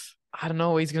like, I don't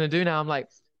know what he's gonna do now. I'm like,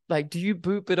 do you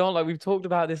boot it on? Like we've talked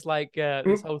about this,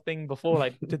 this whole thing before.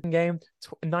 Like the game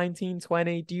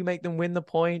 19-20. Do you make them win the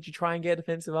point? Do you try and get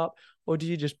defensive up, or do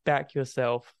you just back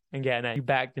yourself and get an A? He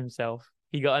backed himself.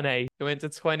 He got an A. It went to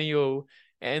 20 all.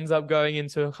 It ends up going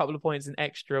into a couple of points in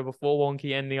extra before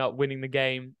Wonky ending up winning the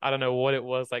game. I don't know what it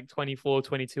was, like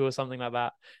 24-22 or something like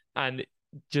that. And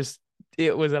just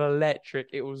it was electric.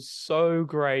 It was so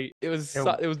great. It was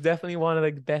definitely one of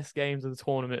the best games of the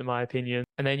tournament in my opinion.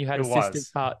 And then you had assisted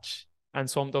touch and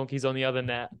Swamp Donkeys on the other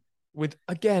net. With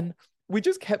again, we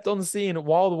just kept on seeing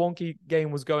while the Wonky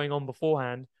game was going on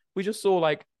beforehand. We just saw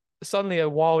like suddenly a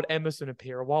wild Emerson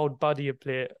appear, a wild Buddy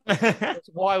appear,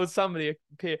 wild somebody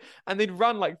appear, and they'd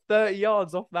run like 30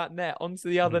 yards off that net onto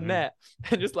the other net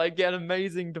and just like get an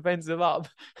amazing defensive up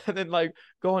and then like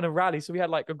go on a rally. So we had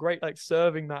like a great like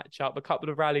serving matchup, a couple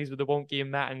of rallies with the Wonky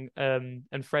and Matt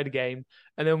and Fred game,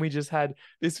 and then we just had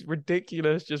this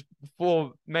ridiculous just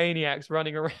four maniacs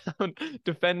running around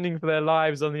defending for their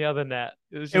lives on the other net.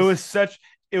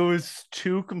 It was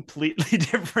two completely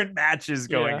different matches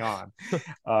going on.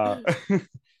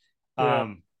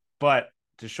 But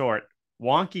to short,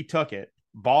 Wonky took it,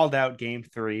 balled out game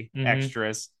 3,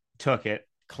 extras, took it,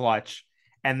 clutch,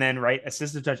 and then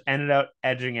assisted touch ended up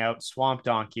edging out Swamp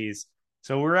Donkeys.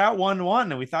 So we're at 1-1,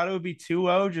 and we thought it would be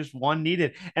 2-0, just one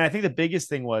needed. And I think the biggest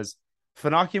thing was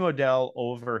Funaki Modell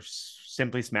over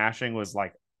Simply Smashing was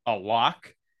like a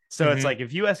lock. So it's like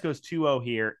if US goes 2-0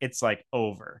 here, it's like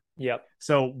over. Yep.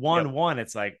 So 1-1,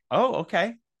 it's like, oh,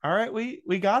 okay. All right, we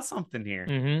got something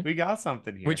here. We got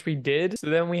something here. Which we did. So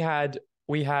then we had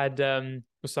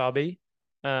Wasabi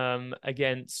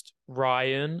against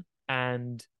Ryan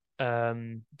and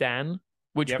Dan,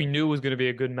 which we knew was going to be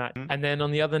a good match. And then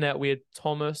on the other net, we had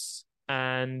Thomas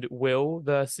and Will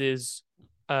versus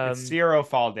it's 0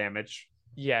 fall damage.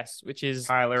 Yes, which is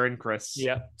Tyler and Chris.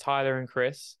 Yeah, Tyler and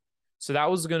Chris. So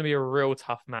that was going to be a real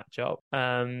tough matchup.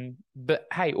 But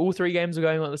hey, all 3 games are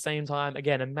going on at the same time.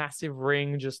 Again, a massive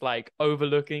ring, just like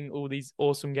overlooking all these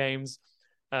awesome games.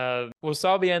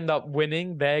 Wasabi end up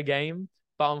winning their game,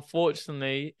 but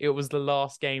unfortunately, it was the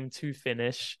last game to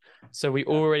finish. So we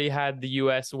already had the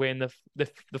US win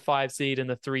the 5 seed and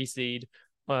the 3 seed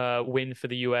win for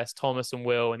the US. Thomas and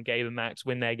Will and Gabe and Max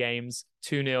win their games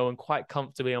 2-0 and quite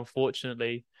comfortably,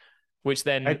 unfortunately, which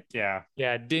then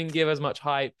didn't give as much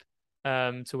hype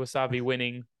to Wasabi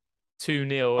winning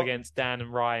 2-0 against Dan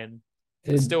and Ryan.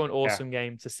 It's still an awesome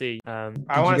game to see.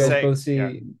 I want to say both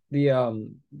see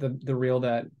the reel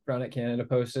that Brown at Canada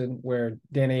posted where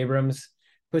Dan Abrams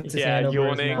puts his hand over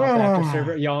his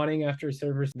mouth yawning after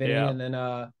servers Vinny, and then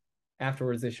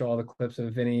afterwards they show all the clips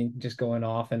of Vinny just going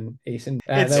off and acing.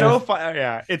 It's so fun.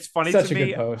 Yeah, it's funny to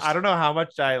me. I don't know how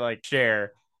much I like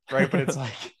share, right? But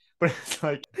it's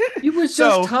like he was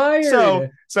just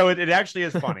tired. So it actually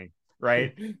is funny.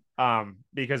 Right.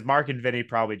 Because Mark and Vinny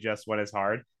probably just went as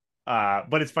hard.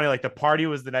 But it's funny, like the party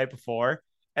was the night before.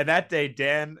 And that day,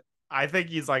 Dan, I think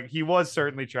he was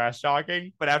certainly trash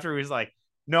talking. But after he was like,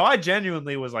 No, I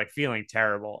genuinely was like feeling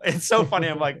terrible. It's so funny.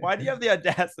 I'm like, why do you have the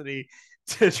audacity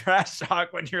to trash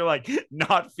talk when you're like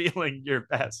not feeling your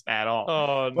best at all?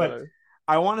 Oh But no.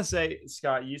 I want to say,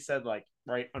 Scott, you said like,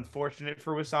 right, unfortunate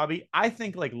for Wasabi. I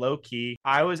think like low key,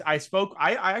 I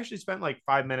actually spent like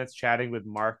 5 minutes chatting with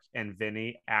Mark and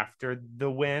Vinny after the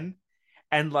win.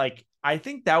 And like, I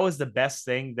think that was the best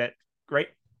thing that, right?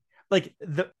 Like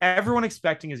everyone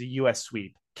expecting is a US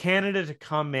sweep. Canada to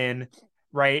come in,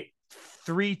 right?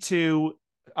 3-2,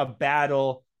 a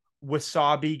battle,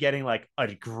 Wasabi getting like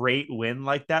a great win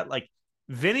like that. Like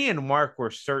Vinny and Mark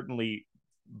were certainly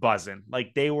buzzing.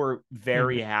 Like they were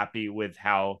very Mhm. happy with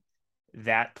how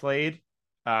that played.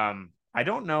 I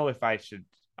don't know if I should.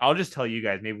 I'll just tell you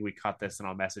guys. Maybe we cut this and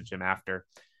I'll message him after.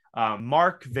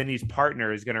 Mark, Vinny's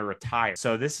partner, is going to retire.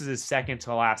 So this is his second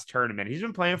to last tournament. He's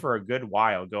been playing for a good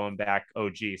while, going back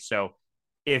OG. So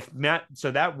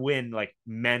that win like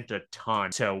meant a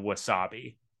ton to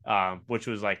Wasabi, which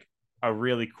was like a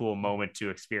really cool moment to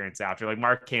experience after. Like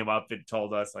Mark came up and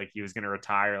told us like he was going to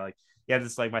retire. Like, yeah,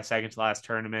 this is like my second to last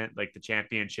tournament, like the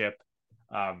championship.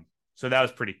 So that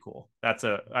was pretty cool.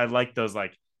 I like those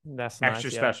like That's extra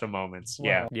nice. Yeah. special moments. Wow.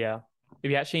 Yeah. Yeah.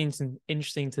 It'd be actually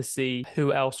interesting to see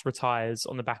who else retires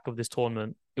on the back of this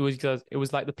tournament. It was because it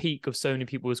was like the peak of so many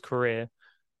people's career.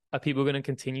 Are people going to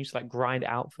continue to like grind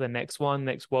out for the next one,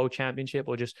 next world championship,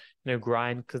 or just,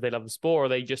 grind because they love the sport? Or are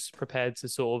they just prepared to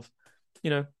sort of,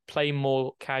 play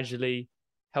more casually,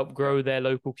 help grow their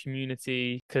local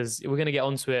community? Because we're going to get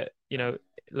onto it,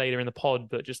 later in the pod,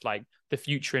 but just like the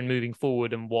future and moving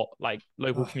forward and what like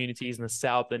local communities and the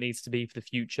setup that needs to be for the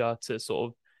future to sort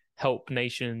of help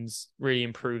nations really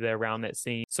improve their round net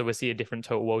scene. So we'll see a different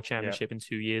total world championship in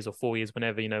 2 years or 4 years,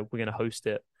 whenever, we're going to host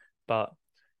it. But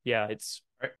yeah,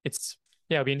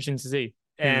 it'll be interesting to see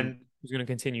And who's going to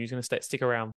continue, who's going to stick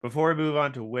around. before we move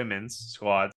on to women's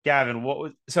squads,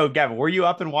 Gavin, Gavin, were you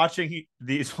up and watching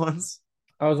these ones?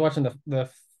 I was watching the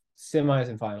semis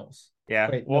and finals. Yeah.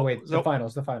 Wait, no, wait, the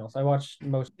finals, the finals. I watched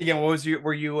most. Again, what was your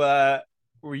were you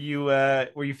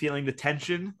feeling the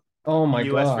tension? Oh my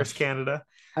US versus gosh. Canada?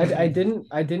 I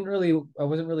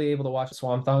wasn't really able to watch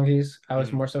Swamp Donkeys. I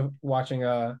was more so watching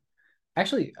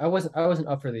actually I wasn't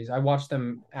up for these. I watched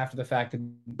them after the fact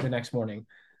the next morning.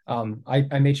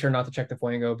 I made sure not to check the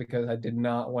Fuego because I did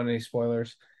not want any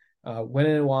spoilers. Went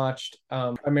in and watched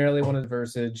primarily one of the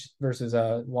versus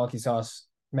Wonky Sauce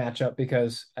matchup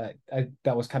because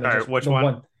that was kind of just Which the one?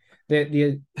 one.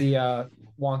 The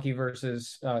Wonky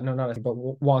versus no, not but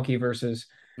Wonky versus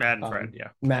Manfred, yeah.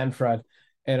 Manfred,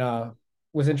 and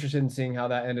was interested in seeing how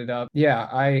that ended up. Yeah,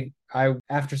 I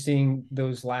after seeing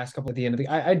those last couple at the end of the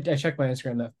I checked my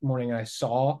Instagram that morning and I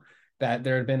saw that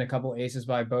there had been a couple aces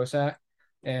by Bosak,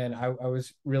 and I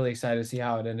was really excited to see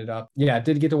how it ended up. Yeah, I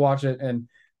did get to watch it and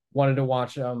wanted to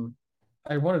watch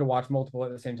I wanted to watch multiple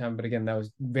at the same time, but again, that was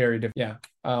very different. Yeah,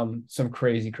 some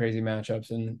crazy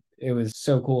matchups, and it was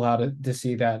so cool how to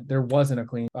see that there wasn't a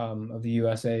clean of the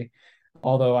USA,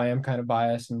 although I am kind of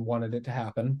biased and wanted it to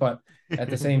happen. But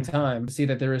at the same time, see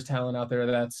that there is talent out there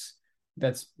that's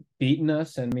beaten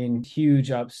us, and I mean, huge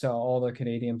ups to all the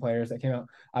Canadian players that came out.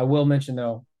 I will mention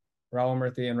though, Raul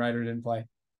Murthy and Ryder didn't play.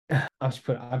 I'm just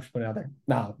putting it out there.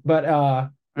 Nah, but I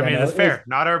mean, it's fair.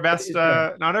 Not our best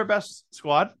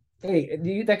squad.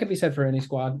 Hey, that could be said for any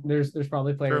squad. There's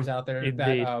probably players out there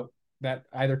Indeed. that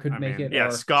either could make it yeah,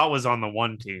 or Scott was on the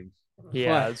one team.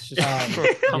 Yeah, But, it's just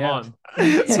come yeah. on.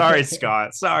 Sorry,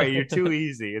 Scott. Sorry, you're too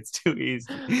easy. It's too easy.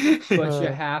 But you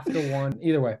have to win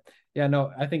either way. Yeah,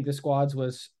 no, I think the squads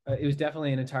was it was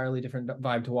definitely an entirely different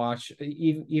vibe to watch,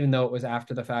 even though it was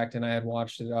after the fact and I had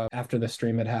watched it after the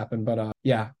stream had happened. But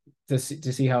yeah, to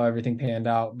see how everything panned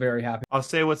out, very happy. I'll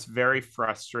say what's very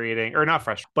frustrating, or not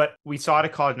frustrating, but we saw it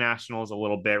at College Nationals a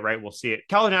little bit, right? We'll see it.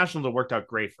 College Nationals have worked out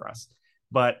great for us,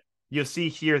 but you'll see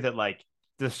here that like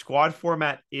the squad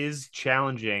format is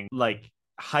challenging, like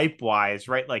hype wise,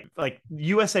 right? Like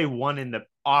USA won in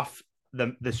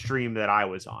the stream that I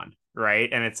was on, right?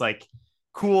 And it's like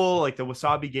cool, like the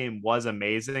Wasabi game was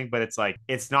amazing, but it's like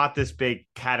it's not this big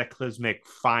cataclysmic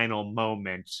final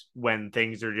moment when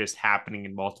things are just happening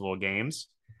in multiple games.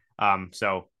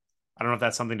 So I don't know if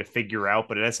that's something to figure out,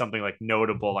 but it is something like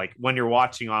notable, like when you're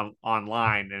watching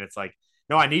online and it's like,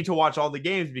 no, I need to watch all the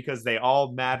games because they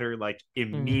all matter like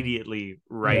immediately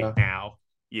right now,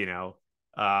 you know.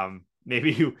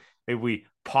 Maybe we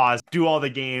pause, do all the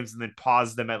games and then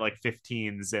pause them at like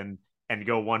 15s and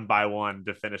go one by one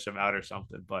to finish them out or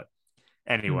something. But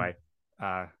anyway,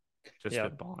 just Yeah.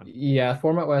 spitballing. Yeah,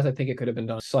 format wise, I think it could have been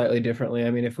done slightly differently.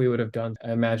 I mean, if we would have done,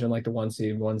 I imagine like the one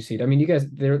seed. I mean, you guys,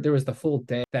 there was the full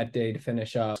day that day to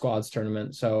finish squads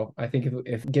tournament. So I think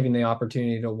if giving the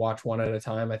opportunity to watch one at a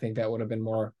time, I think that would have been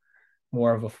more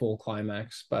of a full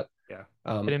climax. But Yeah.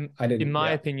 I In didn't. my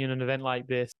Yeah, opinion, an event like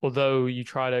this, although you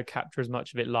try to capture as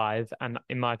much of it live, and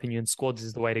in my opinion, squads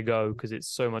is the way to go because it's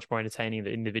so much more entertaining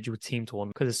than individual team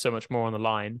tournament because there's so much more on the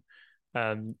line.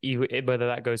 Whether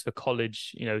that goes for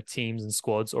college, teams and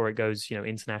squads, or it goes,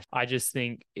 international. I just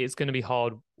think it's going to be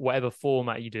hard, whatever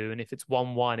format you do. And if it's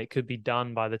 1-1, it could be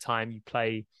done by the time you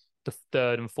play the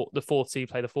third and the fourth seed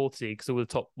play the fourth seed because all the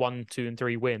top 1, 2, and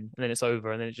 3 win, and then it's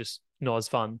over, and then it's just not as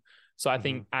fun. So I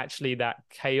think actually that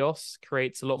chaos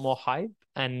creates a lot more hype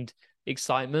and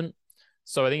excitement.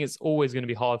 So I think it's always going to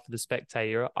be hard for the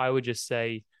spectator. I would just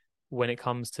say when it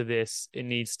comes to this, it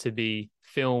needs to be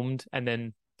filmed and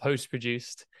then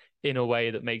post-produced in a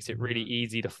way that makes it really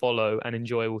easy to follow and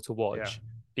enjoyable to watch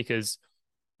because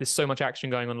there's so much action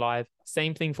going on live.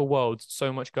 Same thing for Worlds,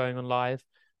 so much going on live.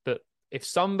 But if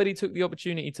somebody took the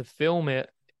opportunity to film it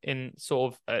in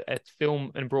sort of a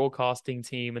film and broadcasting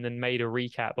team and then made a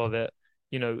recap of it,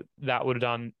 that would have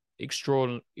done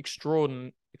extraordinarily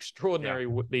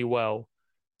well.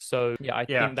 So yeah, I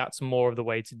think that's more of the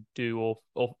way to do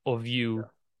or view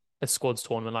a squads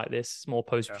tournament like this. It's more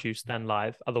post-produced than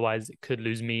live. Otherwise, it could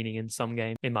lose meaning in some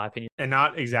games, in my opinion. And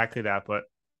not exactly that, but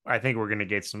I think we're going to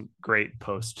get some great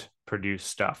post-produced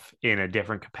stuff in a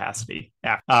different capacity.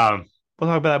 We'll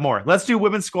talk about that more. Let's do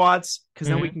women's squads because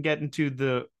then we can get into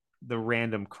the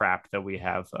random crap that we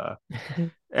have.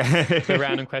 The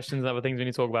random questions and other things we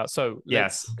need to talk about. So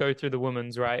let's go through the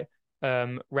women's, right?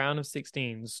 Round of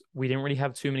 16s. We didn't really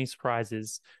have too many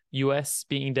surprises. US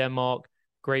beating Denmark,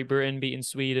 Great Britain beating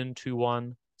Sweden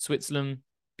 2-1, Switzerland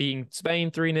beating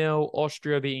Spain 3-0,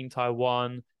 Austria beating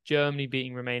Taiwan, Germany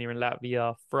beating Romania and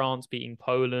Latvia, France beating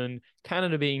Poland,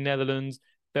 Canada beating Netherlands,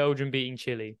 Belgium beating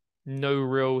Chile. No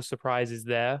real surprises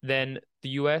there. Then the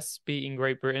US beating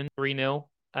Great Britain 3-0,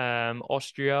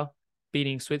 Austria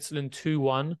beating Switzerland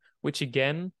 2-1, which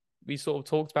again, we sort of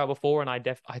talked about before, and I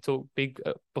talked big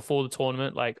before the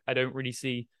tournament. Like, I don't really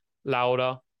see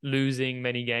Lauda losing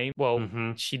many games. Well,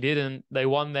 she didn't. They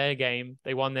won their game.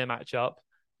 They won their matchup,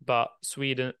 but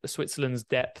Switzerland's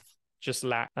depth just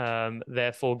lacked,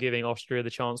 therefore giving Austria the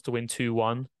chance to win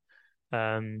 2-1,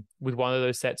 with one of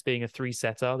those sets being a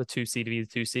 3-setter, the 2 seed v the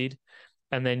 2 seed.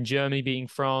 And then Germany beating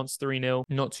France 3-0.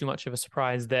 Not too much of a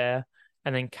surprise there.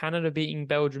 And then Canada beating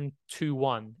Belgium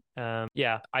 2-1. I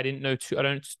don't know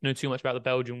too much about the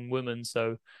Belgian women,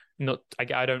 so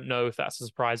I don't know if that's a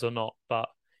surprise or not, but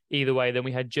either way, then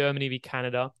we had Germany v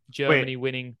Canada. Germany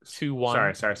winning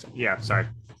 2-1. Sorry. Yeah, sorry.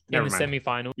 In the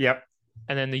semi-final. Yep.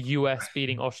 And then the US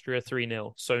beating Austria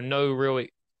 3-0. So no real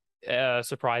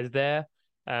surprise there.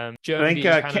 Germany beating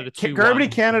Canada 2-1. Germany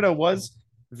Canada was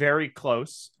very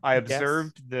close. I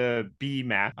observed the B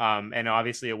match, and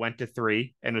obviously it went to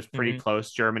 3 and was pretty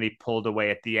close. Germany pulled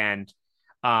away at the end.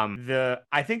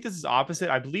 I think this is opposite.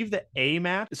 I believe the A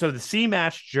match. So the C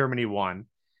match, Germany won.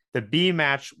 The B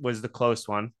match was the close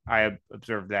one. I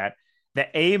observed that. The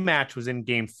A match was in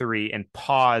game 3 and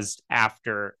paused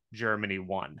after Germany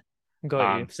won.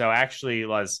 Got you. So actually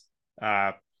was,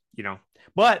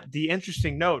 but the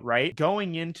interesting note, right?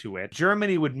 Going into it,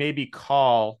 Germany would maybe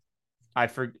call,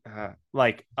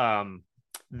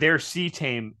 their C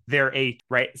team, their 8,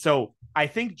 right? So I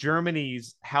think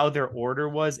Germany's, how their order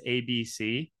was A, B,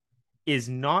 C, is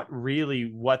not really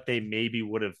what they maybe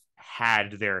would have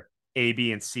had their A,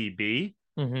 B, and C be.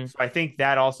 So I think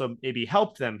that also maybe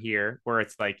helped them here, where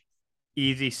it's like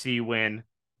easy C win,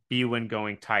 B win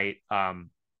going tight.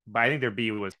 But I think their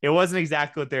B it wasn't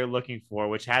exactly what they're looking for,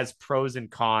 which has pros and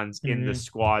cons in the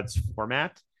squads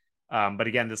format. But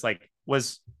again, this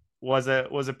was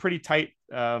a pretty tight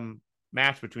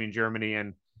match between Germany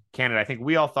and Canada. I think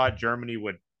we all thought Germany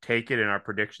would take it in our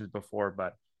predictions before,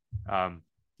 but it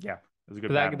was a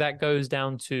good battle. That goes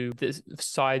down to this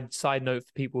side note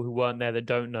for people who weren't there that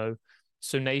don't know.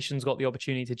 So nations got the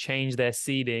opportunity to change their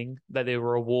seeding that they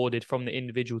were awarded from the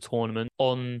individual tournament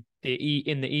in the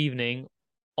evening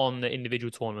on the individual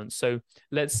tournament. So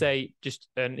let's say,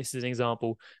 and this is an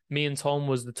example, me and Tom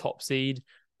was the top seed,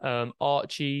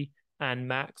 Archie and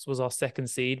Max was our second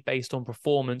seed based on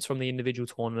performance from the individual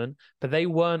tournament, but they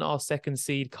weren't our second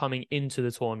seed coming into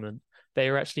the tournament. They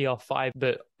were actually our 5.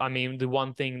 But I mean, the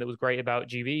one thing that was great about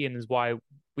GB and is why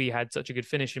we had such a good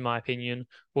finish, in my opinion,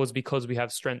 was because we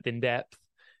have strength in depth.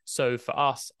 So for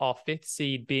us, our 5th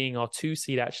seed being our 2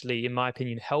 seed actually, in my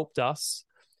opinion, helped us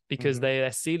because their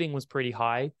ceiling was pretty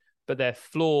high, but their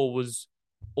floor was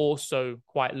also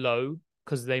quite low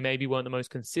because they maybe weren't the most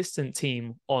consistent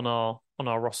team on our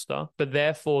roster, but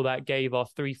therefore that gave our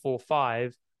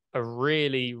 3-4-5 a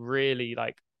really, really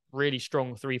really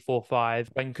strong 3-4-5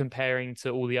 when comparing to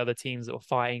all the other teams that were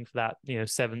fighting for that,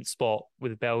 seventh spot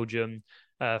with Belgium,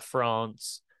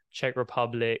 France, Czech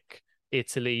Republic,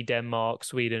 Italy, Denmark,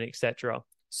 Sweden, etc.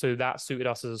 So that suited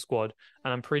us as a squad.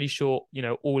 And I'm pretty sure,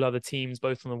 all other teams,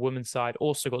 both on the women's side,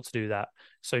 also got to do that.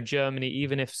 So Germany,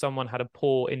 even if someone had a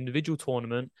poor individual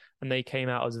tournament and they came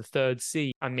out as a third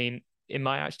seed, I mean, it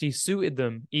might actually suited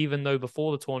them, even though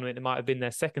before the tournament, it might have been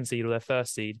their second seed or their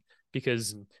first seed.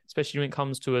 Because especially when it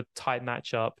comes to a tight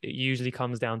matchup, it usually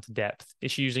comes down to depth.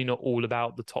 It's usually not all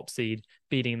about the top seed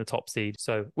beating the top seed.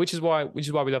 So, which is why we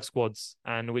love squads,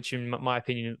 and which, in my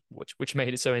opinion, which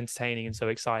made it so entertaining and so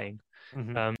exciting.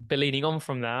 But leading on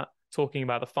from that, talking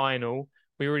about the final,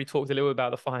 we already talked a little bit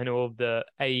about the final of the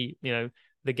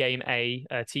game A,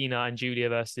 Tina and Julia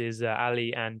versus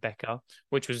Ali and Becca,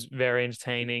 which was very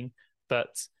entertaining.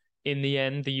 But in the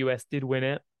end, the US did win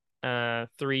it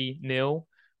 3-0.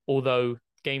 Although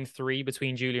game 3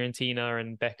 between Julia and Tina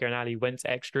and Becca and Ali went to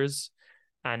extras.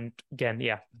 And again,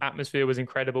 atmosphere was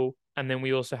incredible. And then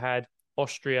we also had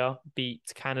Austria beat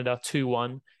Canada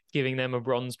 2-1, giving them a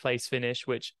bronze place finish,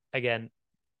 which again,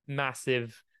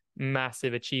 massive,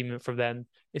 massive achievement for them,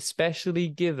 especially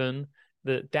given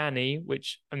that Danny,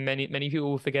 which many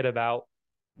people will forget about,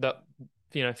 that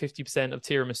 50% of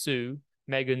tiramisu,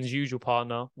 Megan's usual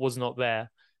partner, was not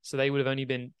there. So they would have only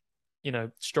been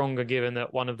stronger given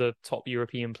that one of the top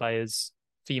European players,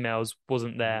 females,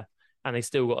 wasn't there, and they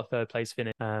still got a third place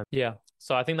finish.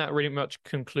 So I think that really much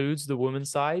concludes the women's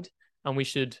side, and we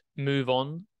should move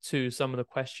on to some of the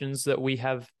questions that we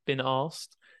have been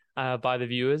asked by the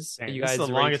viewers. Dang, Are you this guys is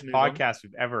the ready longest to move on? podcast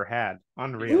we've ever had. This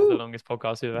Unreal. is the longest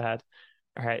podcast we've ever had.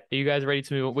 All right, are you guys ready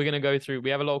to move on? We're going to go through,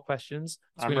 we have a lot of questions,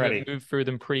 so I'm we're going ready. to move through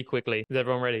them pretty quickly. Is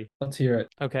everyone ready? Let's hear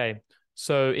it. Okay,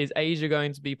 so is Asia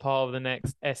going to be part of the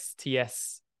next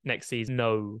STS next season?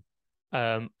 No.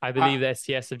 I believe the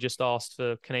STS have just asked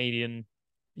for Canadian,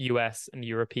 US, and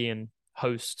European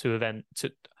hosts to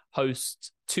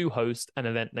host an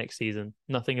event next season.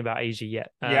 Nothing about Asia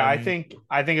yet. I think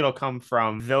it'll come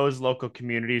from those local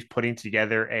communities putting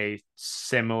together a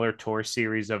similar tour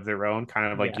series of their own,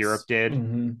 kind of like Europe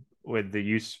did with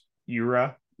the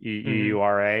EURA,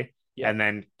 EURA. Yep. And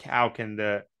then how can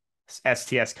the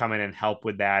STS come in and help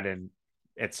with that, and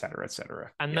et cetera, et cetera.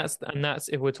 And that's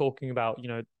if we're talking about,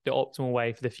 the optimal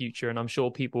way for the future. And I'm sure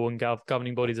people in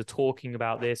governing bodies are talking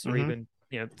about this, or even,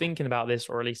 thinking about this,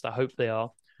 or at least I hope they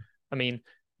are. I mean,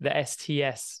 the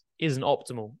STS isn't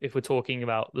optimal if we're talking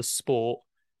about the sport.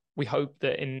 We hope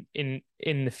that in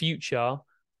the future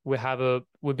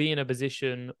we'll be in a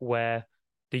position where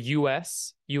the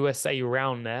USA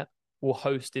Round Net will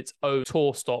host its own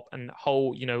tour stop and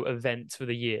whole, event for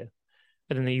the year.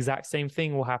 And then the exact same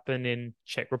thing will happen in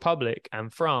Czech Republic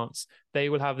and France. They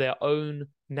will have their own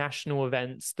national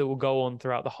events that will go on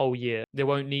throughout the whole year. There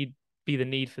won't be the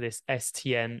need for this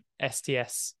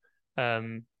STS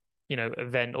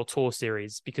event or tour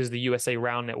series, because the USA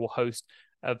Round Net will host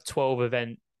a 12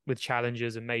 event with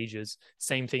challengers and majors.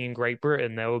 Same thing in Great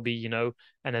Britain. There will be,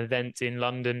 an event in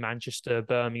London, Manchester,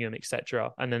 Birmingham,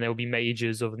 etc. And then there will be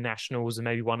majors of nationals and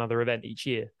maybe one other event each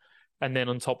year. And then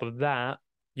on top of that,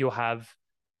 you'll have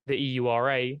the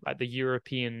EURA, like the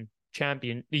European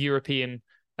governing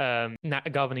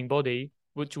body,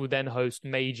 which will then host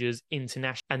majors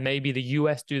international. And maybe the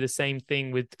US do the same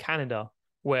thing with Canada,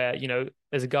 where,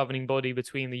 there's a governing body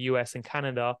between the US and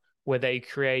Canada where they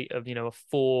create a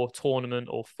 4 tournament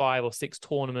or 5 or 6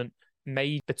 tournament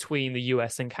made between the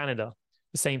US and Canada.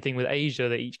 The same thing with Asia,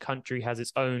 that each country has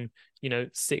its own,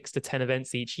 6 to 10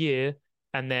 events each year.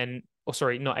 And then,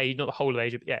 not the whole of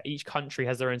Asia, but each country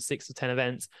has their own 6 to 10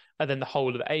 events. And then the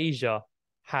whole of Asia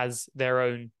has their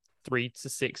own 3 to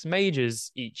 6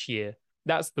 majors each year.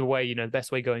 That's the way, the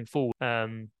best way going forward.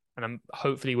 And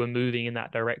hopefully we're moving in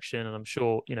that direction. And I'm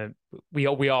sure, we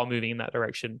are moving in that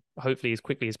direction, hopefully as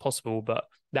quickly as possible. But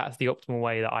that's the optimal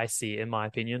way that I see it, in my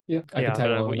opinion. Yeah, I don't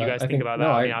know what you guys think about that.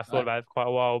 No, I mean, I've thought about it for quite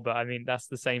a while, but I mean, that's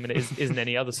the same. And it isn't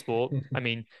any other sport. I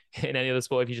mean, in any other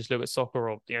sport, if you just look at soccer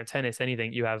or, tennis,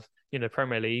 anything, you have,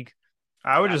 Premier League.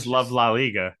 I would just love La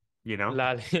Liga,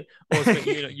 Also,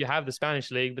 you have the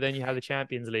Spanish league, but then you have the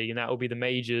Champions League, and that will be the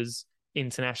majors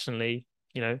internationally,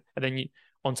 and then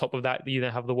on top of that, you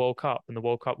then have the World Cup, and the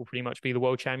World Cup will pretty much be the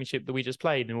World Championship that we just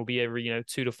played, and will be every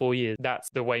 2 to 4 years.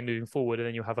 That's the way moving forward. And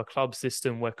then you'll have a club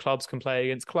system where clubs can play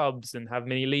against clubs and have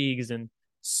mini leagues and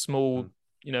small,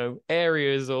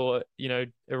 areas or a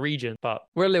region. But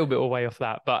we're a little bit away off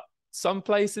that. But some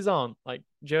places aren't. Like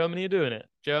Germany are doing it.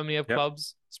 Germany have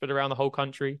clubs spread around the whole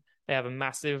country. They have a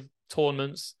massive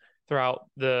tournaments throughout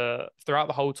the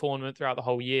whole tournament, throughout the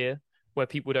whole year, where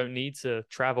people don't need to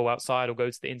travel outside or go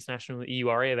to the international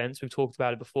EURA events. We've talked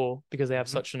about it before because they have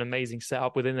such an amazing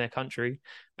setup within their country.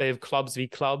 They have clubs v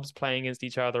clubs playing against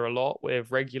each other a lot with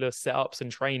regular setups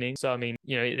and training. So, I mean,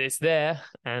 it's there,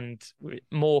 and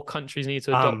more countries need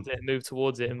to adopt it and move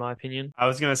towards it, in my opinion. I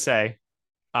was going to say,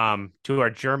 to our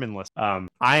German list, I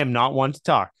am not one to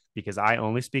talk because I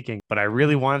only speak English, but I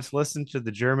really wanted to listen to the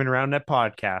German Roundnet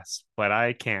podcast, but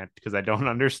I can't because I don't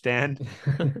understand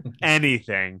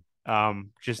anything.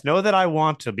 Just know that I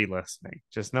want to be listening.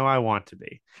 Just know I want to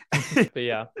be. But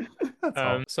yeah.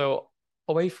 So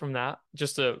away from that,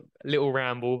 just a little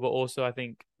ramble, but also I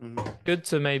think good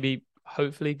to maybe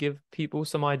hopefully give people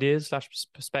some ideas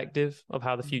 / perspective of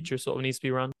how the future sort of needs to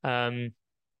be run.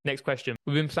 Next question.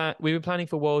 We've been planning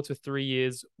for Worlds for 3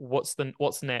 years. What's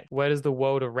next? Where does the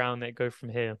world around it go from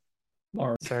here?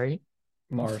 Mars. Sorry?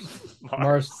 Mars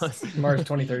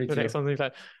 2032. The next one's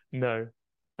like, no.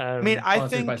 I mean, I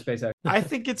Sponsored by SpaceX. I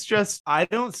think it's just, I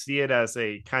don't see it as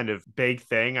a kind of big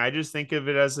thing. I just think of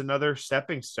it as another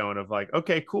stepping stone of like,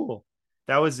 okay, cool.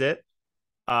 That was it.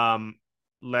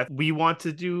 We want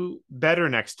to do better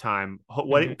next time.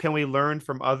 What can we learn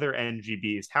from other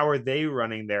NGBs? How are they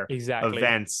running their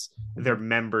events, their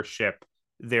membership,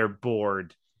 their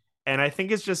board? And I think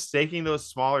it's just taking those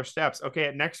smaller steps. Okay,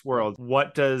 at Next World,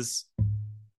 what does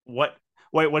the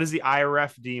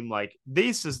IRF deem like?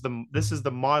 This is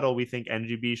the model we think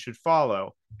NGBs should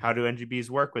follow. How do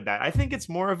NGBs work with that? I think it's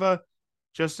more of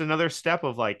just another step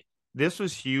of like, this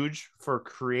was huge for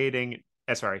creating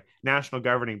national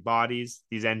governing bodies,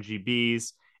 these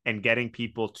NGBs, and getting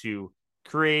people to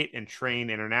create and train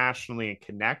internationally and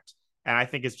connect. And I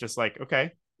think it's just like,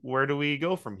 okay, where do we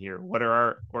go from here? What are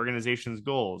our organization's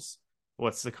goals?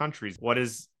 What's the country's? What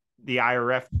is the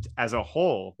IRF as a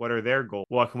whole? What are their goals?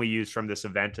 What can we use from this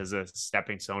event as a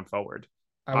stepping stone forward?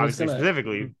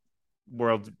 Specifically,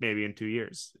 World maybe in 2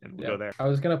 years, and we'll go there. I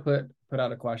was gonna put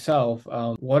out a question.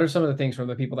 What are some of the things from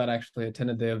the people that actually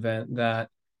attended the event that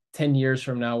 10 years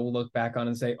from now we'll look back on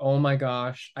and say, oh my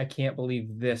gosh, I can't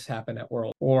believe this happened at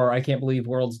World, or I can't believe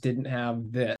Worlds didn't have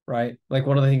this, right? Like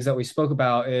one of the things that we spoke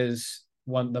about is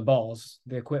the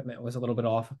equipment was a little bit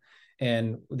off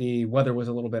and the weather was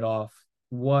a little bit off.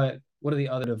 What are the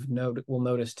other we'll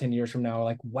notice 10 years from now?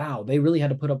 Like, wow, they really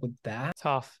had to put up with that?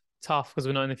 Tough because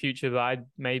we're not in the future, but I'd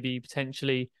maybe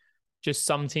potentially just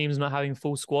some teams not having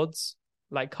full squads,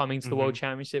 like coming to the World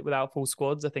Championship without full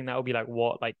squads. I think that would be like,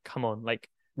 what? Like, come on, like,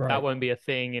 right. That won't be a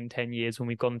thing in 10 years when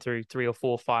we've gone through 3 or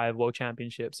 4 or 5 World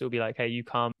Championships. It'll be like, hey, you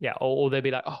come. Yeah. Or they'll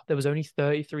be like, oh, there was only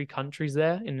 33 countries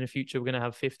there. In the future, we're going to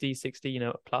have 50, 60,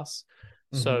 plus.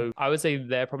 So I would say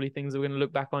they're probably things that we're going to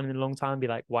look back on in a long time and be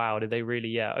like, wow, did they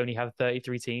really, only have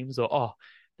 33 teams? Or,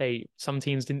 some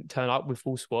teams didn't turn up with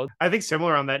full squad. I think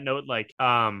similar on that note, like,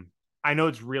 I know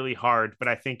it's really hard, but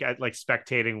I think like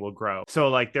spectating will grow. So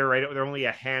like there are only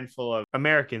a handful of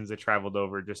Americans that traveled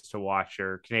over just to watch,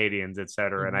 or Canadians,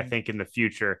 etc. And I think in the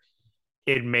future,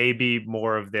 it may be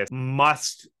more of this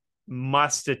must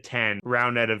attend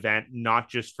Roundnet event, not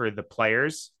just for the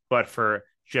players, but for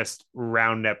just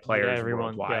Roundnet players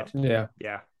worldwide. Yeah.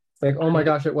 Like, oh my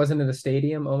gosh, it wasn't in a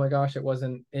stadium. Oh my gosh, it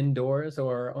wasn't indoors.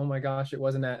 Or oh my gosh, it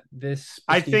wasn't at this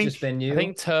prestigious venue. I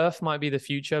think turf might be the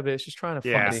future, but it's just trying to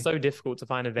find. It's so difficult to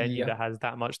find a venue that has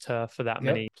that much turf for that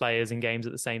many players and games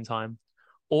at the same time.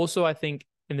 Also, I think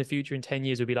in the future, in 10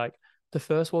 years, we'll be like, the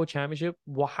first World Championship,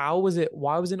 how was it?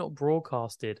 Why was it not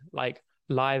broadcasted like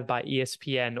live by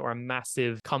ESPN or a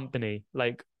massive company?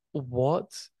 Like, what?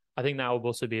 I think that will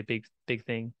also be a big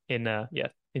thing in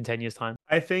 10 years time.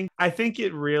 I think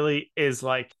it really is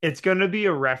like, it's going to be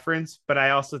a reference, but I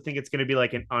also think it's going to be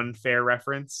like an unfair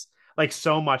reference. Like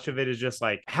so much of it is just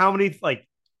like how many, like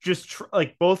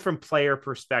like both from player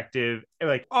perspective,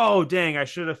 like, oh dang, I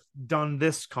should have done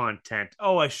this content.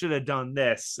 Oh, I should have done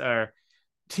this. Or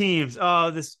teams,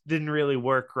 oh, this didn't really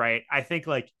work right. I think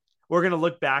like we're going to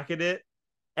look back at it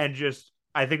and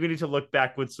I think we need to look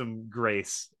back with some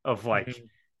grace of like,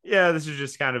 yeah, this is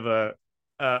just kind of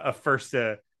a first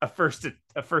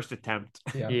attempt.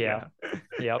 Yeah.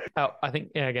 I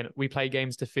think again, we play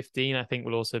games to 15. I think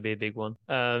will also be a big one.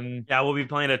 We'll be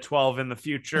playing at 12 in the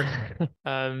future.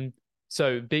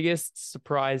 So biggest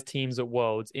surprise teams at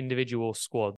Worlds, individual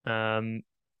squad.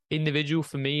 Individual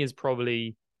for me is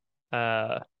probably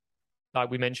like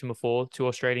we mentioned before, 2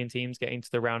 Australian teams getting to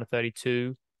the round of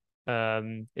 32.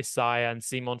 Isaiah and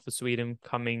Simon for Sweden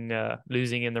coming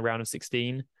losing in the round of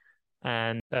 16,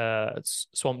 and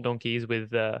Swamp Donkeys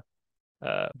with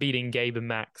beating Gabe and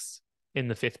Max in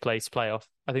the fifth place playoff.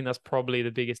 I think that's probably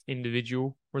the biggest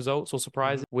individual results or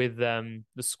surprises, with the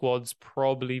squads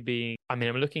probably being, I mean,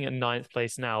 I'm looking at ninth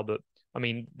place now, but I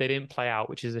mean, they didn't play out,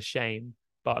 which is a shame.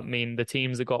 But I mean, the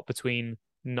teams that got between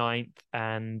ninth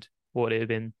and what would it have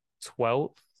been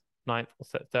 12th, ninth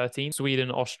or 13th,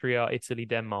 Sweden, Austria, Italy,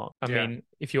 Denmark. I mean,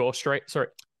 if you're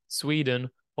Sweden,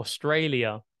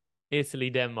 Australia, Italy,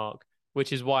 Denmark,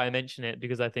 which is why I mention it,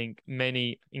 because I think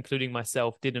many, including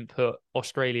myself, didn't put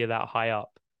Australia that high up.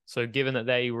 So given that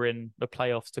they were in the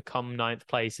playoffs to come ninth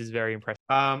place is very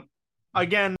impressive.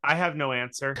 Again, I have no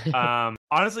answer.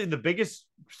 Honestly, the biggest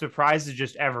surprise is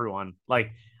just everyone.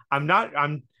 Like, I'm not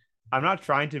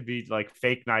trying to be like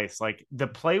fake nice. Like, the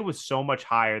play was so much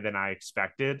higher than I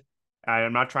expected.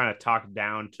 I'm not trying to talk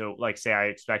down to like say I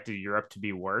expected Europe to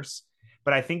be worse,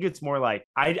 but I think it's more like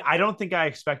I don't think I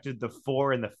expected the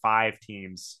 4 and the 5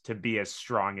 teams to be as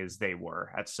strong as they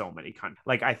were at so many countries.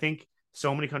 Like, I think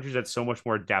so many countries had so much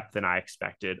more depth than I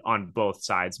expected on both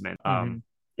sides, man.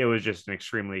 It was just an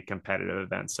extremely competitive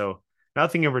event. So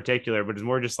nothing in particular, but it's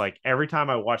more just like every time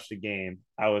I watched a game,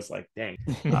 I was like, dang,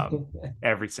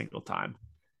 every single time.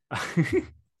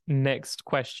 Next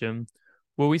question.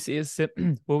 Will we see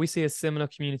a similar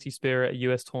community spirit at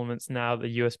US tournaments now that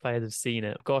the US players have seen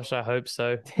it? Gosh, I hope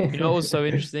so. You know what was so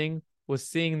interesting was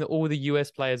seeing that all the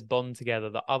US players bond together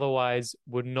that otherwise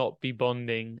would not be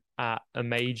bonding at a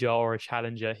major or a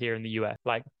challenger here in the US.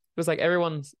 Like, it was like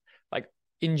everyone's like,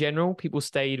 in general, people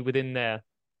stayed within their,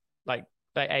 like,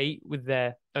 they ate with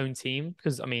their own team,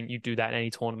 because I mean, you do that in any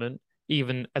tournament.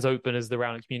 Even as open as the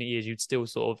round community is, you'd still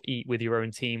sort of eat with your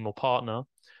own team or partner.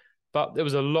 But there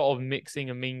was a lot of mixing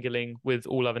and mingling with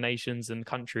all other nations and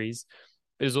countries.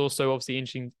 It was also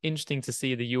obviously interesting to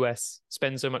see the US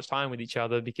spend so much time with each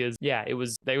other, because they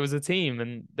was a team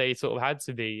and they sort of had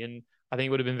to be. And I think it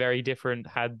would have been very different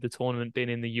had the tournament been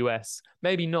in the US.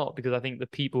 Maybe not, because I think the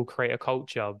people create a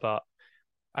culture, but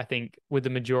I think with the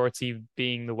majority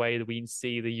being the way that we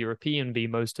see the European be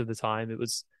most of the time, it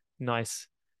was nice,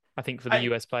 I think, for the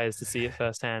US players to see it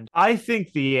firsthand. I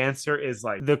think the answer is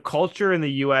like the culture in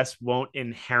the US won't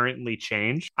inherently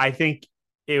change. I think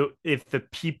if the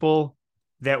people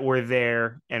that were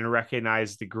there and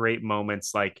recognized the great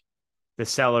moments, like the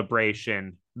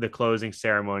celebration, the closing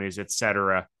ceremonies,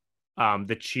 etc.,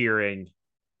 the cheering,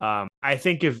 I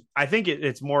think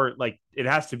it's more like it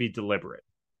has to be deliberate,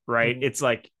 right? It's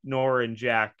like Nora and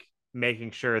Jack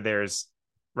making sure there's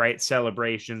right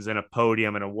celebrations and a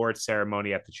podium and award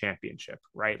ceremony at the championship,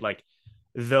 right? Like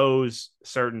those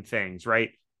certain things,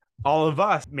 right? All of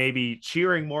us maybe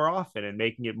cheering more often and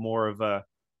making it more of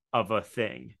a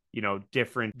thing,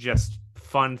 different, just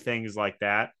fun things like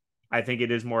that. I think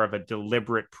it is more of a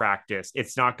deliberate practice.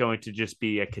 It's not going to just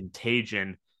be a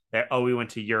contagion that, oh, we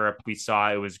went to Europe, we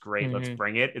saw it was great, let's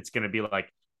bring it. It's going to be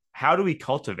like, how do we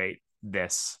cultivate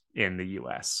this in the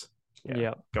US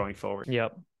going forward?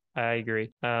 Yep. I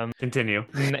agree. Continue.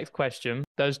 Next question.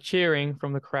 Does cheering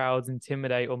from the crowds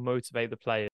intimidate or motivate the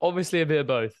players? Obviously a bit of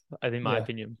both, I think, in my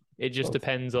opinion. It just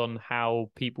depends on how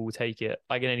people take it,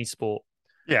 like in any sport.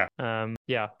 Yeah.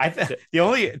 The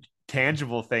only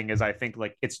tangible thing is I think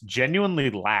like it's genuinely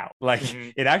loud. Like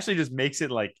it actually just makes it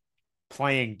like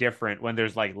playing different when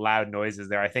there's like loud noises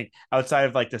there. I think outside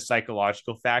of like the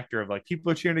psychological factor of like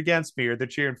people are cheering against me or they're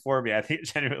cheering for me, I think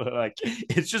genuinely like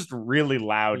it's just really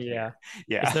loud. Yeah.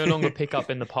 Yeah. It's no longer pick up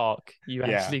in the park. You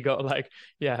actually got like,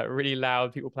 really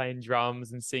loud people playing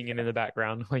drums and singing in the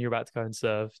background when you're about to go and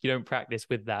serve. You don't practice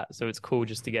with that, so it's cool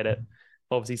just to get it.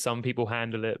 Obviously, some people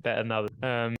handle it better than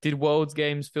others. Did Worlds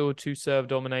Games feel too serve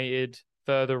dominated?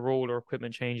 Further rule or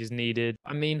equipment changes needed?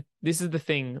 I mean, this is the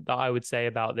thing that I would say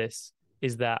about this,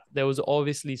 is that there was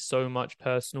obviously so much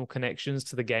personal connections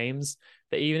to the games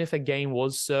that even if a game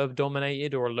was serve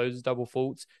dominated or loads of double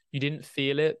faults, you didn't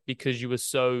feel it because you were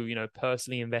so,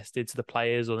 personally invested to the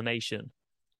players or the nation,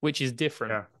 which is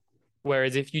different. Yeah.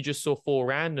 Whereas if you just saw 4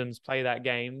 randoms play that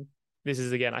game, this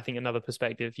is, again, I think another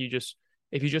perspective. If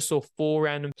you just saw 4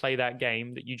 randoms play that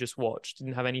game that you just watched,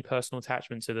 didn't have any personal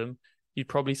attachment to them, you'd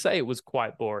probably say it was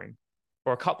quite boring.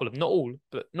 Or a couple of, not all,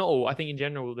 but not all. I think in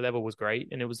general, the level was great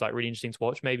and it was like really interesting to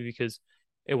watch, maybe because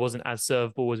it wasn't as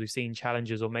serve ball as we've seen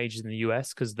challenges or majors in the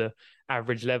US, because the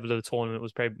average level of the tournament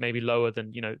was maybe lower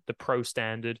than, the pro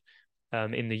standard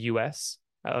in the US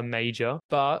at a major.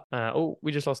 But,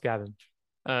 we just lost Gavin.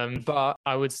 But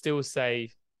I would still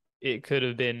say it could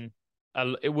have been,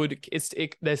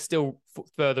 there's still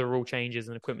further rule changes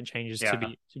and equipment changes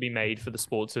to be made for the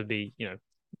sport to be,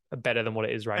 better than what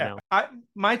it is right now.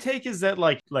 My take is that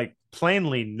like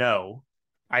plainly no,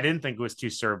 I didn't think it was too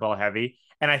serve ball heavy,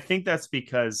 and I think that's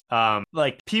because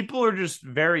like people are just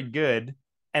very good,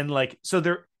 and like so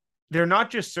they're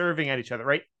not just serving at each other,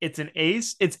 right? It's an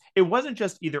ace. It wasn't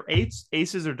just either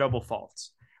aces or double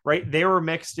faults, right? They were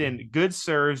mixed in good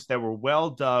serves that were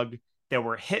well dug, that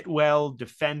were hit well,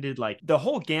 defended. Like the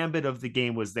whole gambit of the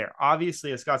game was there.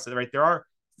 Obviously, as Scott said, right,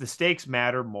 the stakes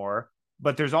matter more,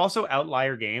 but there's also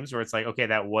outlier games where it's like, okay,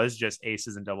 that was just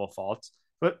aces and double faults.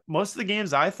 But most of the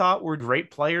games I thought were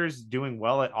great players doing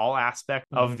well at all aspects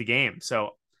of the game.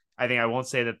 So I think I won't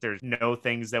say that there's no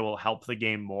things that will help the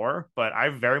game more, but I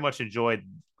very much enjoyed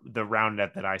the round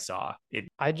net that I saw.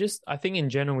 I think in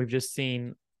general, we've just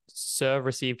seen serve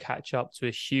receive catch up to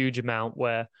a huge amount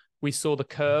where we saw the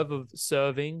curve of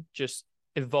serving just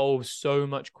evolve so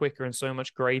much quicker and so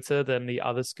much greater than the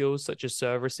other skills, such as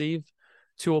serve receive,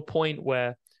 to a point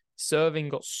where serving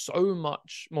got so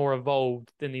much more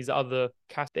evolved than these other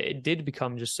cast that it did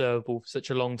become just servable for such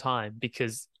a long time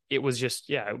because it was just,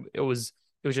 it was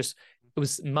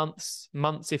months,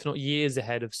 if not years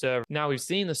ahead of serve. Now we've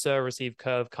seen the serve receive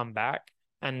curve come back.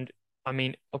 And I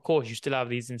mean, of course, you still have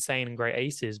these insane and great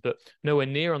aces, but nowhere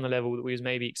near on the level that we was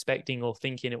maybe expecting or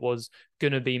thinking it was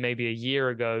going to be maybe a year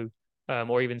ago,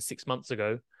 or even 6 months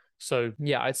ago. So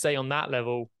yeah, I'd say on that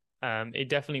level, it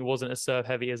definitely wasn't as serve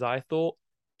heavy as I thought,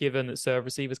 given that serve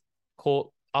receivers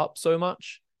caught up so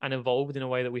much and evolved in a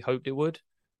way that we hoped it would.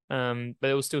 But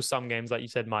there was still some games, like you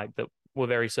said, Mike, that were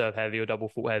very serve heavy or double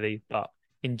fault heavy. But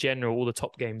in general, all the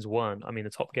top games weren't. I mean, the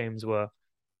top games were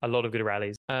a lot of good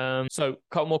rallies. So a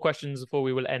couple more questions before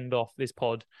we will end off this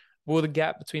pod. Will the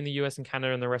gap between the US and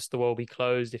Canada and the rest of the world be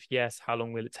closed? If yes, how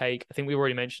long will it take? I think we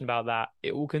already mentioned about that.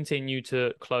 It will continue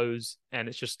to close, and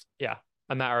it's just,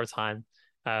 a matter of time.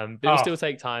 It will still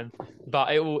take time,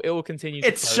 but it will continue.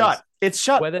 It's close. shut. It's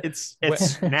shut. Whether, it's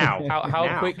now.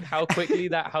 How quickly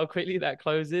that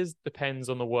closes depends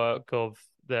on the work of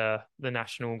the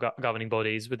national governing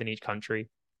bodies within each country.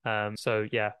 So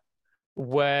yeah,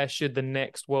 where should the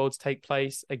next Worlds take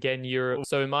place? Again, Europe.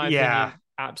 So in my opinion,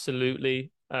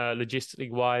 absolutely, logistically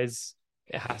wise,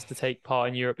 it has to take part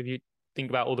in Europe. If you think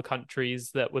about all the countries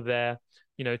that were there,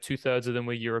 2/3 of them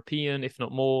were European, if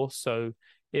not more. So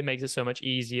it makes it so much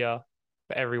easier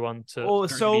for everyone to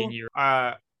be in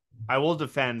Europe. I will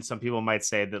defend. Some people might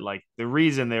say that like the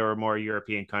reason there were more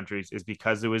European countries is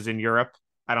because it was in Europe.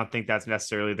 I don't think that's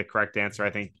necessarily the correct answer.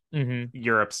 I think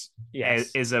Europe's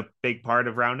is a big part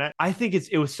of RoundNet. I think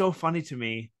it was so funny to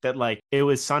me that like it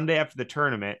was Sunday after the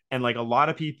tournament and like a lot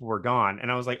of people were gone.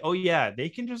 And I was like, oh yeah, they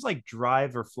can just like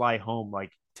drive or fly home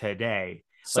like today.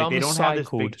 Like they don't have this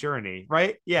big journey,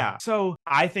 right? Yeah. So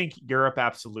I think Europe,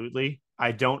 absolutely.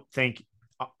 I don't think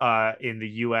in the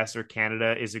US or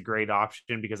Canada is a great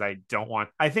option because I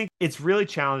think it's really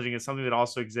challenging. It's something that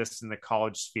also exists in the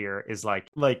college sphere is like,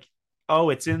 oh,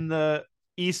 it's in the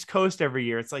East Coast every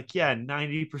year. It's like, yeah,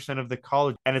 90% of the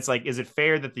college. And it's like, is it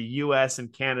fair that the US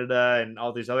and Canada and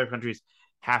all these other countries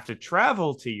have to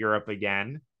travel to Europe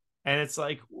again? And it's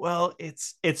like, well,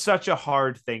 it's such a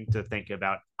hard thing to think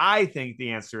about. I think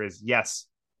the answer is yes,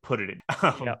 put it in.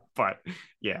 But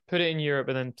yeah, put it in Europe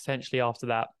and then potentially after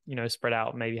that, spread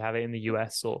out, maybe have it in the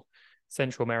US or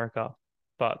Central America.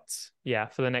 But yeah,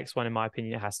 for the next one, in my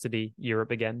opinion, it has to be Europe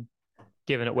again,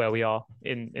 given it where we are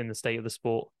in the state of the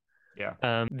sport.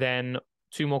 Yeah. Then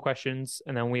 2 more questions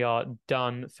and then we are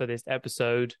done for this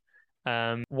episode.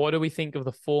 What do we think of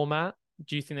the format?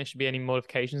 Do you think there should be any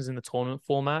modifications in the tournament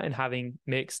format and having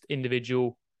mixed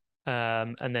individual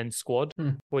and then squad?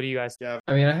 What do you guys? Yeah,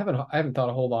 I mean, I haven't thought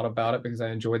a whole lot about it because I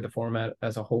enjoyed the format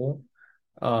as a whole.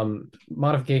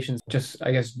 Modifications, just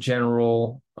I guess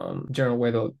general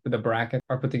way the brackets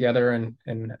are put together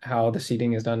and how the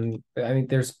seating is done. I mean,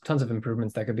 there's tons of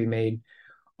improvements that could be made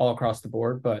all across the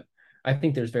board, but I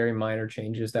think there's very minor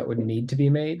changes that would need to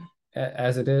be made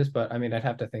as it is. But I mean, I'd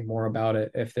have to think more about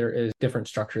it if there is different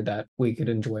structure that we could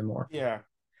enjoy more. Yeah.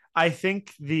 I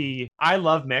think I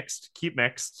love mixed, keep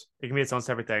mixed. It can be its own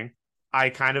separate thing. I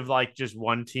kind of like just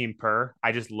one team per.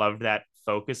 I just loved that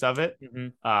focus of it.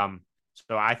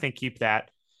 So I think keep that.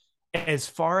 As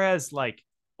far as like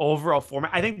overall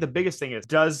format, I think the biggest thing is,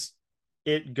 does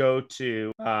it go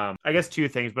to, I guess 2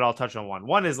 things, but I'll touch on one.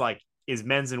 One is like, is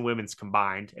men's and women's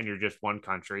combined and you're just one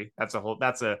country? That's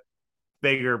a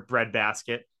bigger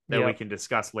breadbasket that we can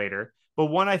discuss later. But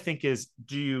one I think is,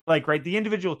 do you like, right, the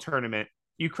individual tournament,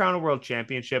 you crown a world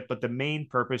championship, but the main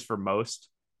purpose for most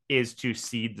is to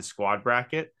seed the squad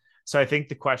bracket. So I think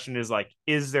the question is like,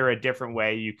 is there a different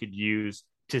way you could use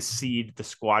to seed the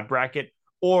squad bracket?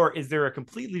 Or is there a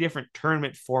completely different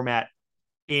tournament format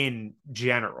in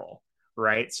general?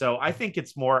 Right. So I think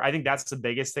that's the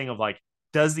biggest thing of like,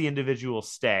 does the individual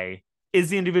stay? Is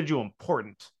the individual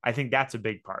important? I think that's a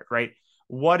big part, right?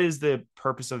 What is the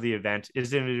purpose of the event?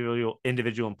 Is the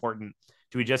individual important?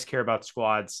 Do we just care about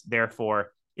squads?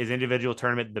 Therefore, is individual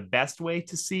tournament the best way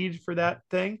to seed for that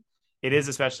thing? It is,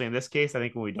 especially in this case. I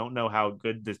think when we don't know how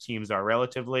good the teams are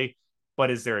relatively,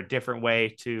 but is there a different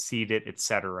way to seed it,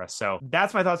 etc.? So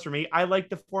that's my thoughts for me. I like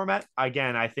the format.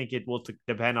 Again, I think it will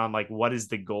depend on like what is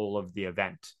the goal of the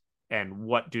event and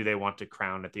what do they want to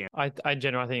crown at the end. I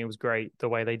generally think it was great the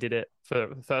way they did it for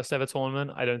the first ever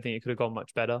tournament. I don't think it could have gone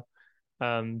much better.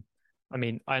 I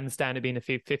mean, I understand it being a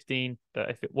 15, but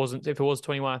if it was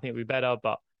 21, I think it would be better.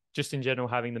 But just in general,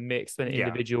 having the mix, then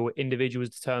individuals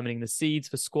determining the seeds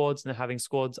for squads and having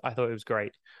squads, I thought it was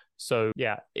great. So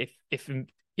yeah, if in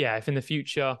the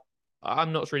future,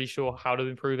 I'm not really sure how to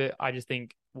improve it. I just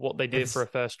think what they did for a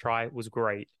first try was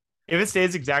great. If it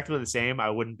stays exactly the same, I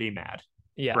wouldn't be mad.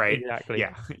 Yeah, right. Exactly.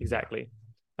 Yeah, exactly.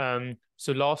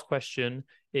 So last question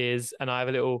is, and I have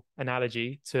a little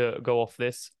analogy to go off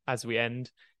this as we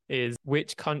end, is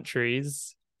which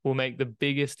countries will make the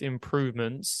biggest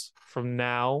improvements from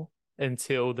now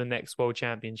until the next World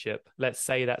Championship? Let's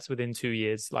say that's within 2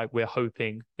 years, like we're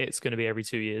hoping it's going to be every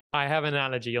 2 years. I have an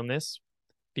analogy on this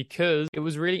because it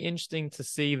was really interesting to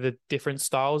see the different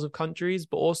styles of countries,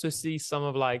 but also see some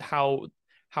of like how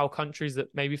countries that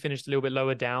maybe finished a little bit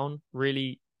lower down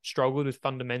really struggled with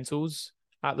fundamentals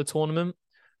at the tournament.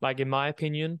 Like, in my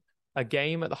opinion, a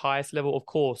game at the highest level, of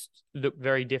course, looked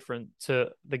very different to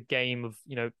the game of,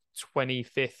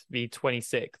 25th v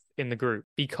 26th in the group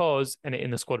and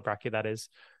in the squad bracket, that is,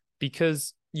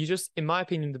 because you just, in my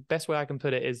opinion, the best way I can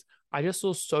put it is I just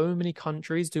saw so many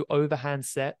countries do overhand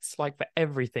sets, like for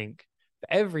everything.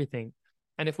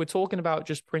 And if we're talking about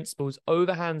just principles,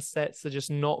 overhand sets are just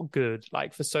not good,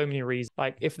 like for so many reasons.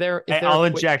 Like I'll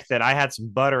inject that I had some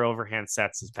butter overhand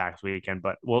sets this past weekend,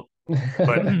 but not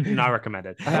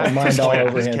recommended. I don't mind all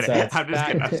overhand sets. I'm just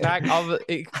kidding. I'll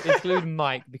include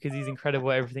Mike because he's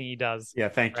incredible at everything he does. Yeah,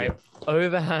 thank you.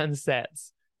 Overhand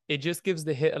sets, it just gives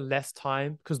the hitter less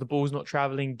time because the ball's not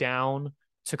traveling down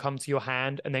to come to your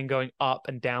hand and then going up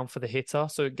and down for the hitter.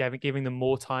 So giving them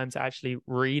more time to actually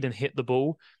read and hit the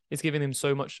ball. It's giving them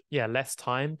so much, less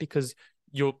time because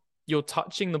you're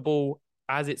touching the ball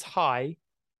as it's high.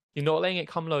 You're not letting it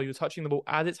come low. You're touching the ball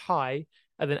as it's high.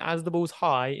 And then as the ball's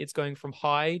high, it's going from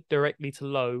high directly to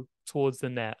low towards the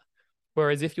net.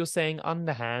 Whereas if you're saying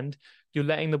underhand, you're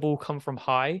letting the ball come from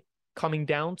high, coming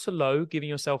down to low, giving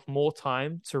yourself more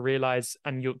time to realize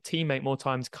and your teammate more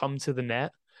time to come to the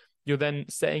net. You're then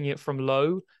setting it from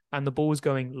low and the ball's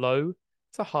going low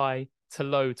to high to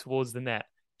low towards the net,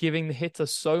 giving the hitter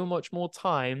so much more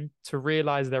time to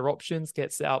realize their options,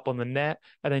 get set up on the net,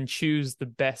 and then choose the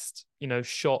best,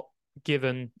 shot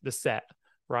given the set,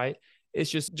 right?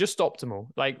 It's just optimal.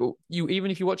 Like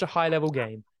even if you watch a high level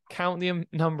game, count the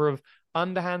number of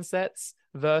underhand sets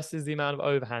versus the amount of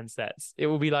overhand sets. It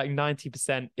will be like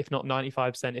 90%, if not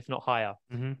 95%, if not higher.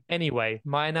 Mm-hmm. Anyway,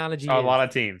 my analogy is a lot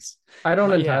of teams. I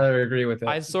don't entirely agree with it.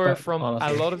 I saw it from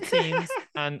honestly. A lot of teams,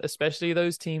 and especially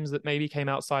those teams that maybe came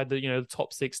outside the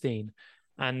top 16.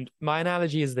 And my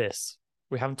analogy is this: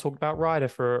 we haven't talked about Ryder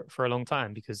for a long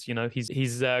time because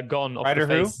he's gone off Ryder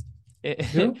the face.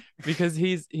 Who? Because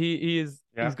he's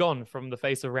gone from the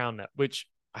face of round net, which,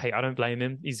 hey, I don't blame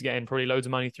him. He's getting probably loads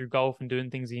of money through golf and doing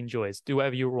things he enjoys. Do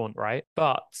whatever you want, right?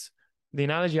 But the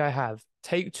analogy I have,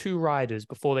 take 2 riders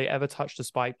before they ever touch the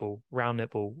spike ball, round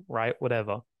net ball, right?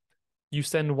 Whatever. You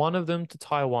send one of them to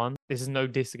Taiwan. This is no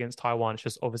diss against Taiwan. It's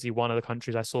just obviously one of the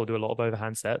countries I saw do a lot of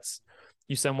overhand sets.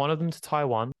 You send one of them to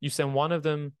Taiwan. You send one of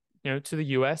them, to the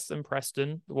US and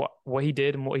Preston, what he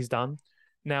did and what he's done.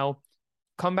 Now,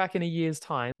 come back in a year's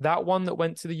time. That one that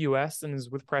went to the US and is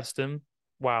with Preston,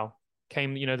 wow,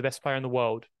 came, the best player in the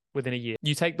world within a year.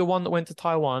 You take the one that went to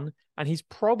Taiwan, and he's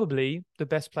probably the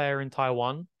best player in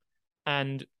Taiwan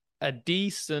and a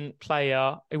decent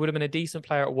player. It would have been a decent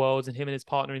player at Worlds, and him and his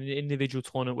partner in the individual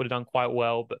tournament would have done quite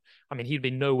well. But I mean, he'd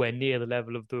been nowhere near the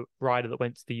level of the rider that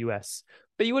went to the US.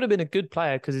 But he would have been a good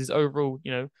player because his overall,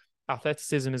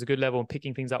 athleticism is a good level and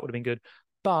picking things up would have been good.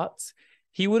 But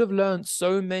he would have learned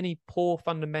so many poor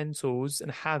fundamentals and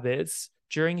habits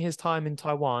during his time in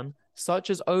Taiwan, such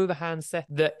as overhand set,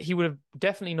 that he would have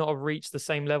definitely not have reached the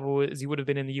same level as he would have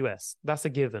been in the US. That's a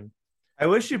given. I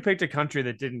wish you picked a country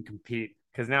that didn't compete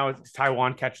because now it's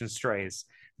Taiwan catching strays.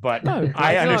 But no,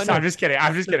 I understand. No. I'm just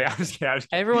kidding.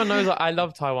 Everyone knows I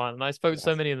love Taiwan, and I spoke to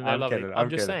so many of them. I love it. I'm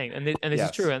just saying, and this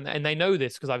is true, and they know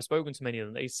this because I've spoken to many of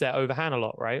them. They set overhand a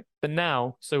lot, right? But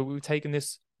now, so we've taken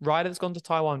this rider that's gone to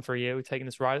Taiwan for a year. We've taken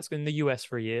this rider that's gone in the US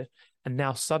for a year, and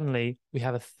now suddenly we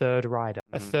have a third rider,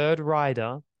 a third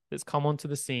rider that's come onto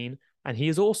the scene, and he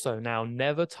has also now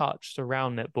never touched a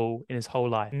round net ball in his whole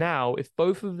life. Now, if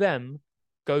both of them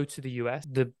go to the US,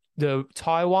 the the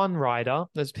Taiwan rider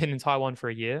that's been in Taiwan for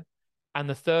a year and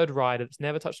the third rider that's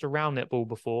never touched a round net ball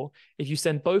before, if you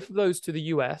send both of those to the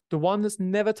US, the one that's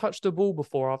never touched a ball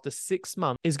before after 6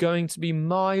 months is going to be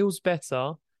miles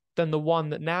better than the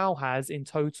one that now has in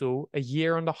total a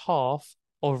year and a half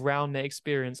of round net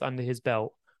experience under his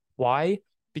belt. Why?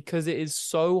 Because it is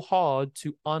so hard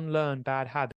to unlearn bad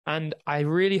habits. And I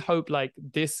really hope like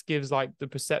this gives like the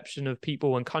perception of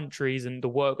people and countries and the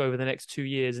work over the next 2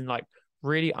 years and like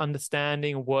really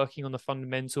understanding and working on the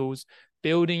fundamentals,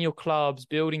 building your clubs,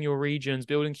 building your regions,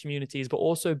 building communities, but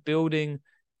also building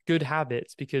good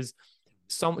habits, because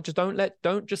some just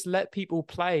don't just let people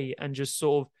play and just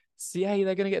sort of see, hey,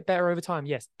 they're going to get better over time.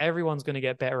 Yes, everyone's going to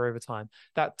get better over time.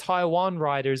 That Taiwan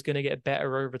rider is going to get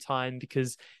better over time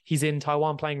because he's in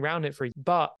Taiwan playing round it free.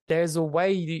 But there's a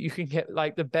way that you can get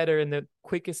like the better in the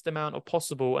quickest amount of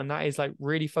possible. And that is like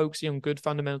really focusing on good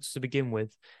fundamentals to begin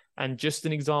with. And just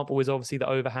an example is obviously the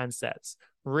overhand sets.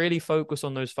 Really focus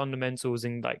on those fundamentals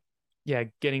and like, yeah,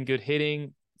 getting good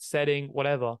hitting, setting,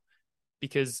 whatever.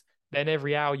 Because then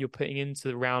every hour you're putting into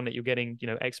the round that you're getting,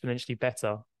 exponentially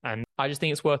better. And I just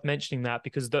think it's worth mentioning that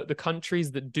because the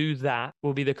countries that do that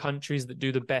will be the countries that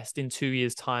do the best in 2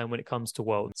 years' time when it comes to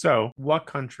Worlds. So what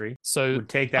country would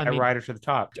take that rider to the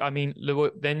top? I mean,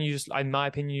 then you just, in my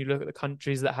opinion, you look at the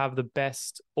countries that have the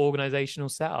best organizational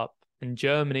setup. And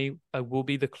Germany will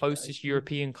be the closest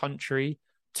European country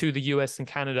to the US and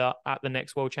Canada at the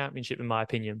next World Championship, in my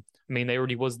opinion. I mean, they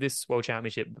already was this World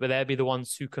Championship, but they'll be the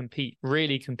ones who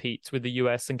really compete with the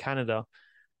US and Canada.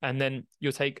 And then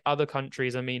you'll take other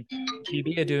countries. I mean,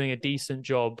 GB are doing a decent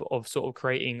job of sort of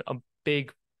creating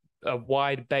a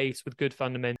wide base with good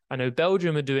fundamentals. I know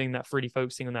Belgium are doing that, really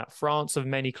focusing on that. France have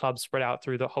many clubs spread out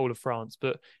through the whole of France,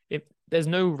 but there's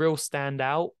no real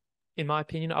standout, in my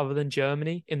opinion, other than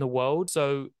Germany in the world.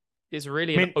 So it's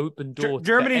really an open door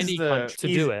for any country to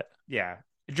do it. Yeah.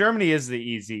 Germany is the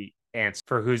easy answer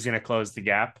for who's going to close the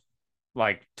gap.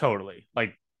 Like, totally.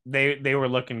 Like, they were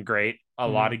looking great. A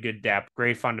lot of good depth,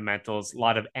 great fundamentals, a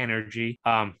lot of energy.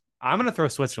 I'm going to throw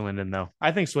Switzerland in, though.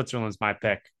 I think Switzerland's my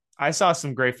pick. I saw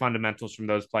some great fundamentals from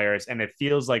those players, and it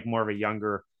feels like more of a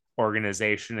younger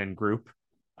organization and group.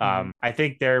 I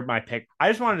think they're my pick. I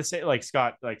just wanted to say, like,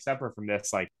 Scott, like, separate from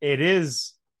this, like, it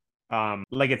is,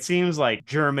 like, it seems like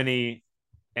Germany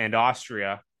and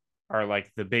Austria are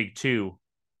like the big two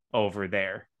over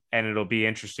there. And it'll be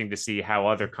interesting to see how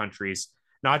other countries,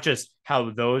 not just how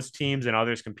those teams and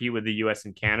others compete with the US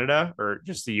and Canada, or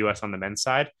just the US on the men's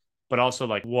side, but also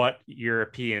like what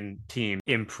European team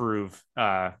improve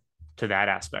to that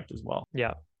aspect as well.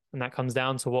 Yeah. And that comes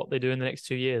down to what they do in the next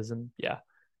 2 years. And yeah,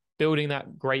 building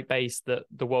that great base that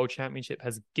the World Championship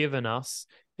has given us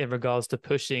in regards to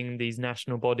pushing these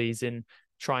national bodies in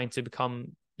trying to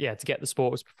become, to get the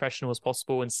sport as professional as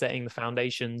possible and setting the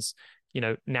foundations,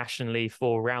 nationally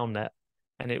for round net.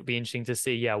 And it would be interesting to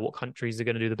see, what countries are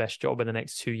going to do the best job in the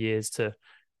next 2 years to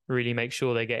really make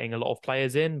sure they're getting a lot of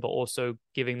players in, but also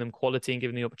giving them quality and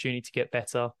giving the opportunity to get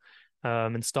better,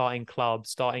 and starting clubs,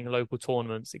 starting local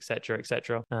tournaments, etc.,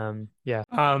 etc.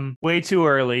 Way too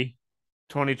early.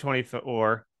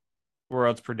 2024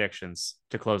 World's predictions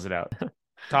to close it out.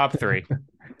 Top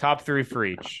three for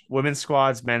each. Women's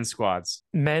squads, men's squads.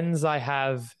 Men's, I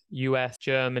have US,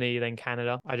 Germany, then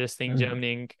Canada. I just think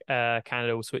Germany and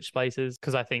Canada will switch places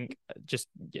because I think just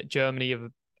Germany have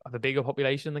a bigger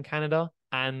population than Canada,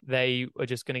 and they are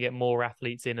just going to get more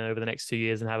athletes in over the next 2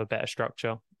 years and have a better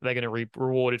structure. They're going to be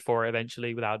rewarded for it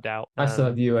eventually, without doubt. I still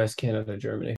have US, Canada,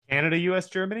 Germany. Canada, US,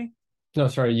 Germany? No,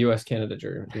 sorry, US, Canada,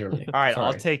 Germany. All right,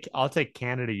 sorry. I'll take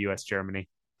Canada, US, Germany.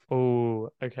 Oh,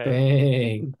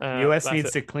 okay. Dang. US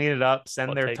needs to clean it up,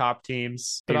 send their top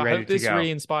teams. But I hope this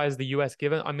really inspires the US,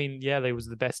 given, I mean, they was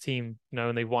the best team,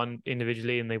 and they won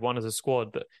individually and they won as a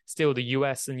squad, but still the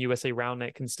US and USA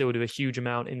Roundnet can still do a huge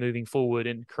amount in moving forward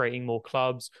and creating more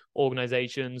clubs,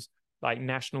 organizations, like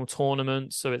national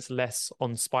tournaments. So it's less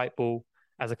on Spiteball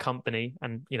as a company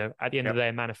and, at the end of the day,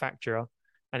 a manufacturer,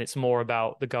 and it's more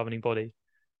about the governing body.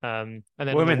 And then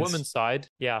on the women's side,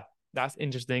 that's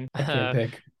interesting. I can't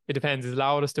pick. It depends. Is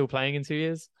Laura still playing in 2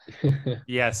 years?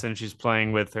 Yes, and she's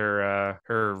playing with her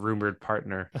rumored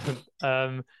partner.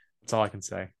 That's all I can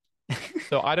say.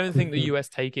 So I don't think the US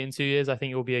take it in 2 years. I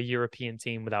think it will be a European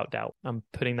team without doubt. I'm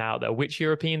putting that out there. Which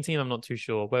European team? I'm not too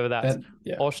sure. Whether that's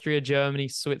Austria, Germany,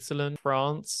 Switzerland,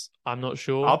 France. I'm not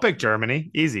sure. I'll pick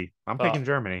Germany. Easy. I'm picking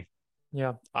Germany.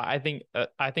 Yeah, I think it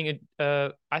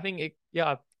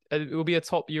will be a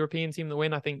top European team that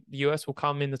win. I think the US will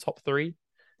come in the top three.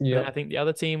 Yeah, and I think the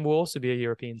other team will also be a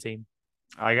European team.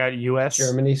 I got US,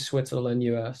 Germany, Switzerland,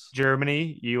 US.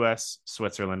 Germany, US,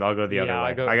 Switzerland. I'll go the other Yeah,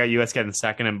 way. I got US getting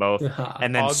second in both,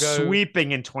 and then I'll go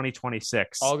sweeping in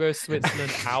 2026. I'll go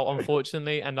Switzerland out,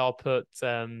 unfortunately, and I'll put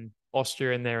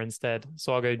Austria in there instead.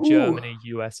 So I'll go Ooh. Germany,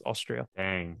 US, Austria.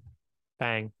 Dang,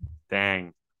 Bang.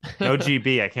 dang. No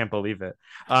GB. I can't believe it.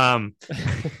 All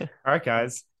right,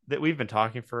 guys. That we've been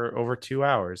talking for over 2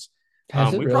 hours.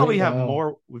 Has it We really? probably have Wow.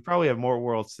 more. We probably have more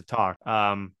worlds to talk.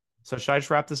 So should I just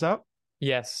wrap this up?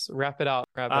 Yes, wrap it up.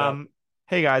 Wrap it up.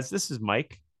 Hey guys, this is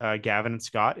Mike, Gavin, and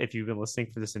Scott. If you've been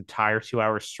listening for this entire 2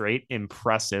 hours straight,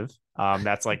 impressive.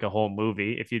 That's like a whole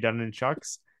movie. If you've done it in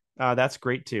chunks, that's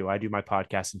great too. I do my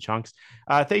podcast in chunks.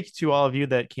 Thank you to all of you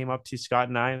that came up to Scott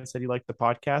and I and said you liked the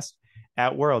podcast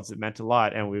at Worlds. It meant a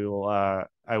lot, and we will.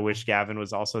 I wish Gavin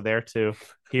was also there to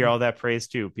hear all that praise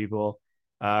too. People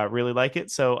really like it,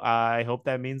 so I hope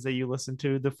that means that you listen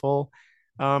to the full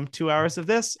 2 hours of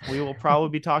this. We will probably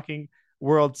be talking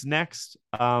Worlds next.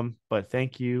 But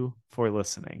thank you for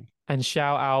listening. And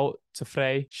shout out to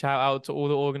Frey. Shout out to all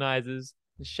the organizers.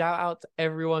 Shout out to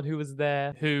everyone who was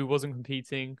there who wasn't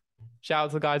competing. Shout out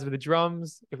to the guys with the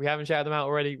drums. If we haven't shouted them out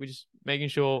already, we're just making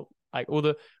sure like all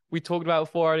the we talked about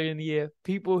before earlier in the year,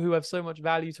 people who have so much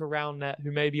value to RoundNet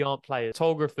who maybe aren't players,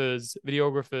 photographers,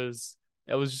 videographers.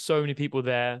 There was so many people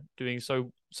there doing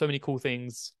so many cool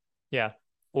things. Yeah.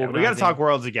 Yeah, we got to talk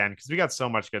Worlds again because we got so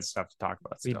much good stuff to talk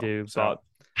about. We do, so,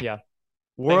 but yeah.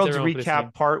 Worlds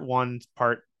recap part 1,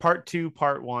 part 2,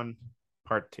 part 1,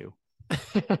 part 2.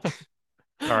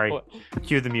 Sorry.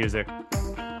 Cue the music.